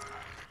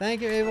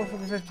 Thank you, Abel, for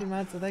the 15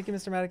 months, and thank you,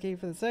 Mr. Mataki,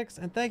 for the 6,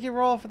 and thank you,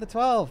 Roll, for the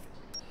 12.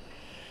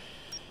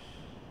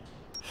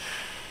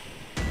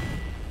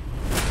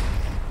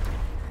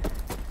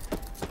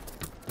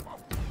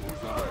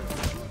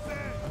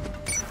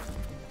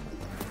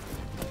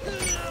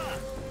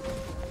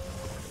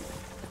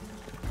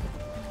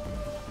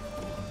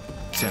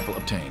 Sample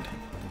obtained.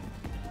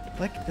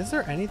 Like, is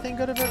there anything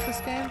good about this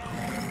game?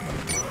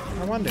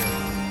 I wonder.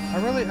 I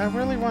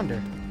really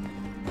wonder.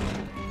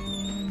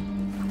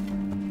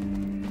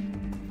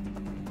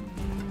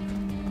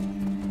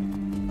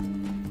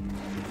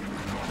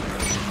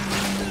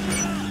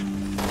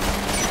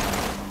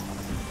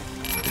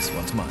 This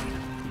one's mine.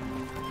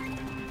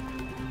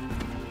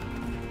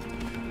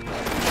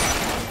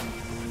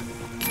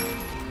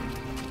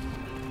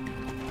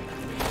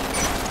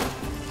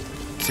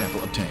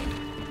 Sample obtained.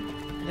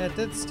 Yeah, it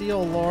did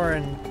steal lore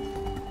and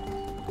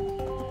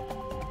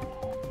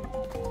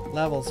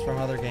levels from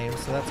other games,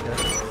 so that's good.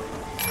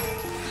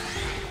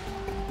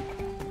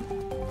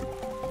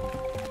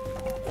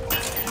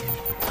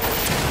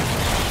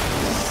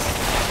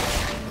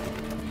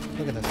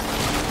 Look at this.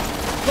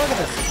 Look at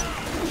this!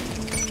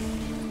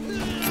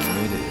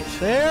 There it is.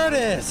 There it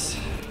is!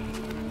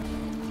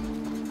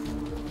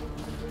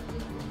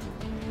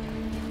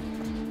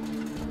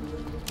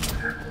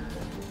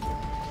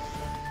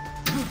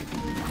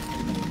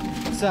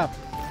 What's up?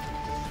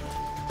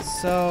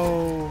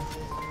 So,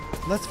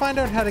 let's find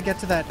out how to get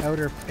to that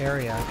outer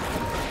area.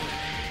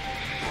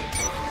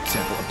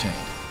 Sample obtained.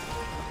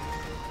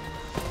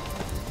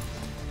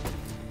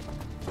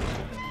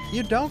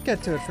 You don't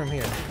get to it from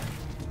here.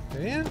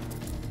 Do you?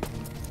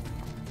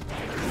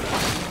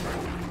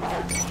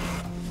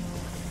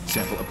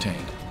 Sample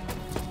obtained.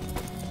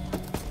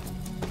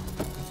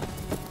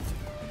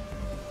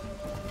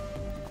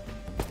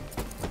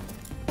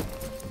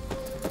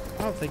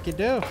 I don't think you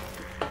do.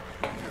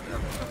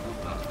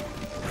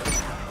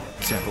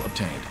 Sample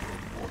obtained.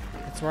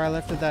 That's where I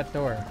lifted that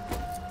door.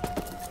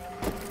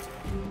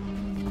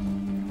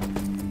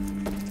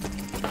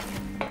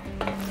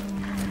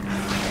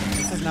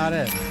 This is not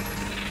it.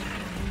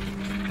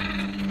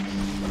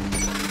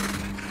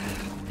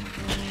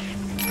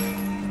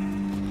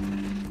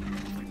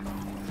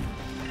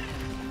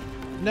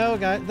 No,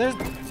 guys,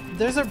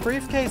 there's a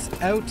briefcase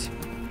out,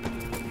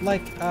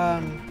 like,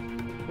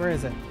 where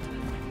is it?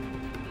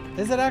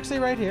 Is it actually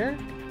right here?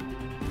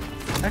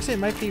 Actually, it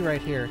might be right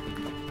here.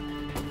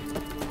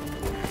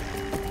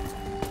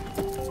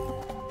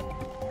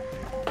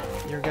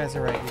 You guys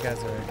are right, you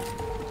guys are right.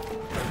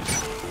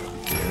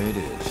 There it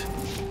is.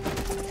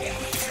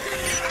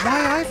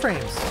 Why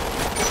iframes?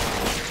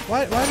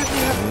 Why did he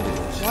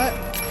have,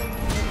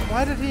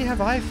 why did he have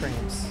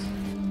iframes?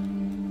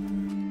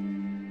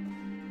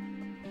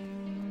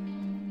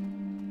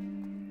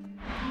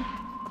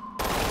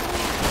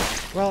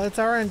 Well, it's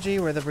RNG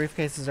where the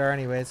briefcases are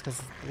anyways,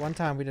 because one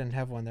time we didn't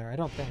have one there, I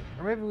don't think.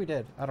 Or maybe we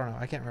did. I don't know.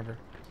 I can't remember.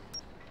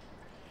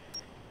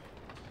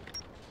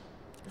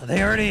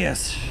 There it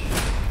is.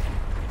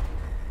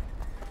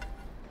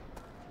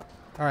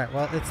 Alright,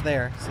 well, it's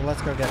there, so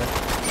let's go get it.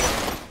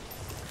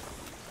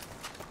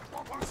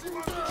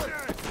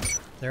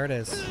 There it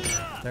is.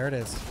 There it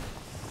is.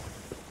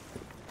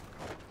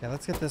 Okay,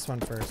 let's get this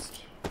one first.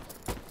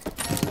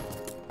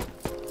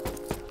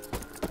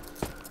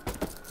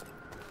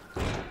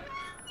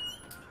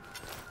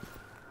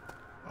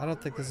 I don't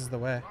think this is the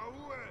way.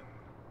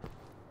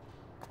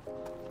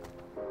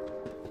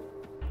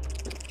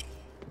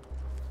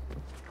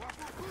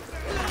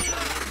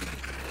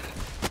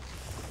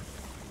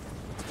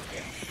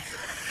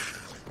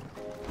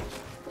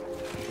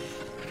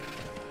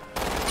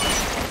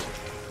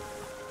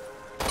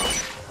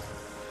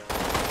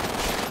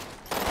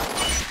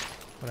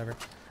 Whatever.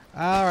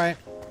 All right.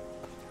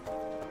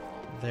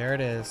 There it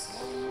is.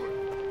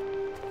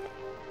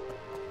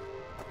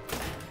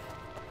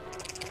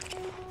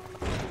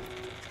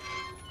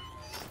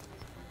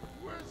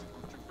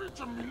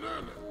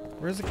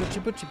 Where's the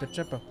Gucci Butchi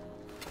Pachepo?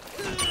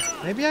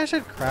 Maybe I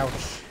should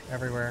crouch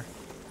everywhere.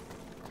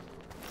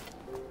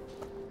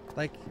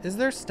 Like, is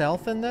there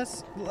stealth in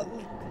this?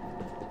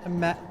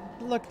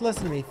 Look,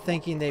 listen to me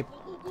thinking they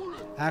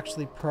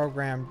actually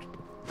programmed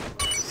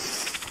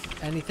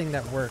anything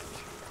that worked.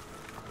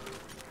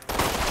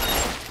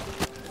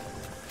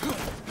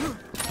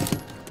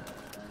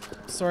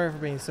 Sorry for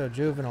being so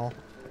juvenile.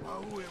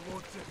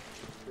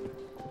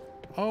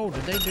 Oh,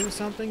 did they do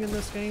something in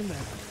this game that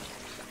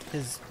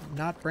is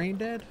not brain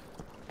dead?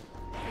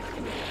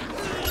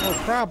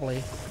 Oh,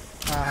 probably.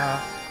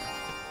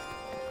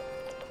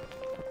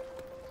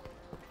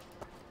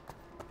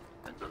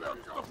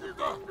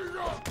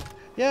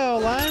 Yo,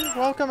 Lime,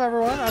 welcome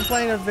everyone. I'm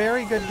playing a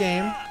very good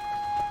game.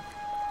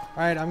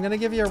 Alright, I'm gonna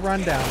give you a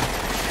rundown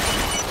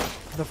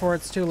before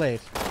it's too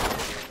late.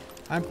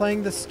 I'm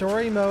playing the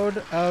story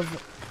mode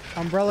of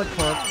Umbrella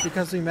Corp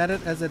because we met it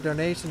as a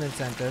donation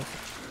incentive.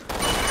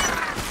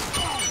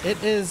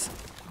 It is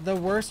the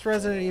worst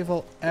Resident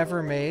Evil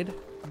ever made.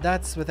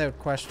 That's without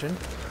question.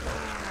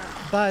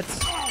 But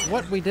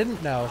what we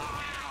didn't know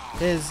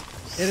is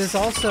it is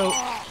also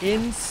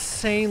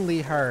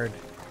insanely hard.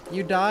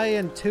 You die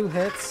in 2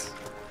 hits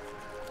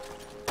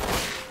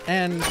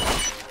and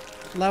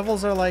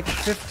levels are like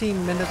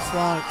 15 minutes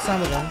long,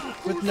 some of them,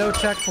 with no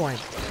checkpoint.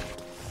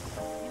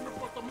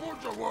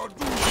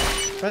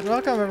 But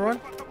welcome everyone.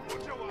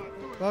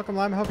 Welcome,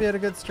 Lime. I hope you had a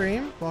good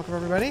stream. Welcome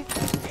everybody.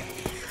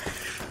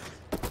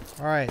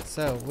 Alright,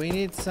 so we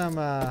need some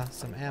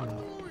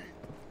ammo.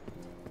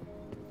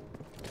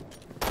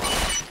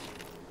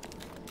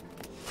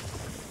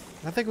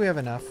 I think we have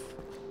enough.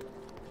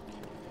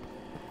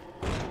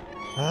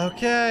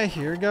 Okay,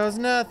 here goes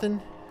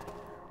nothing.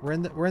 We're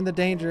in the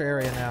danger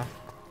area now.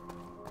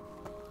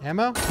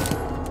 Ammo?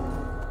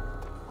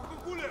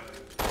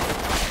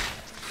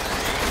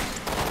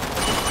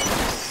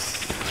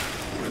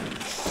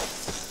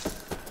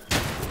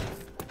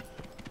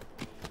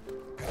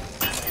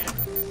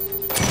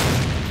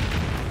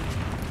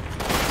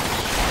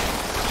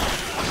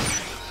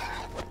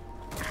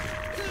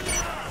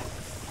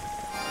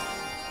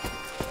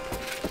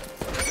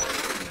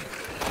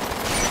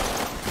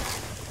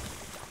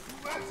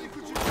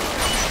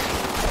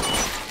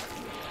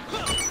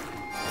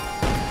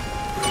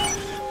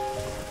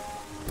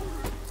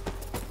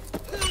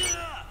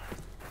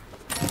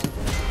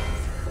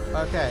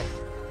 Okay.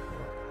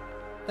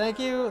 Thank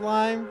you,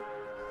 Lime.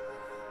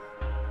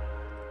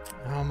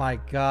 Oh my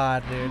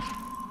god, dude.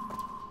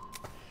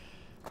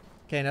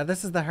 Okay, now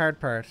this is the hard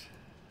part.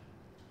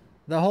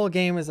 The whole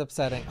game is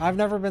upsetting. I've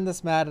never been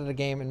this mad at a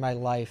game in my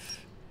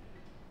life.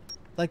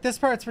 Like, this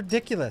part's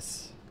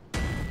ridiculous.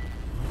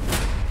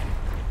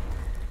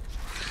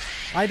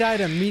 I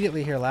died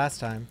immediately here last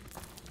time.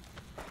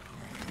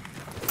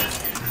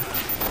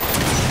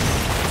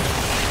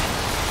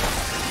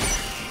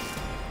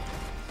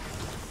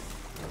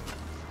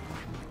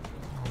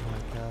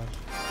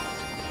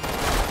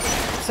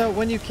 So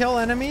when you kill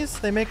enemies,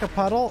 they make a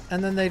puddle,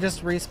 and then they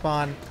just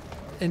respawn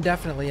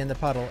indefinitely in the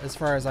puddle, as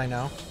far as I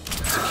know.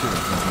 Secure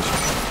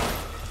transmission.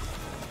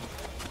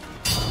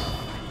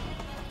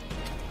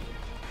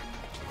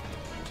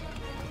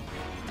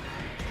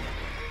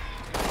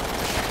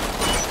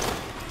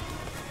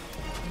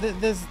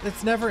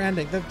 It's never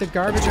ending. The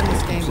garbage in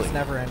this game is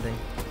never ending.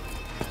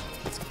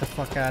 Let's get the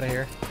fuck out of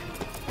here.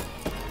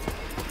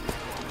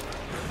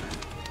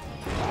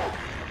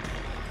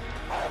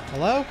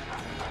 Hello?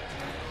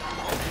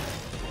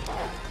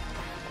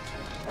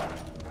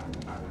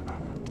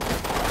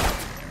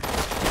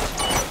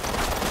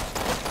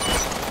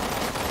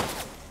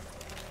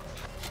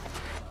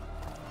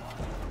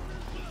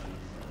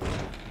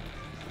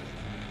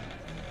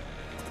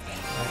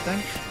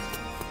 Nothing.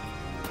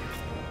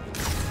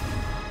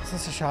 Is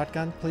this a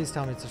shotgun? Please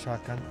tell me it's a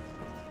shotgun.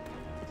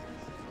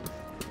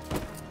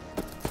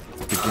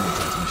 Beginning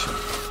transmission.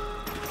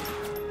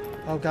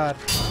 Oh god.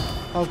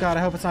 Oh god,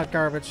 I hope it's not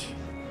garbage.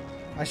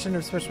 I shouldn't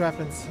have switched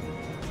weapons.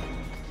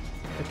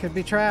 It could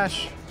be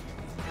trash.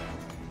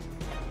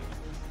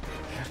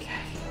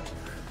 Okay.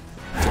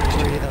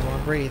 Breathe,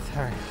 everyone, breathe.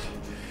 Alright.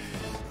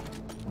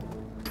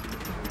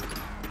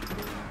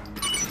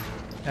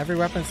 Every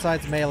weapon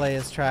besides melee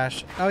is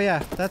trash. Oh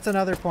yeah, that's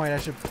another point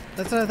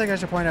that's another thing I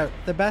should point out.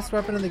 The best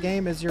weapon in the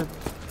game is you're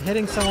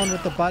hitting someone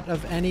with the butt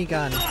of any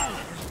gun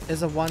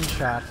is a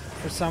one-shot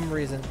for some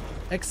reason.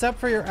 Except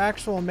for your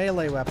actual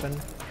melee weapon.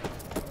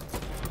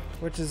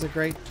 Which is a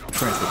great...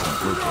 Transfer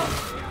point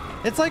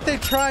located. It's like they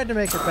tried to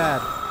make it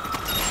bad.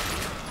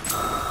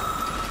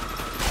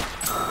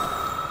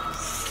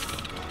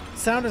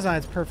 Sound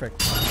design's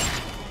perfect.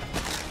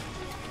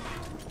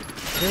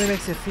 It really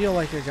makes you feel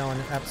like you're going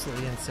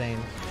absolutely insane.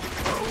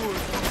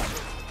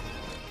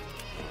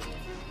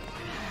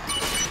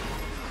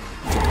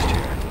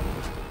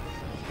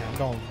 Okay, I'm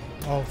going.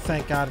 Oh,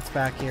 thank God it's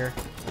back here.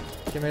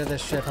 Get rid of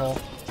this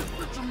shithole.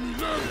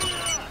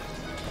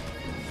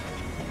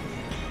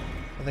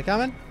 Are they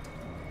coming?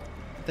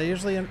 They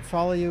usually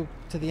follow you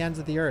to the ends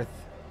of the earth.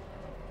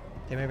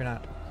 Okay, maybe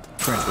not.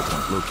 Transfer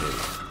point located.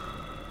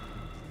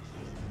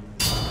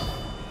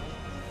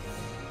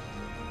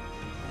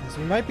 Because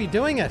we might be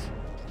doing it.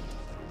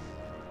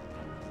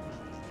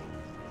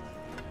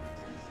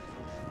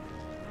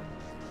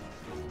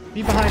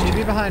 Be behind me,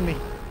 be behind me.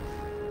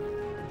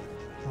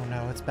 Oh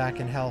no, it's back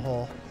in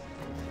hellhole.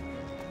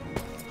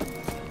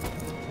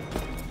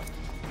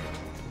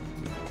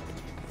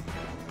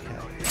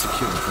 Okay.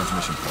 Secure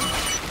transmission point.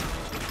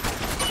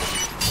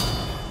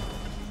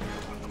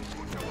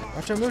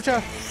 Mucho,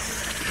 mucho.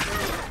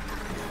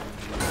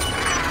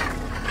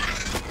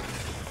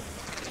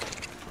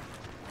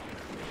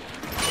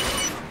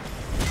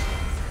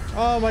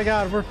 Oh my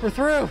god, we're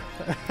through.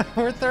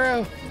 We're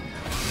through.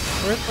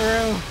 We're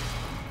through.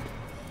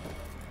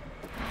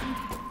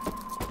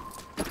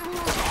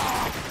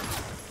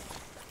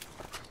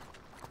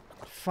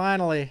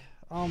 Finally.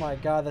 Oh my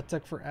god, that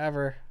took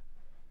forever.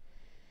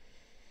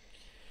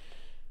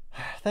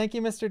 Thank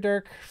you, Mr.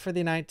 Dirk, for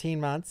the 19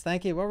 months.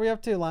 Thank you. What were we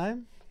up to,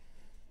 Lime?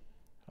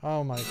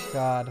 Oh my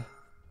god.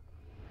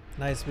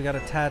 Nice, we got a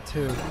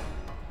tattoo.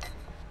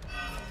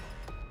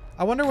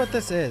 I wonder what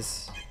this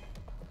is.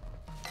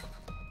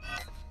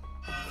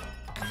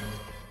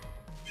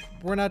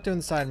 We're not doing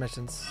the side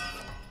missions.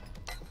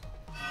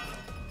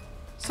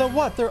 So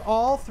what? They're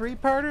all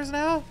three-parters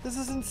now? This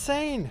is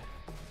insane.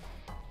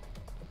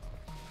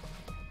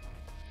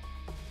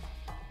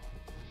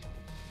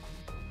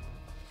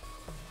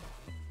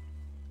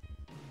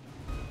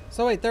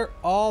 So wait, they're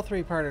all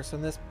three-parters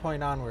from this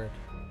point onward.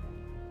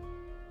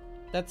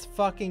 That's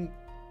fucking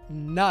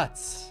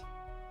nuts.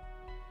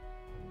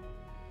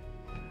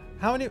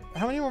 How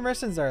many more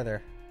missions are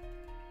there?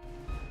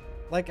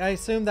 Like, I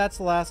assume that's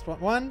the last one.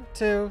 1,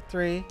 2,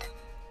 3,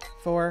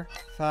 4,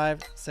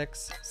 5,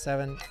 6,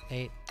 7,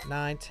 8,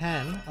 9,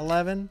 10,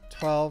 11,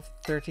 12,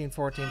 13,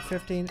 14,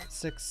 15,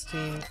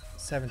 16,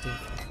 17.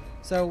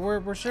 So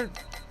we're sure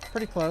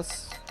pretty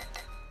close.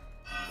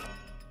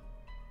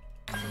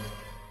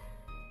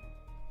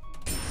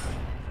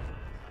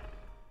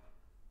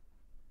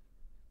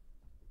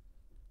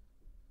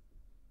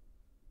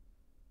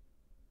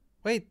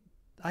 Wait,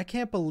 I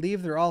can't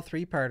believe they're all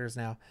three-parters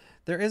now.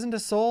 There isn't a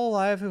soul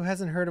alive who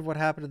hasn't heard of what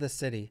happened to this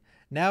city.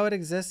 Now it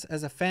exists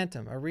as a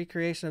phantom, a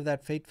recreation of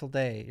that fateful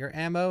day. Your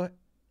ammo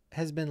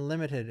has been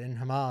limited in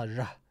homage.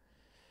 God,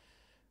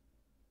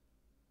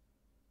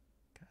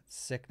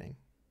 sickening.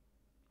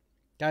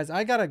 Guys,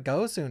 I gotta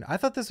go soon. I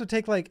thought this would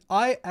take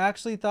I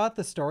actually thought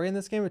the story in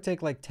this game would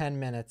take like 10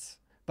 minutes.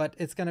 But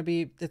it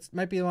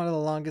might be one of the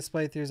longest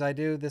playthroughs I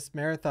do this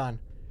marathon.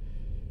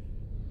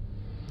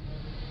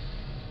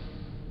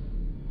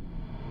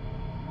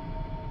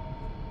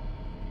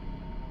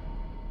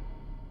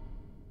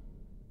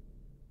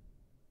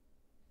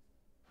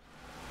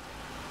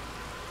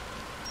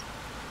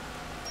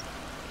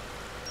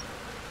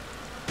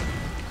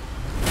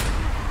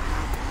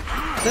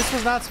 This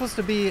was not supposed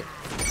to be.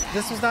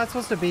 This was not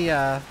supposed to be.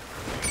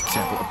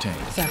 Sample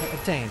obtained. Sample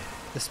obtained.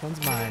 This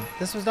one's mine.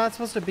 This was not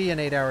supposed to be an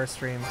 8-hour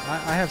stream.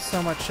 I have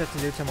so much shit to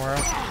do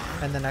tomorrow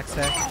and the next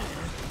day.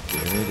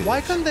 There it is. Why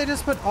couldn't they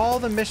just put all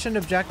the mission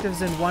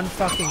objectives in one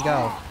fucking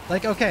go?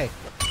 Like, okay,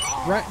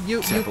 right?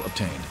 Sample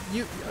obtained.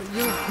 You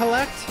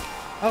collect.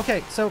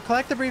 Okay, so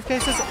collect the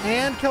briefcases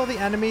and kill the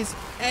enemies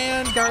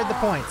and guard the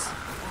points.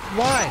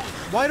 Why?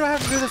 Why do I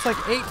have to do this like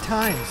 8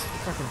 times?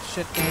 Fucking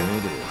shit game. There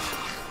it is.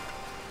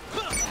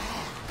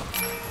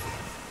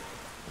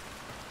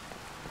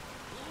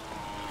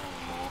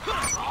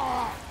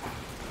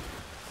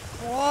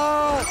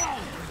 Whoa!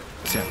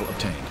 Sample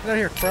obtained. Get out of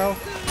here, bro.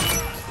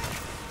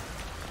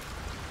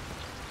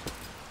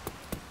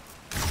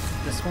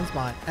 This one's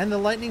mine. And the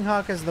Lightning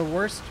Hawk is the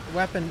worst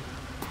weapon.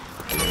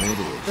 There it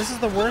is. This is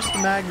the worst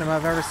Magnum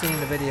I've ever seen in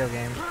the video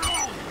game.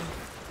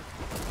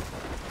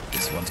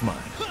 This one's mine.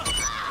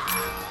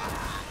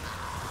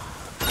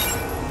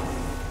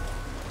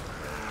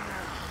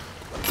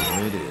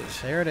 There it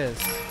is. There it is.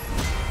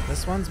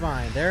 This one's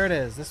mine. There it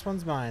is. This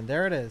one's mine.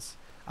 There it is.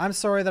 I'm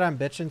sorry that I'm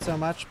bitching so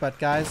much, but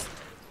guys,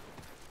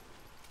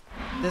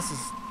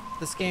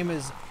 this game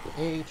is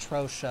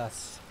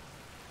atrocious.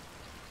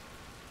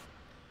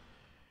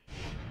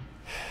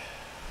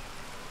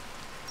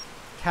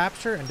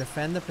 Capture and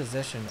defend the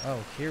position.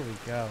 Oh, here we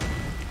go.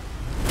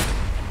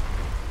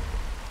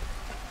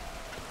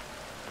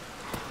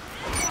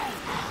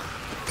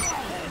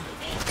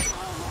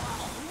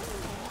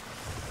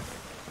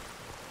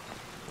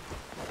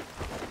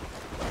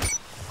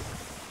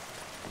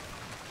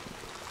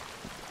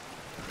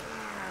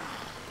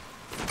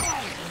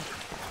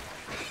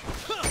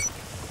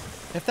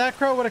 If that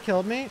crow would have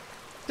killed me,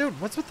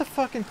 dude, what's with the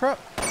fucking crow?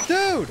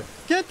 Dude,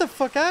 get the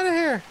fuck out of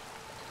here.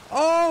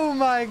 Oh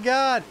my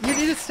god. You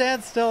need to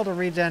stand still to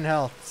regen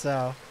health,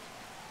 so.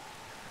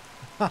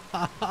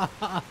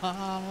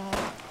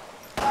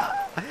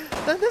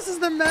 This is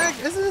the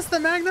isn't this the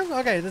Magnum?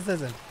 Okay, this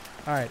isn't.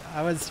 Alright,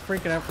 I was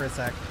freaking out for a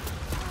sec.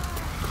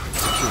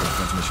 Secure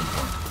transmission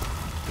point.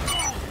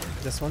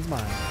 This one's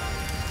mine.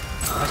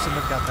 I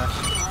shouldn't have got that.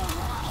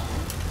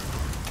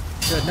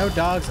 Good, no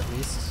dogs at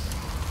least.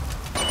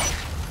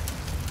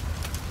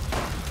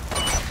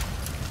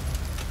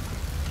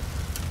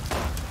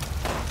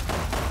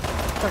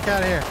 Fuck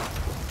out of here.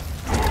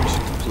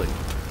 Mission complete.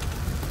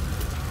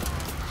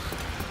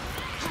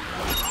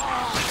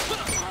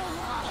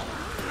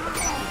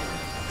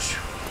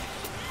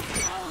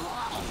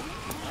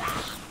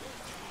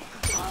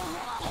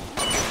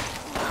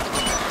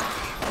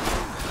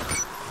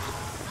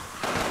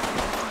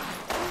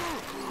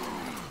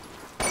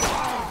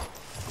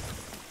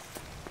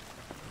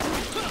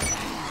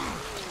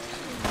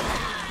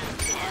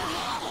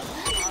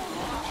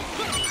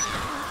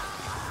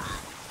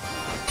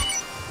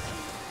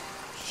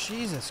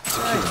 Jesus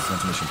Secure Christ.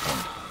 transmission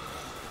point.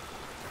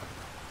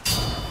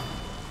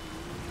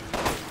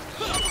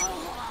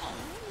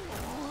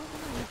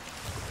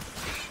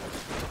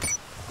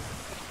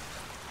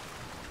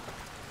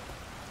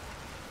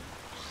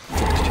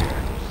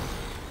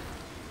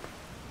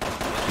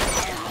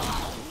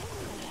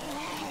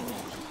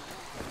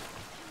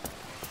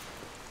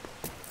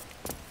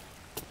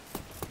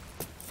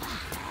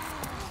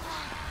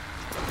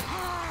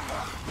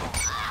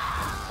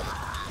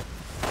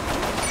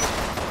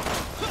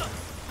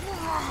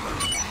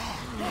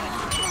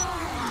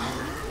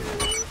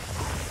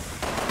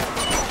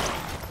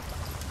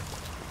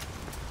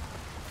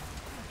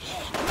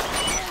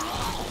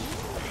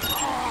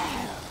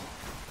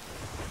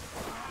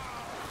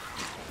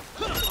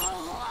 Fixed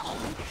here.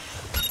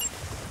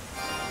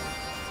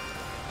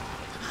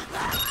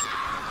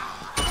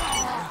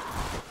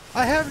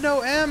 I have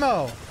no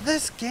ammo!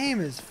 This game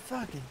is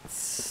fucking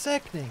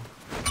sickening.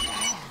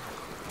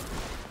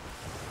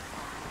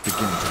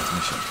 Beginning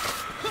transmission.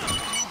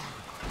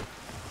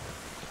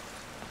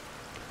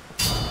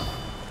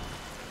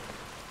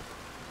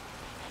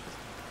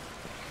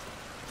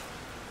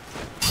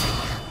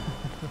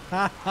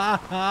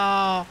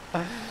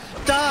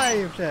 Die,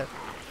 you shit!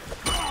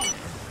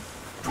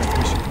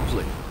 Transmission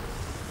complete.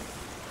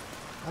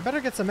 I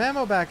better get some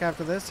ammo back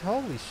after this.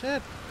 Holy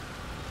shit.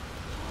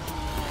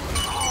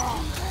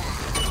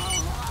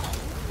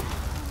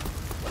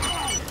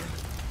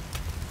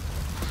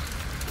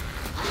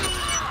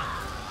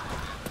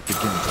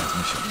 Beginning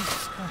transmission.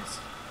 Jesus Christ.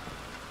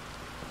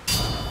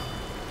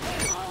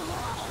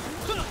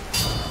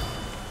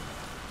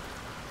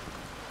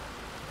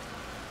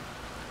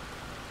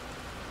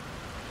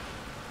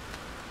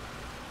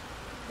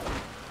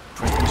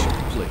 Transmission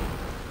complete.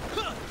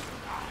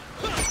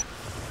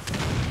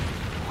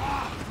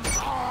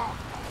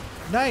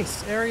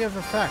 Nice area of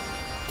effect.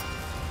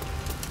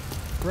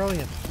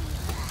 Brilliant.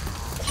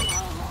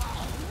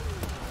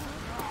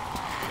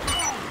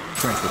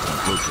 Transfer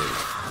point located.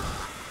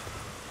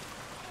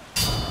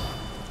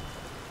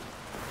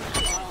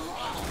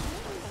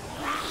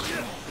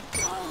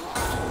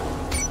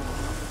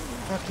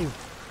 Fuck you.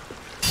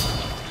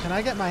 Can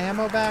I get my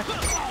ammo back?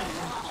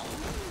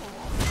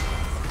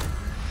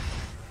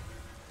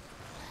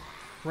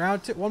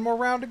 Round 2. One more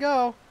round to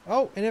go.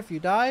 Oh, and if you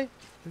die,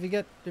 if you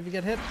get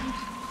hit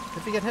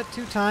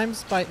 2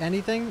 times by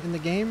anything in the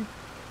game,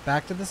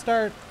 back to the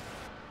start.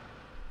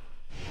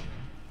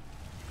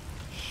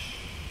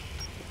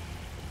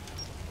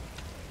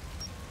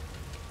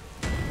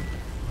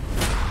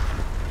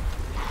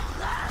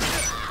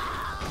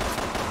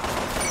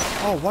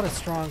 Oh, what a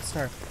strong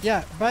start.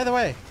 Yeah, by the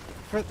way,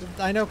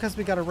 I know because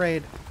we got a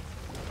raid.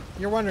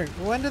 You're wondering,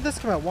 when did this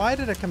come out? Why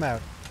did it come out?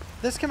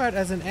 This came out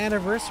as an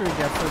anniversary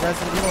gift for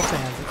Resident Evil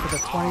fans. It's for the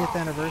 20th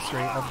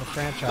anniversary of the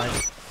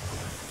franchise.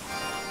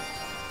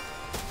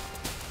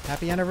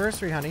 Happy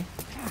anniversary, honey.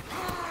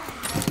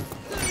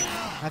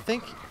 I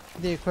think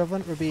the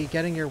equivalent would be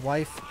getting your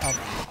wife,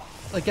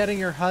 like getting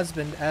your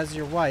husband as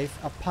your wife,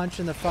 a punch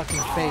in the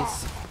fucking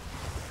face.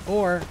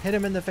 Or hit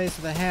him in the face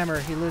with a hammer,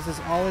 he loses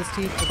all his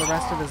teeth for the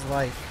rest of his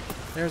life.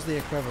 There's the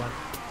equivalent.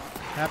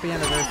 Happy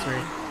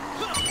anniversary.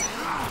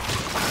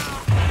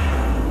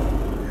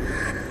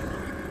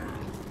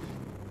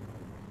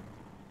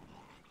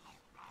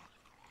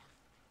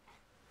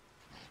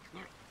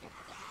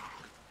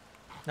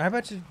 How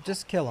about you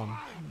just kill him?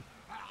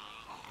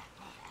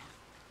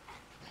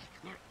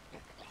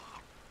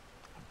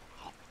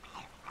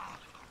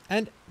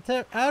 And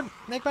to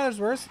make matters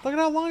worse, look at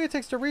how long it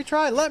takes to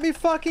retry. Let me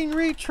fucking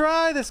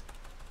retry this.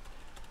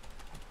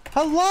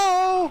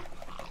 Hello?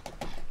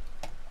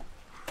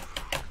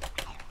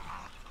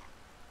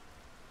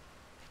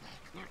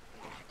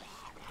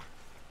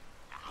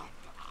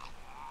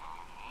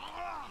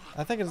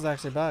 I think it is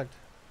actually bugged.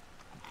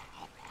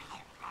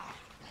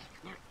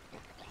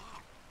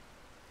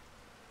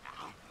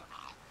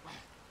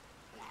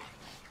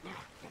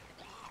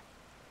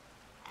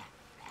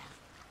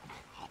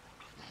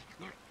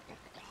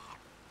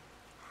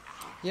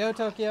 Yo,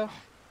 Tokyo.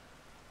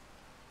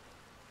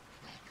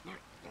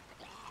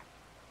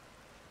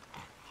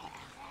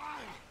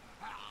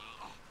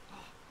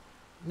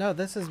 No,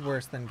 this is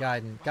worse than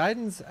Gaiden.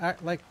 Gaiden's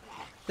like,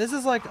 this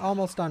is like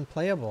almost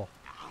unplayable.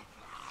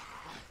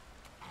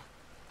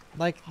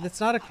 Like,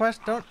 it's not a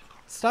question. Don't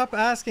stop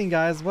asking,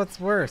 guys. What's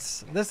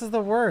worse? This is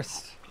the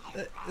worst.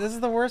 This is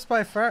the worst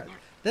by far.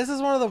 This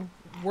is one of the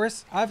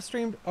worst. I've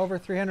streamed over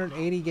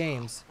 380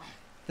 games.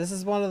 This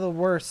is one of the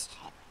worst,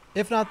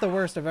 if not the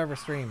worst, I've ever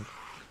streamed.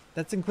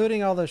 That's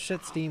including all those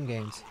shit Steam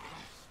games.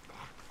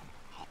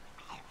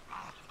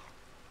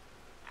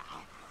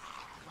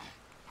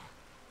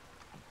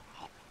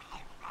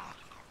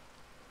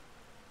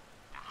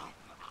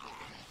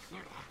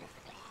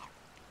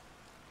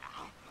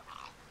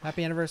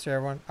 Happy anniversary,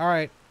 everyone.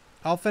 Alright,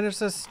 I'll finish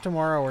this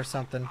tomorrow or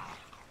something.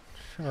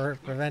 Or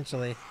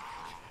eventually.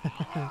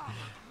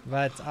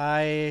 But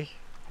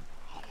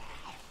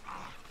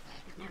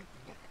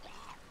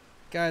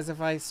guys,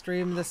 if I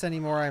stream this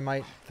anymore, I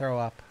might throw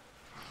up.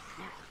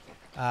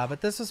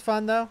 But this was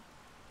fun, though.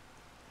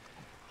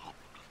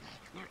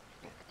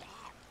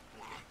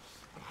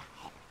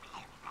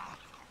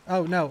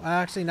 Oh, no,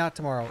 actually not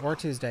tomorrow or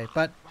Tuesday,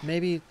 but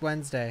maybe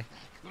Wednesday.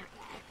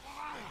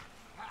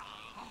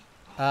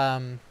 Or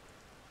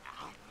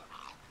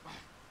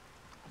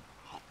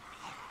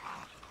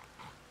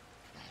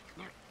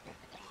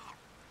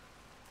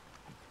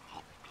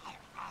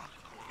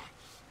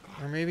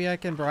maybe I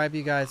can bribe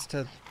you guys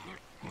to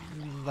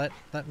let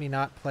me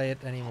not play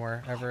it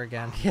anymore ever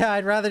again. Yeah,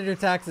 I'd rather do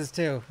taxes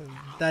too.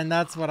 Then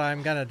that's what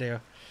I'm gonna do.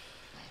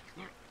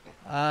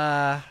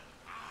 I'd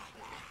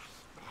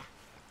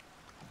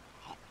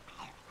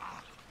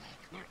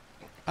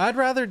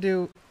rather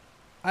do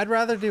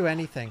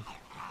anything.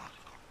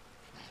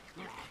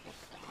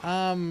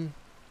 I'd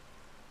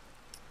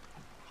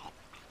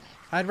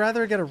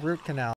rather get a root canal.